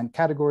African descent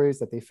categories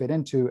that they fit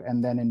into,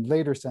 and then in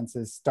later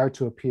census start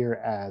to appear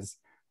as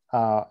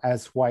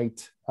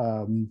white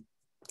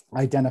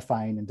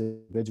identifying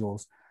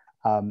individuals.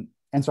 And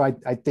so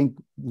I think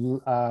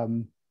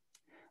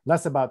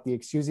less about the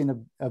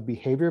excusing of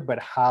behavior, but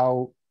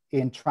how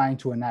in trying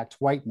to enact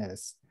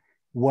whiteness,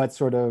 what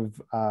sort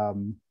of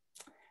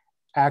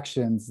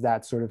actions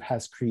that sort of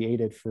has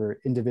created for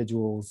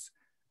individuals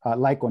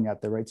like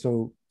Oñate, right?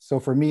 So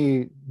for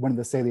me, one of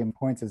the salient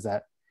points is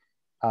that,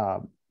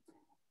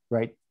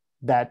 right,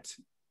 that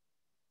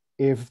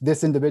if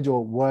this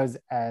individual was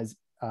as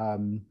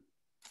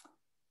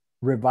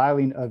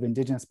reviling of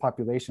indigenous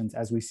populations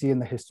as we see in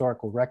the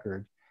historical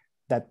record,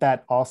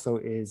 that also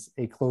is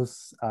a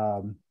close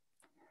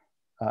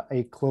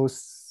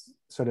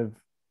sort of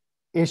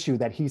issue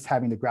that he's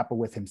having to grapple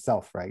with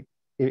himself, right?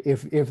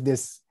 If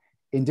this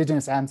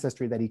indigenous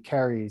ancestry that he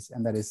carries,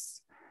 and that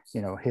is,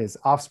 you know, his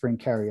offspring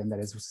carry, and that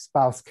his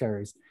spouse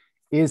carries,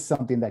 is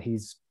something that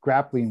he's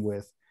grappling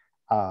with,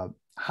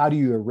 how do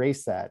you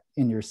erase that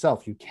in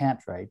yourself? You can't,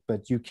 right?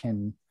 But you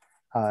can,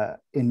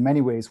 in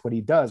many ways, what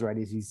he does, right,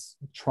 is he's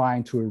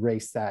trying to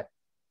erase that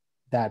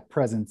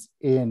presence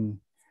in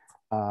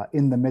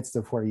the midst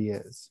of where he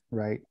is,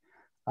 right?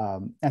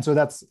 And so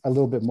that's a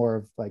little bit more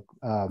of like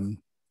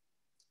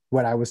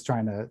what I was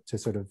trying to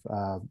sort of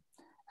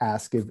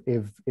ask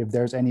if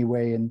there's any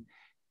way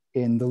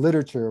in the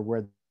literature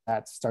where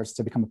that starts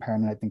to become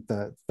apparent. And I think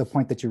the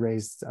point that you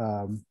raised,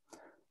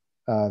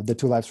 the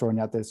Two Lives for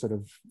Oñate, sort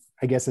of,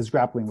 I guess, is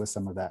grappling with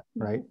some of that,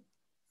 right?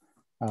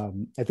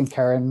 I think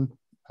Karen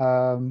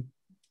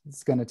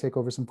is going to take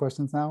over some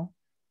questions now.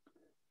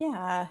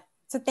 Yeah,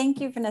 so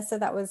thank you, Vanessa.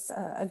 That was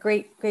a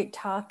great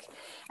talk.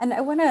 And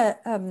I want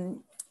to,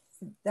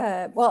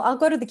 well, I'll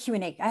go to the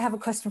Q&A. I have a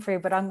question for you,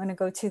 but I'm going to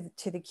go to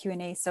the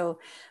Q&A. So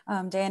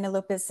Diana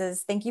Lopez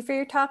says, thank you for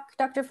your talk,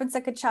 Dr.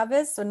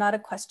 Fonseca-Chávez. So not a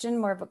question,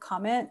 more of a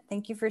comment.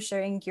 Thank you for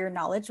sharing your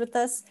knowledge with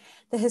us.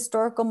 The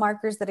historical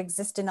markers that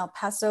exist in El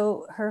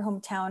Paso, her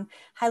hometown,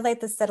 highlight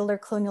the settler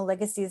colonial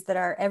legacies that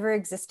are ever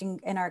existing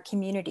in our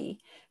community.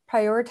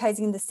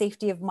 Prioritizing the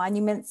safety of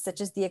monuments such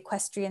as the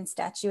equestrian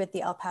statue at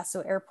the El Paso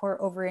airport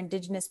over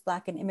Indigenous,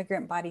 Black, and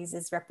immigrant bodies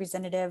is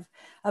representative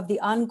of the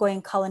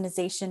ongoing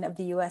colonization of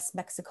the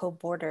US-Mexico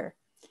border.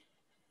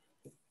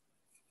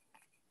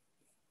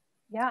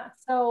 Yeah,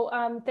 so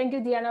thank you,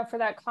 Deanna, for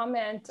that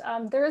comment.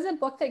 There is a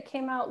book that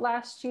came out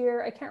last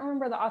year. I can't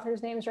remember the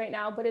author's names right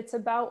now, but it's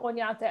about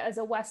Oñate as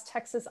a West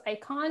Texas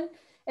icon.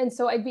 And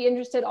so I'd be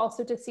interested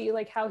also to see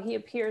like how he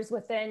appears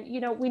within,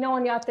 you know, we know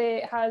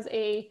Oñate has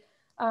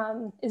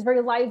is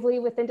very lively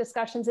within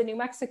discussions in New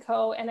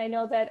Mexico. And I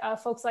know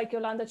that folks like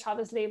Yolanda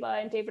Chavez Leiva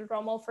and David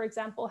Romo, for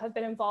example, have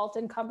been involved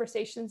in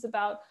conversations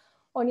about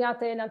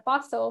Oñate and El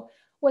Paso.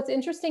 What's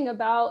interesting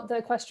about the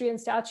equestrian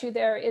statue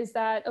there is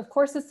that, of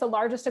course, it's the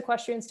largest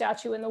equestrian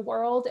statue in the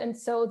world. And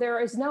so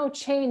there is no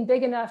chain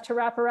big enough to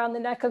wrap around the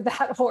neck of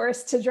that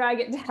horse to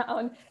drag it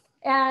down.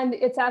 And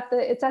it's at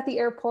the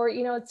airport,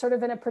 you know, it's sort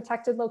of in a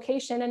protected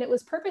location, and it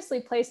was purposely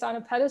placed on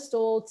a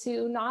pedestal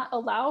to not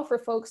allow for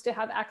folks to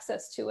have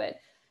access to it.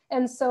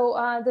 And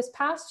so this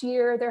past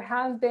year, there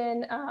have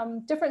been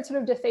different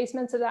sort of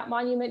defacements of that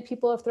monument.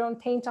 People have thrown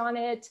paint on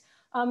it.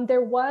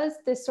 There was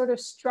this sort of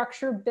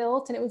structure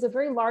built, and it was a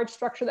very large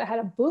structure that had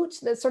a boot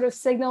that sort of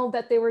signaled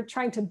that they were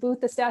trying to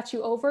boot the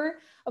statue over.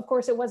 Of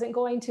course, it wasn't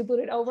going to boot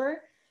it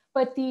over.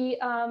 But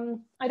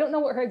I don't know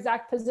what her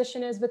exact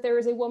position is, but there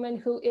is a woman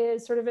who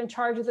is sort of in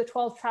charge of the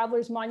 12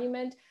 Travelers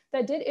Monument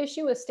that did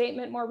issue a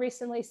statement more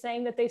recently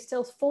saying that they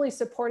still fully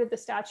supported the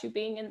statue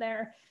being in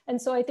there.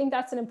 And so I think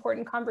that's an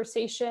important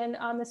conversation,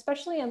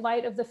 especially in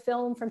light of the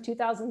film from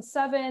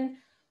 2007,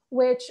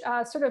 which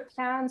sort of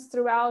pans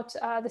throughout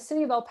the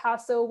city of El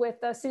Paso with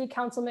the city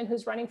councilman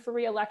who's running for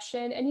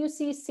re-election. And you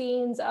see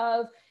scenes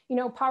of, you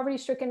know,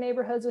 poverty-stricken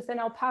neighborhoods within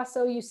El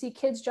Paso. You see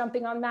kids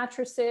jumping on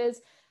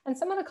mattresses. And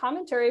some of the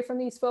commentary from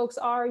these folks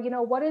are, you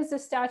know, what is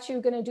this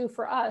statue going to do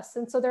for us?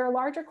 And so there are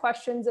larger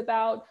questions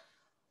about,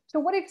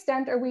 to what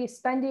extent are we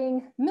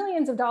spending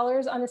millions of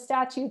dollars on a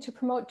statue to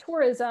promote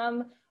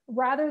tourism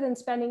rather than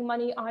spending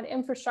money on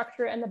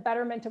infrastructure and the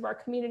betterment of our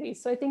community?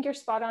 So I think you're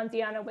spot on,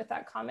 Deanna, with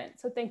that comment.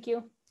 So thank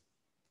you.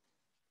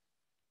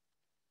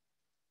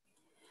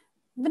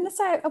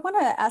 Vanessa, I want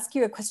to ask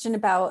you a question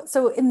about,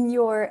 so in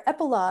your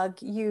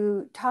epilogue,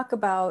 you talk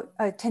about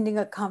attending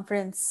a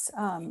conference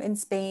in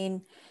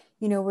Spain,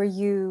 you know, where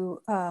you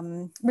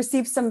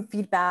received some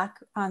feedback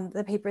on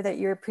the paper that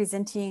you're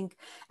presenting.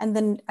 And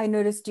then I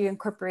noticed you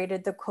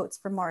incorporated the quotes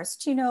from Morris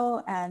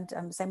Chino and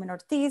Simon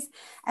Ortiz.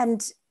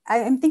 And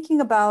I'm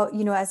thinking about,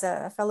 you know, as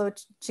a fellow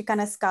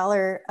Chicana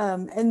scholar,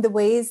 and the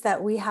ways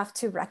that we have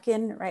to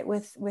reckon, right,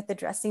 with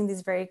addressing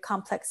these very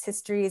complex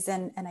histories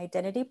and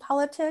identity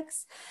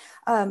politics,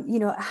 you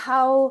know,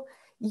 how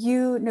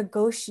you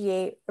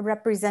negotiate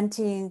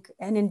representing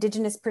an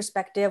Indigenous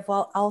perspective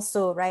while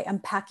also, right,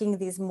 unpacking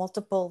these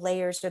multiple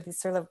layers or these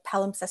sort of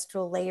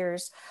palimpsestral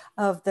layers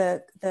of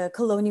the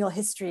colonial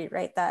history,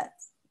 right, that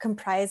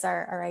comprise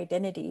our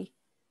identity.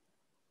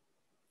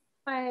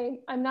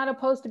 I'm not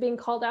opposed to being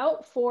called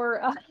out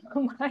for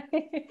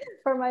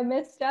my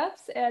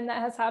missteps, and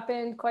that has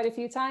happened quite a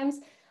few times.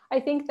 I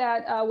think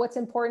that what's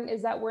important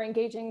is that we're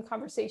engaging in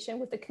conversation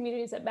with the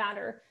communities that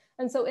matter.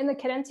 And so in the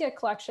Querencia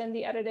collection,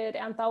 the edited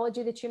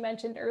anthology that you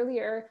mentioned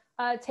earlier,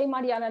 Te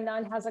Mariana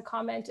Nunn has a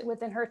comment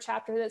within her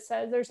chapter that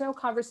says, there's no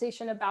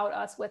conversation about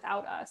us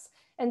without us.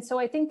 And so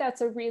I think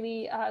that's a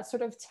really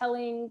sort of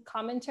telling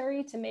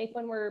commentary to make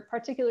when we're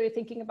particularly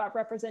thinking about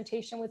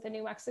representation within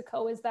New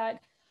Mexico, is that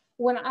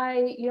when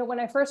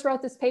I first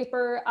wrote this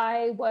paper,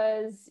 I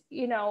was,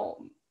 you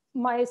know,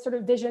 my sort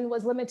of vision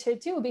was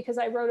limited too, because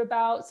I wrote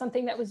about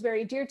something that was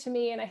very dear to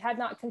me, and I had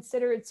not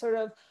considered sort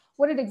of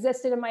what had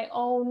existed in my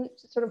own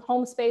sort of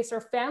home space or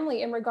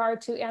family in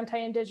regard to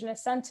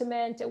anti-Indigenous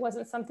sentiment. It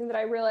wasn't something that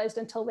I realized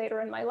until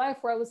later in my life,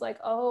 where I was like,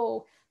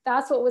 oh,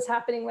 that's what was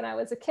happening when I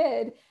was a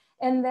kid.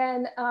 And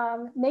then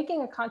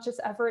making a conscious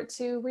effort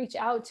to reach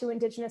out to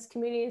Indigenous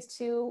communities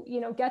to, you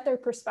know, get their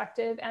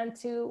perspective, and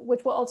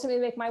which will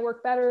ultimately make my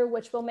work better,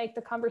 which will make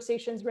the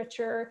conversations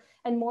richer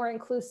and more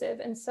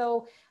inclusive. And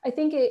so I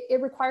think it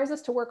requires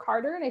us to work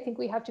harder, and I think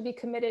we have to be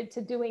committed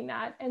to doing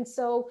that. And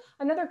so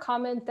another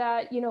comment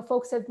that, you know,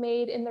 folks have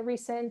made in the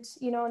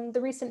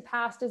recent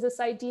past is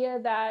this idea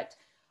that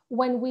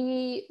when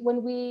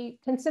we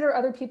consider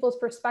other people's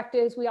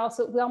perspectives, we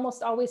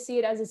almost always see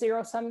it as a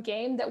zero-sum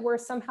game, that we're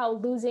somehow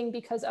losing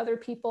because other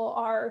people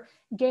are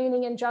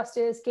gaining in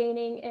justice,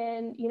 gaining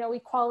in, you know,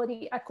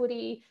 equality,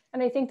 equity.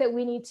 And I think that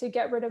we need to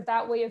get rid of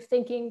that way of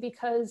thinking,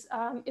 because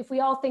if we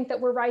all think that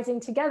we're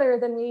rising together,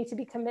 then we need to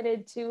be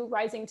committed to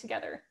rising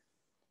together.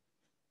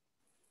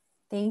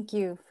 Thank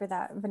you for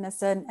that,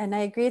 Vanessa. And I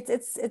agree,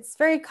 it's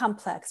very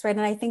complex, right?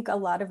 And I think a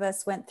lot of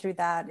us went through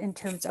that in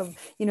terms of,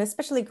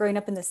 especially growing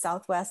up in the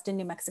Southwest in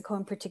New Mexico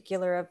in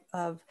particular,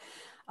 of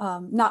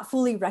not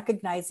fully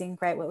recognizing,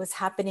 right, what was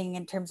happening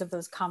in terms of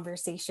those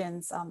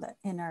conversations that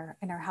in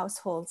our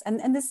households.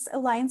 And this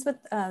aligns with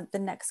the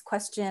next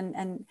question.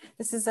 And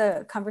this is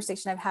a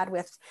conversation I've had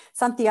with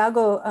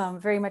Santiago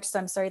very much so.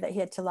 I'm sorry that he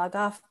had to log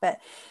off, but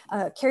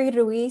Carrie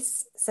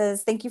Ruiz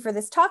says, thank you for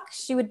this talk.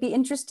 She would be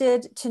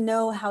interested to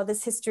know how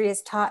this history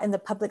is taught in the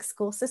public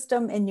school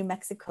system in New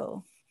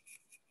Mexico.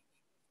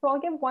 So I'll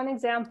give one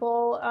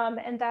example,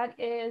 and that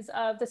is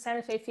of the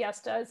Santa Fe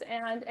fiestas.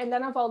 And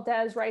Elena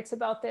Valdez writes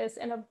about this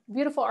in a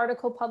beautiful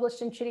article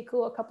published in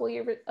Chiricu a couple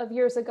of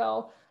years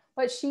ago.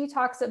 But she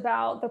talks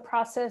about the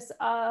process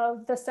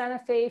of the Santa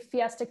Fe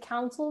Fiesta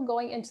Council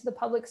going into the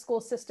public school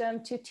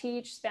system to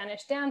teach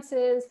Spanish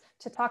dances,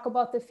 to talk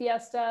about the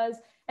fiestas.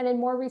 And in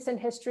more recent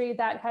history,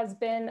 that has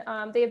been,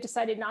 they have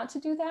decided not to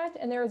do that.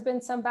 And there has been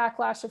some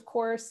backlash, of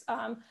course,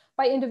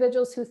 by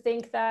individuals who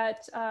think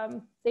that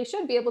they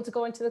should be able to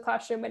go into the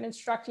classroom and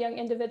instruct young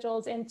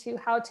individuals into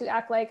how to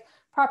act like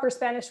proper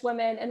Spanish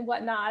women and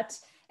whatnot.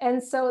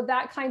 And so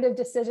that kind of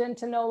decision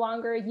to no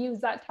longer use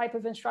that type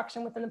of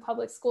instruction within the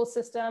public school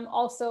system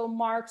also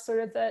marks sort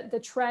of the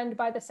trend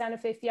by the Santa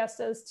Fe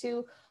Fiestas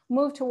to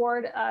move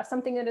toward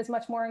something that is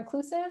much more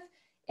inclusive.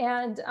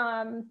 And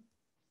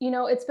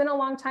it's been a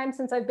long time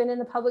since I've been in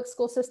the public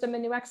school system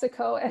in New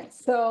Mexico. And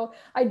so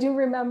I do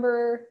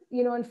remember,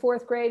 in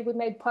fourth grade, we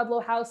made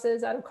Pueblo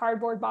houses out of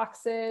cardboard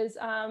boxes.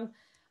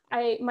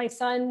 My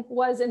son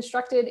was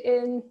instructed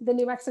in the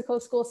New Mexico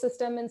school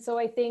system. And so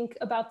I think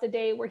about the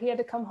day where he had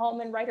to come home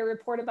and write a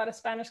report about a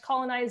Spanish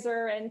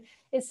colonizer. And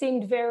it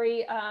seemed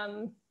very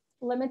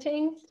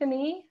limiting to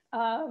me.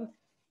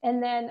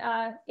 And then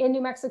in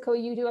New Mexico,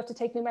 you do have to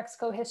take New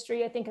Mexico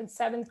history, I think in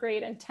 7th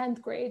grade and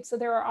 10th grade. So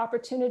there are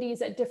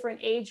opportunities at different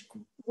age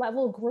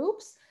level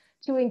groups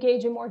to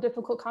engage in more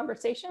difficult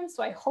conversations.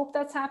 So I hope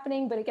that's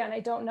happening, but again, I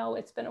don't know,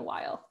 it's been a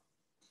while.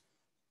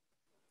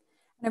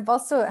 I've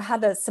also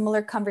had a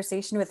similar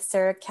conversation with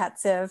Sarah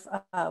Katsev,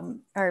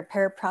 our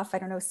paraprof. I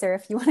don't know, Sarah,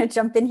 if you want to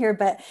jump in here,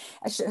 but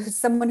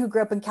someone who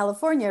grew up in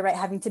California, right,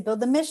 having to build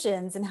the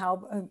missions and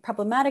how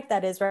problematic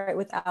that is, right,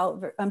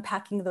 without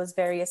unpacking those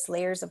various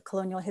layers of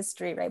colonial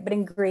history, right, but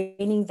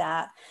ingraining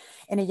that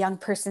in a young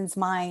person's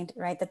mind,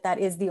 right, that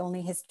is the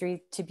only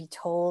history to be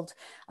told,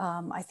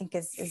 I think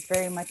is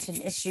very much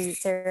an issue.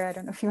 Sarah, I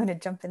don't know if you want to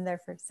jump in there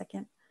for a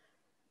second.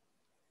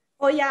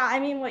 Well, yeah, I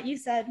mean, what you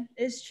said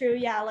is true.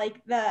 Yeah,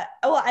 like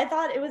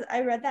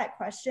I read that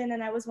question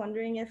and I was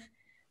wondering if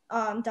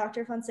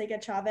Dr.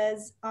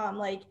 Fonseca-Chávez,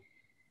 like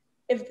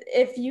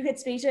if you could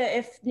speak to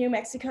if New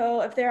Mexico,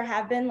 if there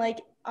have been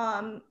like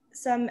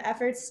some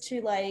efforts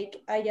to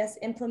like, I guess,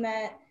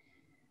 implement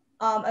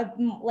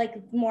like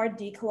more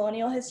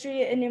decolonial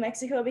history in New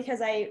Mexico, because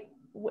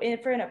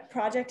for a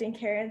project in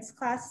Karen's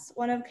class,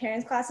 one of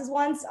Karen's classes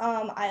once,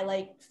 I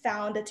like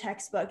found a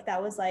textbook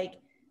that was like,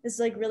 this is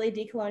like really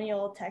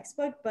decolonial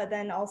textbook, but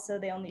then also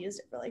they only used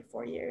it for like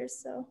 4 years.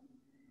 So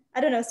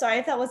I don't know. Sorry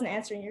if that wasn't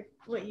answering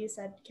what you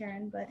said,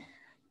 Karen, but.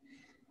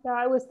 Yeah,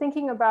 I was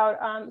thinking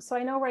about, so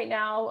I know right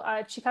now,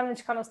 Chicano and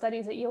Chicano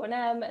studies at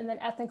UNM and then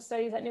ethnic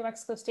studies at New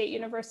Mexico State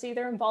University,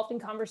 they're involved in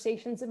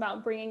conversations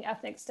about bringing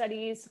ethnic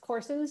studies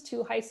courses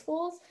to high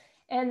schools.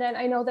 And then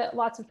I know that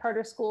lots of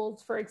charter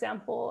schools, for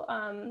example,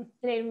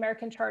 the Native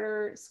American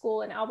Charter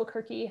School in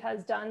Albuquerque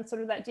has done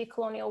sort of that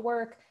decolonial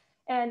work.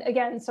 And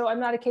again, so I'm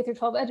not a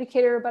K-12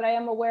 educator, but I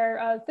am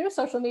aware through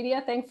social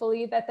media,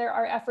 thankfully, that there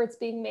are efforts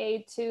being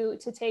made to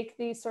take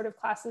these sort of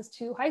classes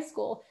to high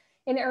school.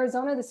 In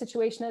Arizona, the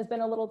situation has been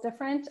a little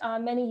different.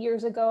 Many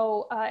years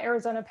ago,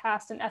 Arizona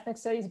passed an ethnic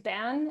studies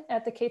ban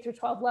at the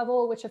K-12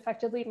 level, which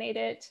effectively made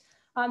it,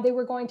 they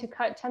were going to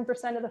cut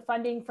 10% of the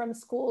funding from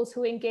schools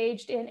who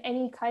engaged in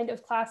any kind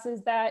of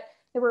classes that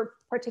there were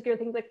particular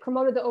things like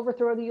promoted the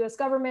overthrow of the US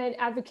government,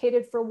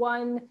 advocated for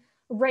one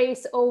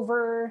race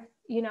over,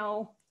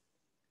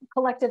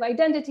 collective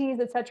identities,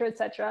 et cetera, et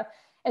cetera.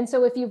 And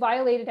so if you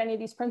violated any of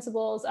these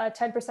principles,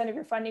 10% of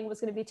your funding was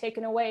going to be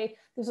taken away.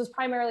 This was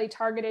primarily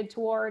targeted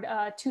toward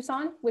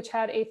Tucson, which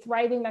had a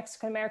thriving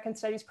Mexican-American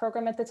studies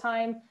program at the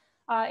time.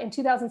 In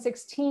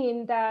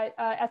 2016, that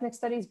ethnic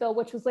studies bill,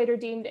 which was later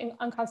deemed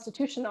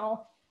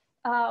unconstitutional,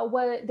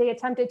 they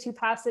attempted to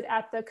pass it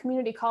at the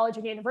community college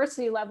and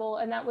university level.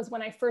 And that was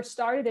when I first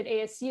started at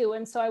ASU.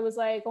 And so I was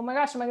like, oh my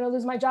gosh, am I going to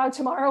lose my job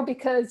tomorrow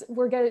because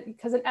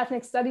an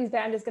ethnic studies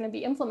ban is going to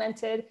be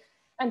implemented?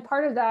 And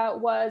part of that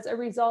was a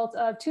result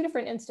of 2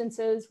 different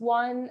instances.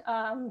 One,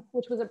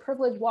 which was a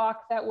privilege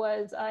walk that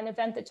was an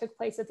event that took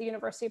place at the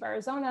University of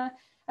Arizona.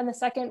 And the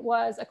second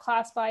was a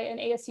class by an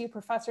ASU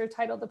professor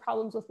titled The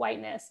Problems with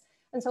Whiteness.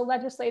 And so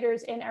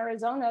legislators in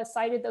Arizona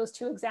cited those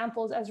 2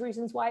 examples as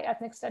reasons why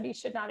ethnic studies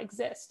should not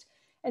exist.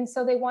 And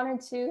so they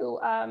wanted to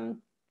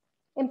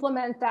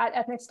implement that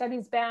ethnic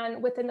studies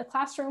ban within the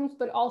classrooms,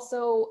 but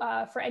also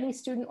for any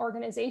student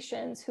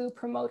organizations who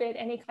promoted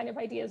any kind of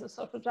ideas of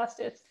social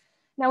justice.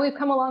 Now we've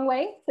come a long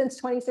way since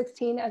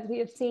 2016, as we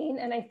have seen,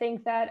 and I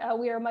think that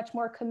we are much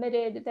more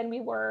committed than we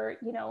were,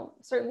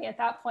 certainly at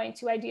that point,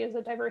 to ideas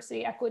of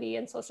diversity, equity,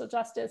 and social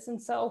justice. And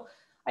so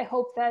I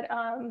hope that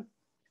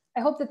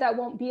that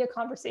won't be a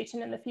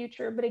conversation in the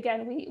future. But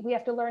again, we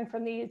have to learn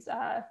from these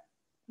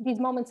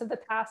moments of the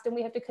past, and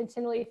we have to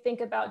continually think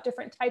about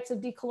different types of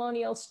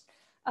decolonial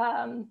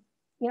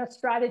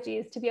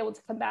strategies to be able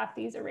to combat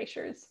these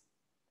erasures.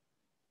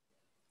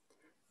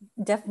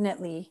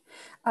 Definitely.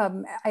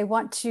 I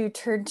want to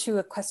turn to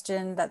a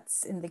question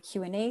that's in the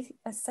Q&A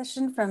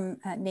session from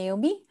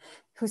Naomi,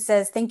 who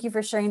says, thank you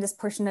for sharing this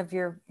portion of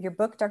your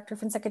book, Dr.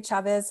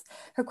 Fonseca-Chávez.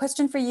 Her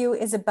question for you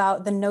is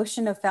about the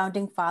notion of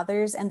founding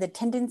fathers and the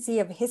tendency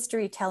of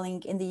history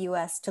telling in the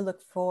US to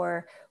look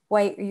for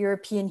white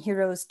European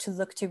heroes to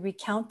look to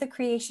recount the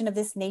creation of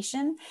this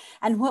nation.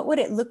 And what would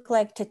it look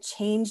like to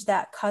change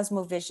that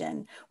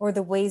cosmovision or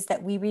the ways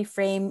that we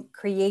reframe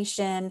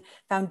creation,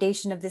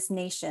 foundation of this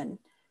nation?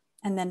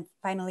 And then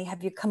finally,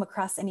 have you come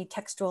across any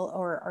textual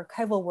or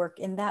archival work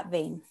in that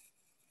vein?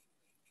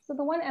 So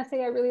the one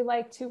essay I really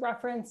like to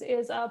reference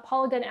is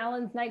Paula Gunn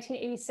Allen's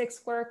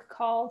 1986 work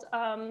called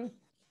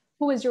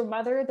Who Is Your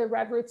Mother? The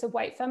Red Roots of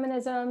White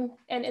Feminism.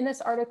 And in this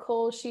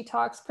article, she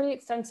talks pretty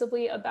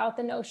extensively about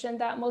the notion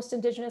that most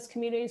Indigenous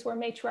communities were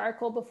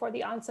matriarchal before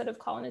the onset of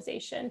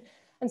colonization.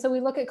 And so we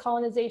look at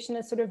colonization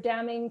as sort of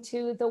damning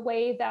to the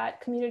way that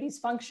communities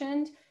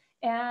functioned,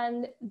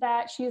 and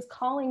that she is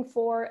calling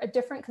for a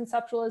different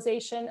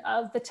conceptualization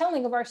of the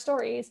telling of our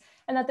stories,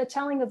 and that the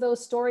telling of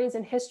those stories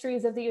and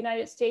histories of the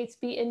United States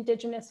be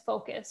Indigenous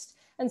focused.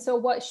 And so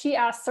what she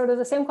asks, sort of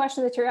the same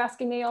question that you're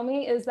asking,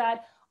 Naomi, is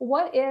that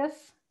what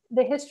if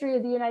the history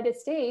of the United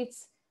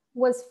States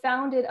was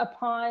founded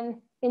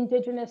upon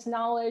Indigenous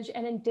knowledge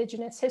and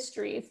Indigenous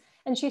histories?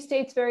 And she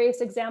states various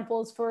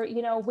examples for,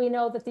 we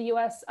know that the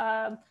US,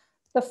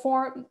 the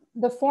form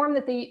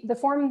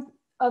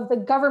of the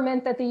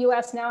government that the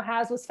US now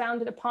has was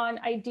founded upon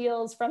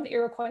ideals from the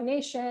Iroquois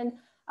Nation.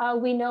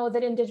 We know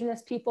that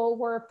Indigenous people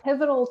were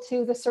pivotal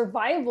to the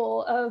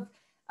survival of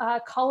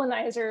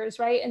colonizers,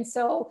 right? And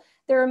so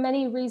there are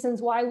many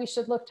reasons why we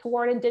should look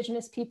toward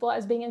Indigenous people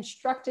as being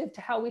instructive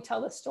to how we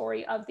tell the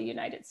story of the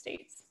United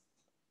States.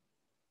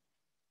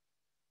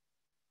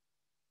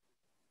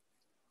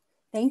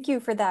 Thank you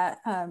for that,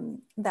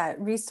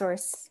 that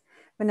resource,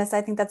 Vanessa.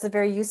 I think that's a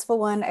very useful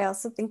one. I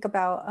also think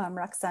about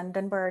Roxanne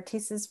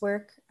Dunbar-Ortiz's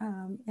work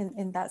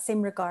in that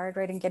same regard,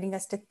 right? And getting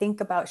us to think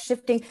about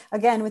shifting,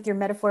 again, with your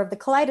metaphor of the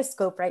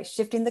kaleidoscope, right?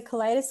 Shifting the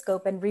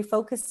kaleidoscope and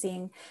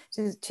refocusing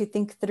to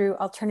think through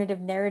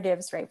alternative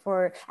narratives, right?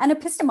 And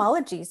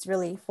epistemologies,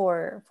 really,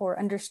 for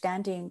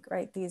understanding,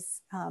 right?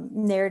 These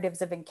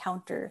narratives of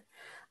encounter.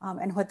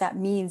 And what that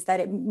means, that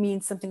it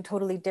means something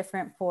totally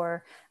different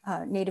for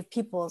Native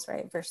peoples,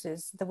 right,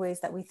 versus the ways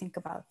that we think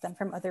about them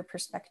from other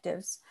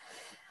perspectives.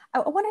 I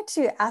wanted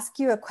to ask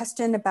you a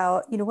question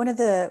about, one of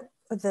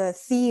the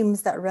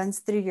themes that runs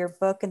through your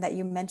book and that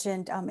you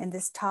mentioned in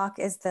this talk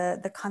is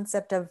the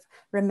concept of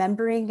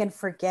remembering and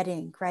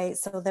forgetting, right?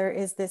 So there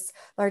is this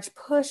large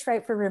push,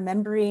 right, for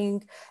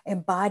remembering,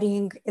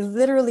 embodying,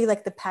 literally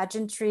like the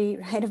pageantry,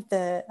 right, of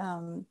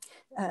the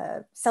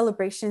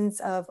celebrations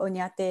of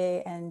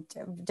Oñate and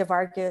de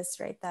Vargas,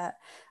 right, that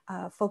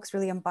folks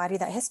really embody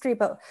that history.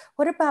 But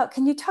what about,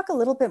 can you talk a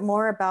little bit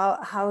more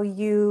about how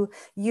you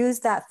use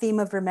that theme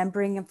of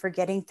remembering and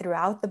forgetting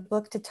throughout the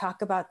book to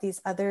talk about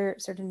these other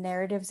sort of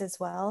narratives as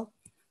well?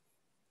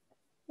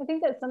 I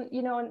think that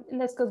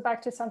and this goes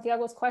back to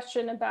Santiago's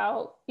question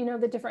about,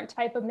 the different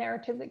type of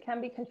narrative that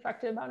can be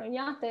constructed about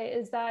Oñate,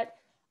 is that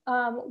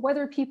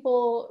whether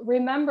people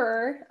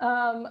remember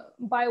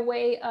by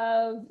way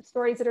of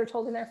stories that are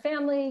told in their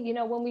family,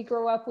 when we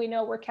grow up, we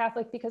know we're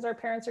Catholic because our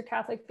parents are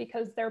Catholic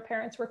because their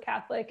parents were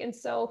Catholic. And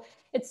so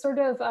it's sort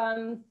of,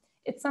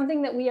 it's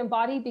something that we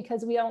embody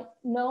because we don't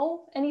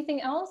know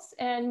anything else.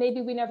 And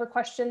maybe we never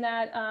question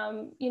that,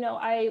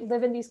 I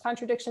live in these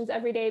contradictions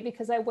every day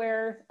because I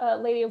wear a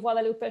Lady of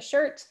Guadalupe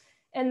shirt.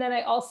 And then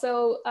I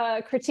also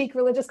critique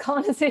religious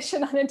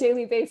colonization on a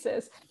daily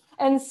basis.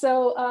 And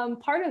so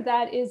part of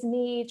that is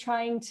me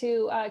trying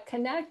to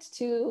connect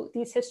to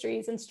these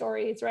histories and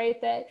stories,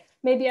 right, that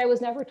maybe I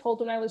was never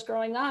told when I was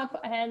growing up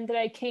and that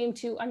I came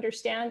to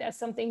understand as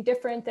something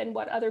different than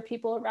what other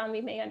people around me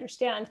may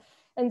understand.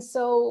 And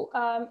so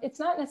it's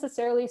not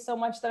necessarily so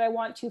much that I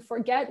want to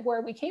forget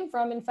where we came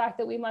from. In fact,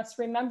 that we must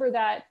remember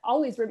that,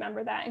 always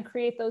remember that, and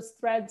create those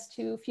threads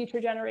to future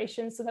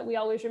generations so that we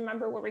always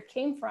remember where we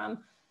came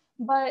from.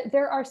 But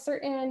there are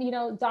certain,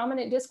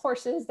 dominant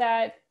discourses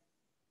that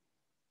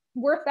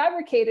were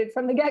fabricated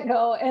from the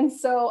get-go. And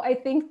so I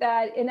think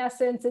that in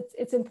essence,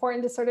 it's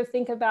important to sort of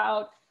think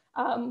about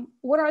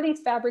what are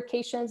these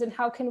fabrications and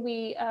how can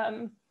we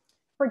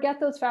forget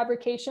those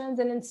fabrications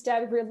and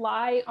instead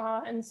rely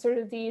on sort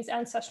of these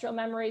ancestral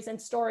memories and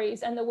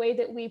stories and the way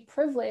that we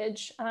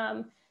privilege,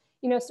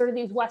 sort of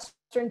these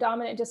Western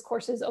dominant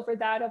discourses over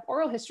that of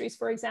oral histories,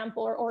 for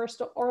example, or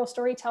oral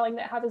storytelling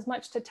that have as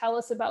much to tell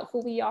us about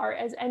who we are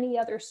as any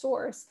other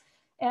source.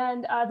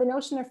 And the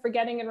notion of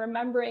forgetting and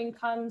remembering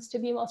comes to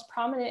be most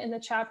prominent in the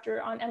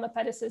chapter on Emma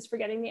Pettis's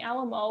Forgetting the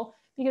Alamo,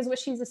 because what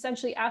she's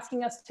essentially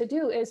asking us to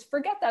do is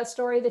forget that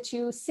story that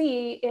you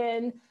see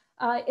in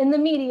the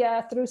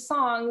media, through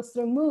songs,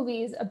 through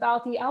movies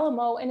about the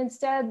Alamo, and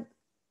instead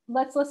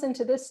let's listen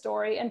to this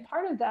story. And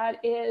part of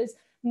that is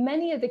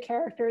many of the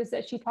characters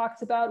that she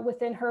talks about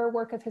within her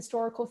work of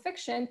historical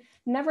fiction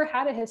never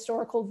had a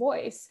historical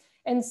voice.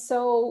 And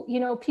so, you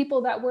know,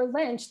 people that were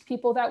lynched,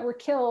 people that were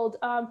killed,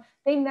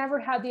 they never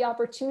had the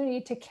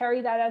opportunity to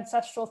carry that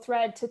ancestral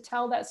thread, to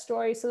tell that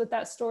story so that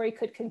that story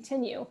could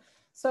continue.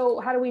 So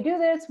how do we do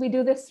this? We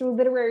do this through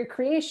literary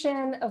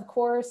creation, of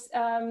course,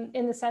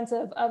 in the sense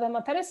of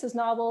Emma Pettis's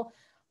novel,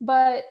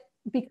 but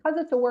because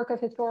it's a work of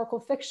historical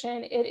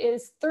fiction, it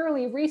is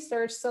thoroughly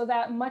researched so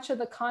that much of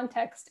the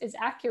context is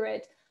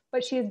accurate,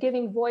 but she is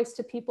giving voice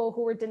to people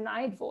who were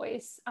denied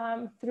voice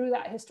through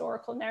that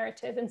historical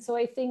narrative. And so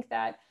I think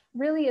that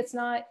really it's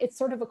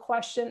sort of a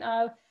question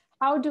of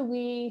how do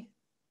we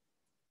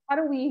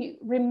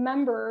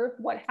remember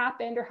what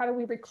happened, or how do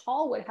we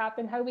recall what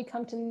happened? How do we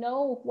come to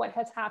know what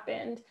has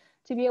happened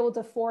to be able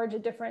to forge a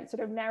different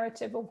sort of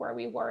narrative of where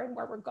we were and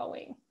where we're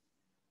going?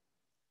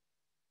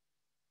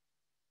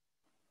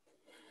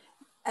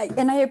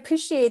 And I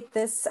appreciate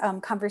this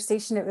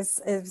conversation. It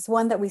was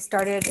one that we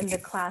started in the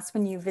class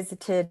when you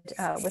visited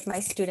with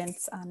my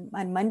students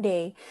on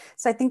Monday.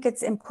 So I think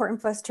it's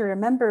important for us to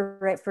remember,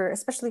 right,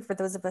 especially for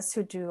those of us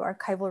who do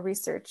archival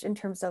research, in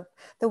terms of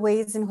the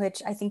ways in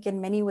which I think in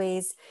many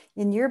ways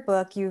in your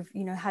book, you've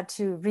had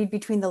to read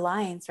between the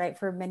lines, right,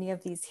 for many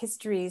of these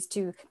histories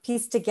to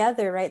piece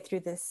together, right,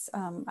 through this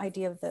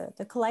idea of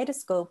the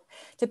kaleidoscope,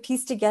 to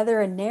piece together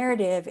a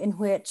narrative in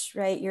which,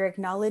 right, you're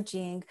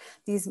acknowledging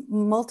these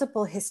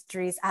multiple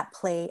histories at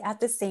play at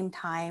the same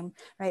time,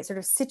 right? Sort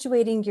of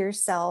situating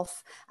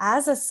yourself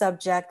as a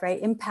subject,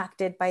 right?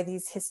 Impacted by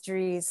these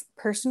histories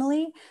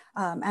personally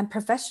and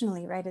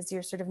professionally, right? As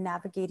you're sort of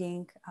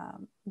navigating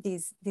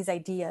these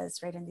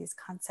ideas, right? And these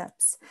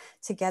concepts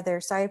together.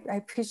 So I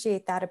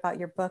appreciate that about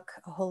your book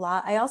a whole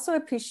lot. I also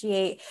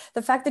appreciate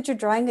the fact that you're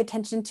drawing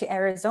attention to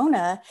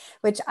Arizona,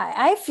 which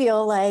I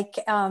feel like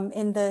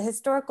in the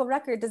historical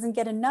record doesn't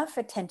get enough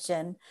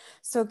attention.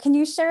 So can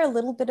you share a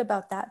little bit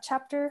about that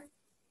chapter?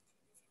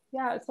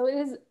 Yeah, so it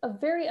is a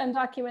very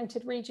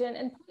undocumented region,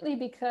 and partly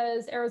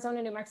because Arizona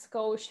and New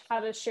Mexico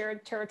have a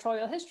shared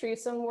territorial history.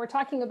 So when we're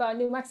talking about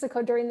New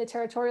Mexico during the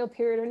territorial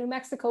period, or New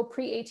Mexico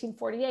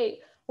pre-1848,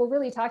 we're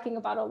really talking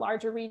about a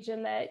larger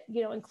region that,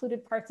 you know,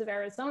 included parts of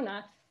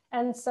Arizona.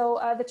 And so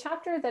the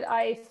chapter that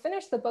I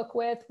finished the book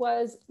with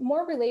was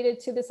more related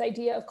to this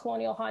idea of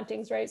colonial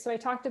hauntings, right? So I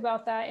talked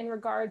about that in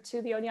regard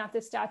to the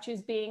Oñate statues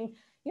being,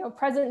 you know,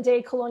 present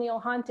day colonial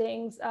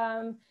hauntings,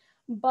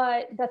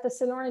 but that the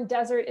Sonoran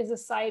Desert is a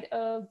site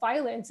of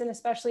violence, and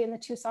especially in the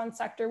Tucson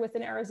sector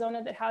within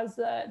Arizona that has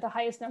the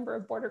highest number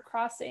of border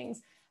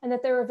crossings, and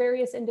that there are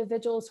various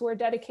individuals who are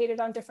dedicated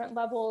on different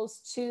levels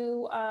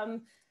to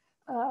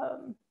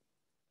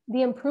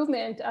the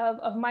improvement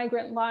of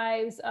migrant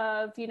lives,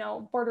 of, you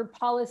know, border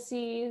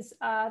policies.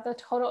 The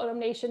Tohono O'odham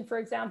Nation, for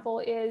example,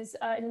 is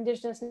an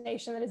indigenous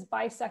nation that is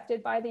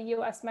bisected by the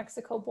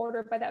US-Mexico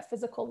border by that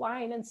physical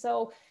line. And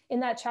so in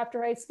that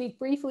chapter, I speak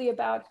briefly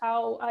about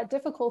how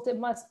difficult it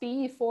must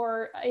be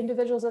for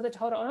individuals of the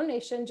Tohono O'odham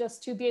Nation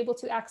just to be able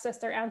to access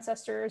their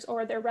ancestors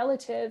or their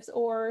relatives,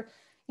 or,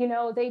 you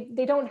know,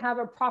 they don't have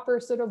a proper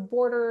sort of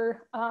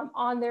border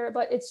on there,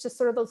 but it's just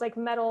sort of those like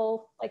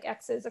metal like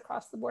X's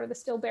across the border, the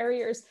steel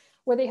barriers,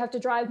 where they have to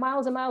drive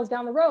miles and miles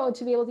down the road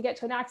to be able to get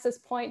to an access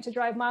point, to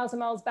drive miles and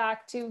miles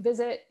back to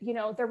visit, you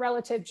know, their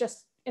relative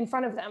just in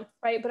front of them,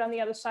 right? But on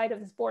the other side of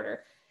this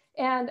border.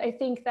 And I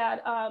think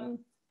that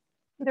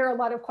there are a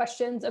lot of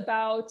questions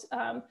about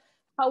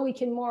how we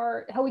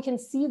can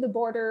see the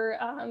border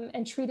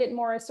and treat it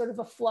more as sort of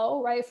a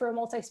flow, right, for a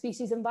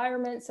multi-species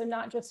environment. So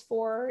not just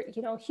for,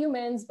 you know,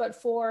 humans, but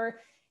for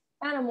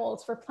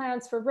animals, for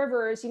plants, for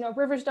rivers. You know,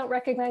 rivers don't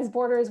recognize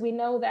borders, we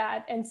know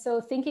that. And so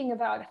thinking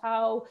about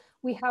how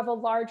we have a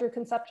larger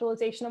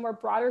conceptualization, a more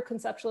broader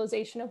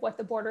conceptualization of what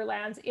the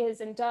borderlands is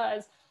and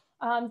does,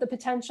 the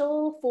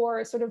potential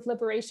for sort of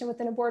liberation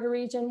within a border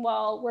region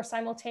while we're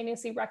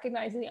simultaneously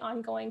recognizing the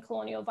ongoing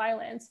colonial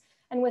violence.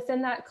 And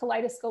within that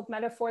kaleidoscope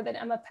metaphor that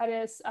Emma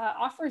Pettis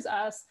offers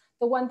us,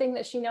 the one thing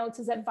that she notes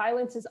is that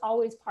violence is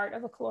always part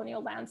of a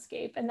colonial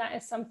landscape. And that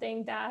is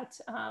something that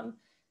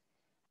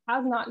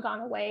has not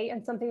gone away,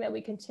 and something that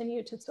we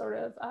continue to sort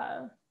of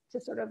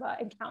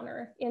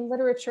encounter in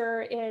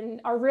literature, in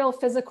our real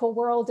physical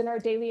world, in our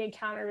daily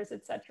encounters,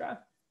 etc.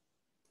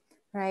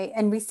 Right,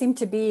 and we seem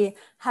to be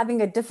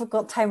having a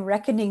difficult time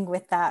reckoning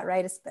with that,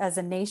 right, as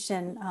a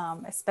nation,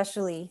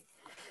 especially.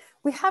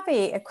 We have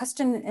a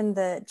question in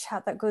the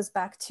chat that goes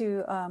back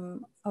to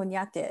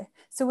Oñate.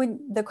 So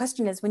the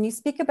question is, when you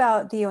speak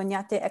about the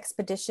Oñate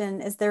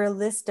expedition, is there a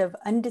list of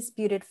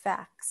undisputed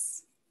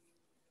facts?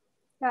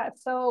 Yeah,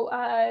 so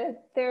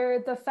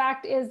the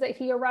fact is that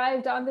he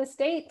arrived on this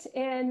date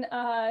in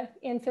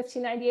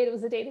 1598. It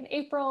was a date in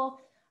April.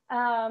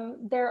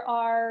 There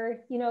are,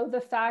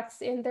 the facts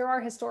there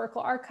are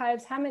historical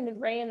archives. Hammond and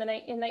Ray in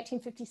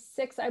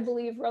 1956, I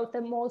believe, wrote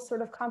the most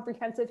sort of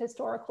comprehensive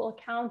historical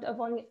account of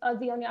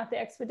the Oñate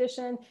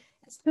expedition.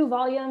 It's 2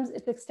 volumes,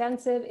 it's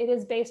extensive, it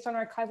is based on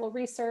archival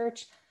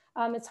research.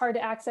 It's hard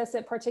to access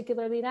it,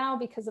 particularly now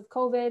because of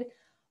COVID,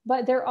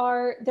 but there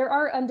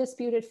are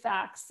undisputed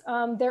facts.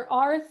 There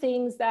are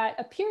things that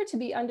appear to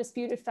be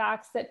undisputed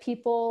facts that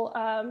people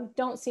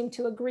don't seem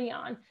to agree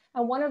on.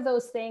 And one of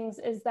those things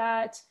is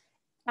that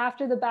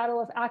after the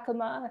Battle of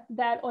Acoma,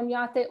 that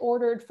Oñate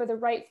ordered for the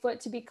right foot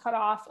to be cut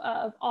off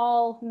of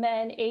all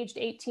men aged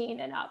 18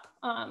 and up.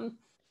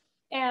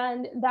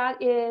 And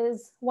that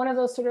is one of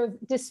those sort of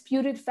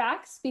disputed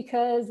facts,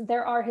 because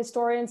there are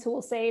historians who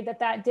will say that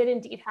that did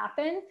indeed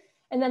happen.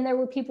 And then there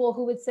were people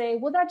who would say,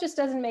 well, that just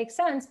doesn't make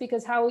sense,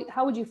 because how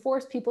would you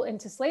force people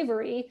into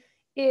slavery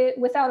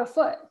without a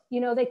foot?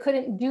 They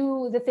couldn't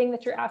do the thing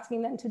that you're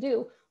asking them to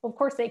do. Well, of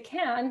course they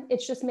can,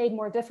 it's just made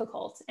more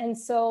difficult. And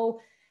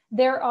so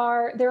there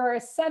are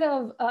a set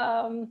of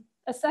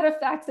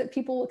facts that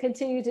people will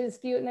continue to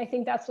dispute. And I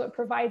think that's what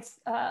provides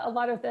a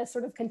lot of the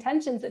sort of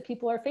contentions that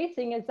people are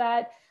facing, is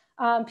that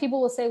people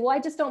will say, well, I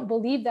just don't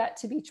believe that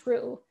to be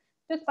true,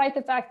 despite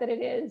the fact that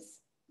it is,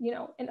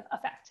 in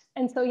effect.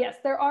 And so, yes,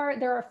 there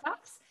are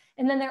facts.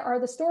 And then there are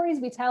the stories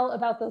we tell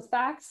about those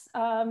facts.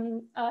 I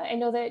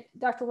know that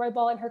Dr.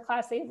 Roybal in her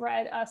class, they've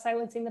read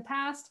Silencing the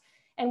Past.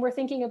 And we're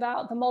thinking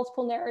about the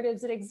multiple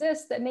narratives that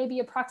exist that maybe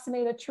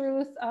approximate a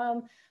truth.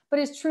 But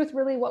is truth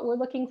really what we're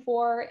looking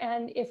for?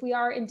 And if we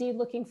are indeed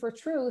looking for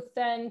truth,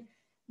 then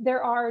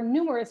there are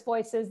numerous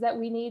voices that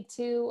we need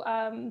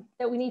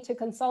to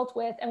consult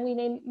with, and we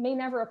may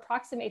never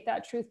approximate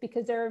that truth,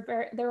 because there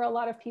are a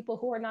lot of people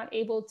who are not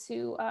able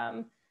to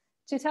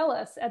tell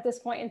us at this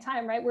point in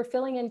time, right? We're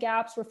filling in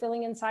gaps, we're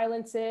filling in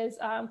silences.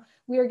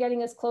 We are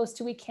getting as close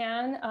to we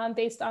can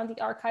based on the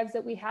archives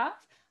that we have.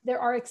 There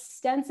are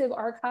extensive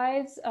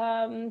archives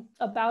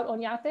about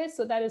Oñate,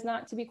 so that is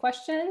not to be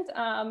questioned.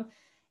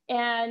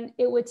 And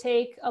it would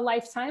take a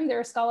lifetime. There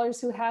are scholars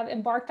who have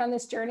embarked on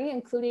this journey,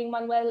 including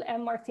Manuel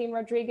M. Martin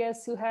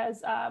Rodriguez, who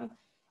has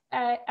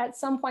at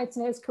some points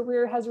in his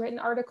career has written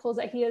articles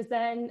that he has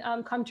then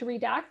come to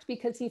redact,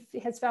 because he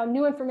has found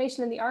new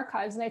information in the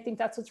archives. And I think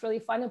that's what's really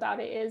fun about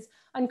it, is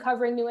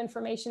uncovering new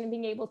information and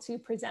being able to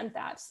present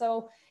that.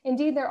 So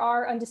indeed, there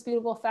are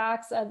undisputable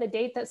facts, the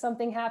date that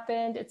something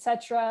happened,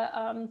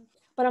 etc.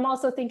 But I'm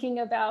also thinking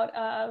about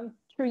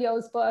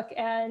Trujillo's book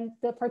and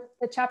the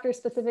chapter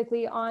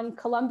specifically on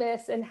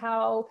Columbus, and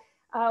how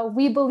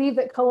we believe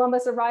that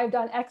Columbus arrived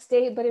on X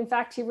date, but in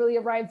fact, he really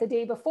arrived the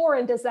day before.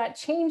 And does that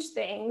change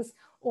things?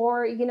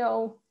 Or,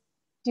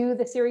 do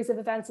the series of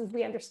events as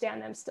we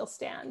understand them still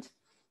stand?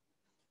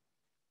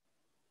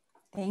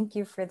 Thank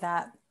you for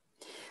that.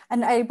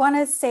 And I want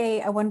to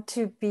say, I want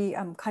to be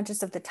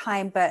conscious of the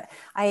time, but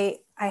I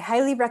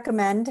highly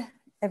recommend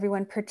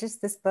everyone purchase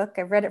this book.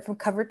 I read it from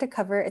cover to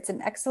cover. It's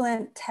an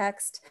excellent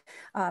text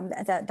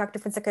that Dr.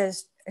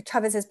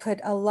 Fonseca-Chávez has put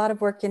a lot of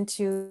work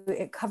into.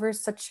 It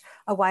covers such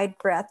a wide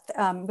breadth,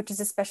 which is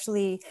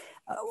especially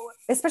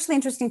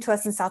interesting to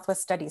us in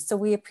Southwest Studies. So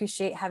we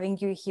appreciate having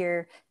you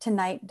here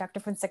tonight, Dr.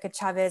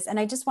 Fonseca-Chávez. And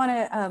I just want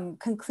to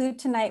conclude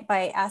tonight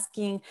by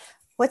asking,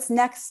 what's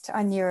next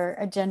on your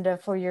agenda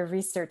for your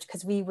research?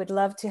 Because we would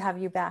love to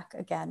have you back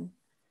again.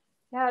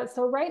 Yeah,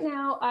 so right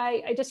now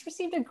I just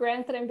received a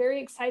grant that I'm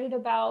very excited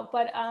about,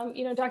 but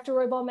Dr.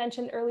 Roybal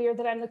mentioned earlier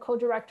that I'm the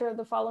co-director of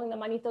the Following the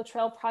Manito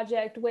Trail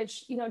project,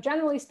 which,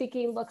 generally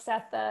speaking, looks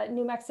at the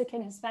New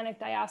Mexican Hispanic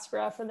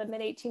diaspora from the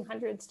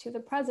mid-1800s to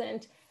the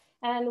present.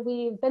 And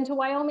we've been to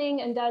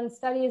Wyoming and done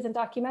studies and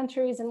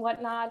documentaries and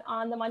whatnot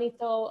on the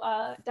Manito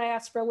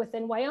diaspora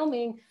within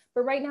Wyoming.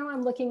 But right now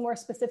I'm looking more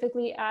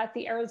specifically at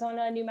the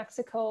Arizona-New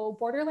Mexico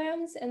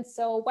borderlands. And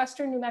so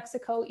Western New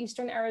Mexico,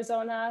 Eastern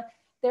Arizona.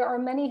 There are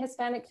many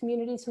Hispanic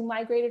communities who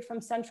migrated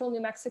from central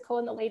New Mexico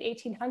in the late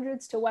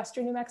 1800s to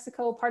Western New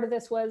Mexico. Part of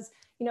this was,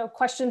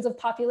 questions of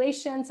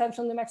population.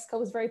 Central New Mexico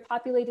was very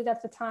populated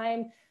at the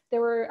time.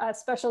 There were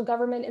special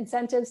government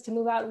incentives to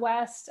move out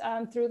west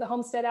through the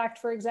Homestead Act,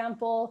 for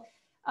example.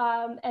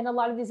 And a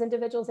lot of these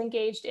individuals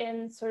engaged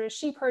in sort of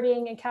sheep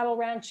herding and cattle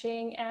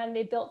ranching, and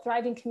they built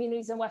thriving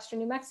communities in Western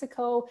New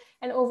Mexico.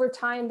 And over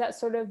time, that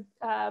sort of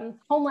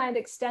homeland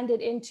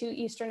extended into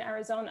Eastern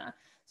Arizona.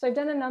 So I've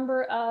done a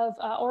number of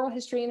oral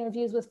history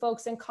interviews with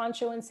folks in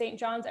Concho and St.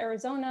 John's,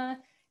 Arizona,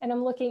 and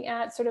I'm looking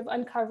at sort of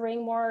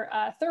uncovering more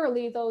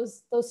thoroughly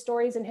those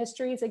stories and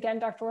histories. Again,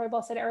 Dr.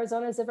 Roybal said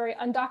Arizona is a very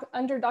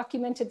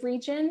underdocumented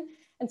region,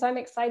 and so I'm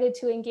excited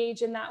to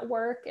engage in that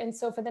work. And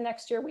so for the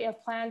next year, we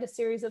have planned a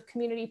series of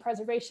community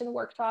preservation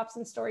workshops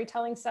and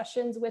storytelling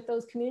sessions with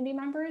those community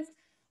members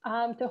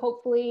to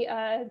hopefully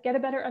get a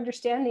better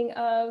understanding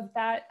of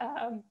that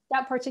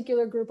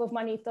particular group of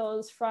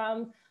Manitos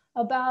from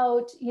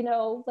about,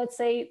 let's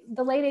say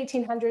the late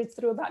 1800s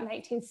through about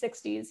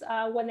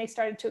 1960s, when they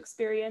started to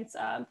experience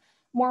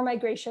more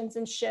migrations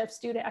and shifts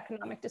due to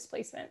economic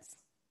displacements.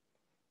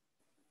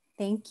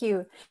 Thank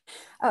you.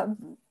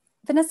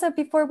 Vanessa,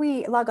 before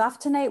we log off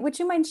tonight, would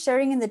you mind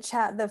sharing in the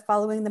chat the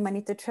Following the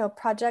Manito Trail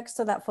project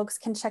so that folks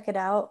can check it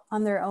out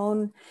on their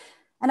own?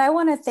 And I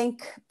want to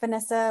thank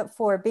Vanessa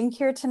for being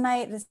here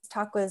tonight. This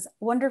talk was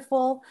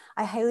wonderful.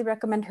 I highly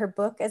recommend her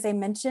book, as I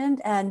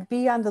mentioned, and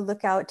be on the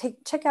lookout.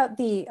 Check out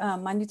the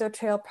Manito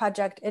Trail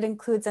project. It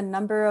includes a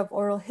number of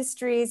oral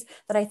histories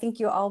that I think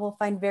you all will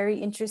find very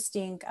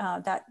interesting,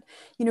 that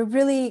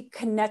really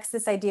connects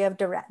this idea of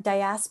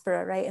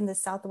diaspora, right, in the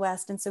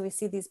Southwest. And so we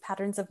see these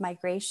patterns of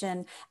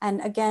migration,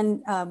 and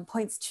again,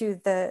 points to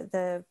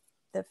the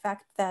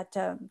fact that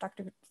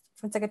Dr.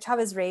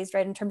 Fonseca-Chávez raised,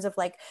 right, in terms of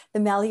like the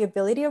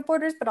malleability of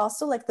borders, but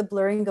also like the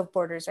blurring of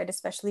borders, right,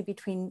 especially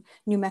between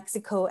New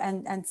Mexico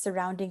and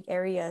surrounding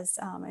areas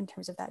in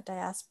terms of that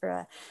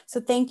diaspora. So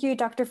thank you,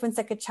 Dr.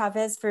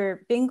 Fonseca-Chávez,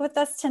 for being with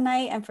us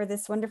tonight and for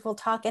this wonderful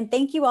talk. And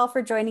thank you all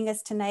for joining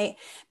us tonight.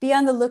 Be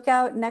on the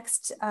lookout.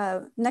 Next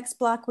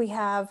block, we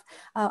have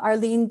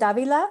Arlene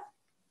Davila,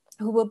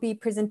 who will be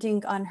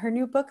presenting on her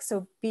new book.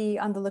 So be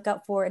on the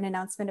lookout for an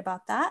announcement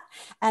about that.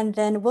 And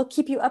then we'll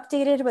keep you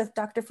updated with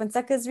Dr.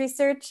 Fonseca's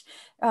research.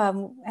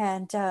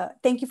 Thank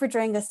you for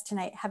joining us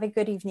tonight. Have a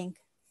good evening.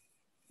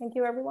 Thank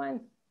you,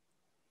 everyone.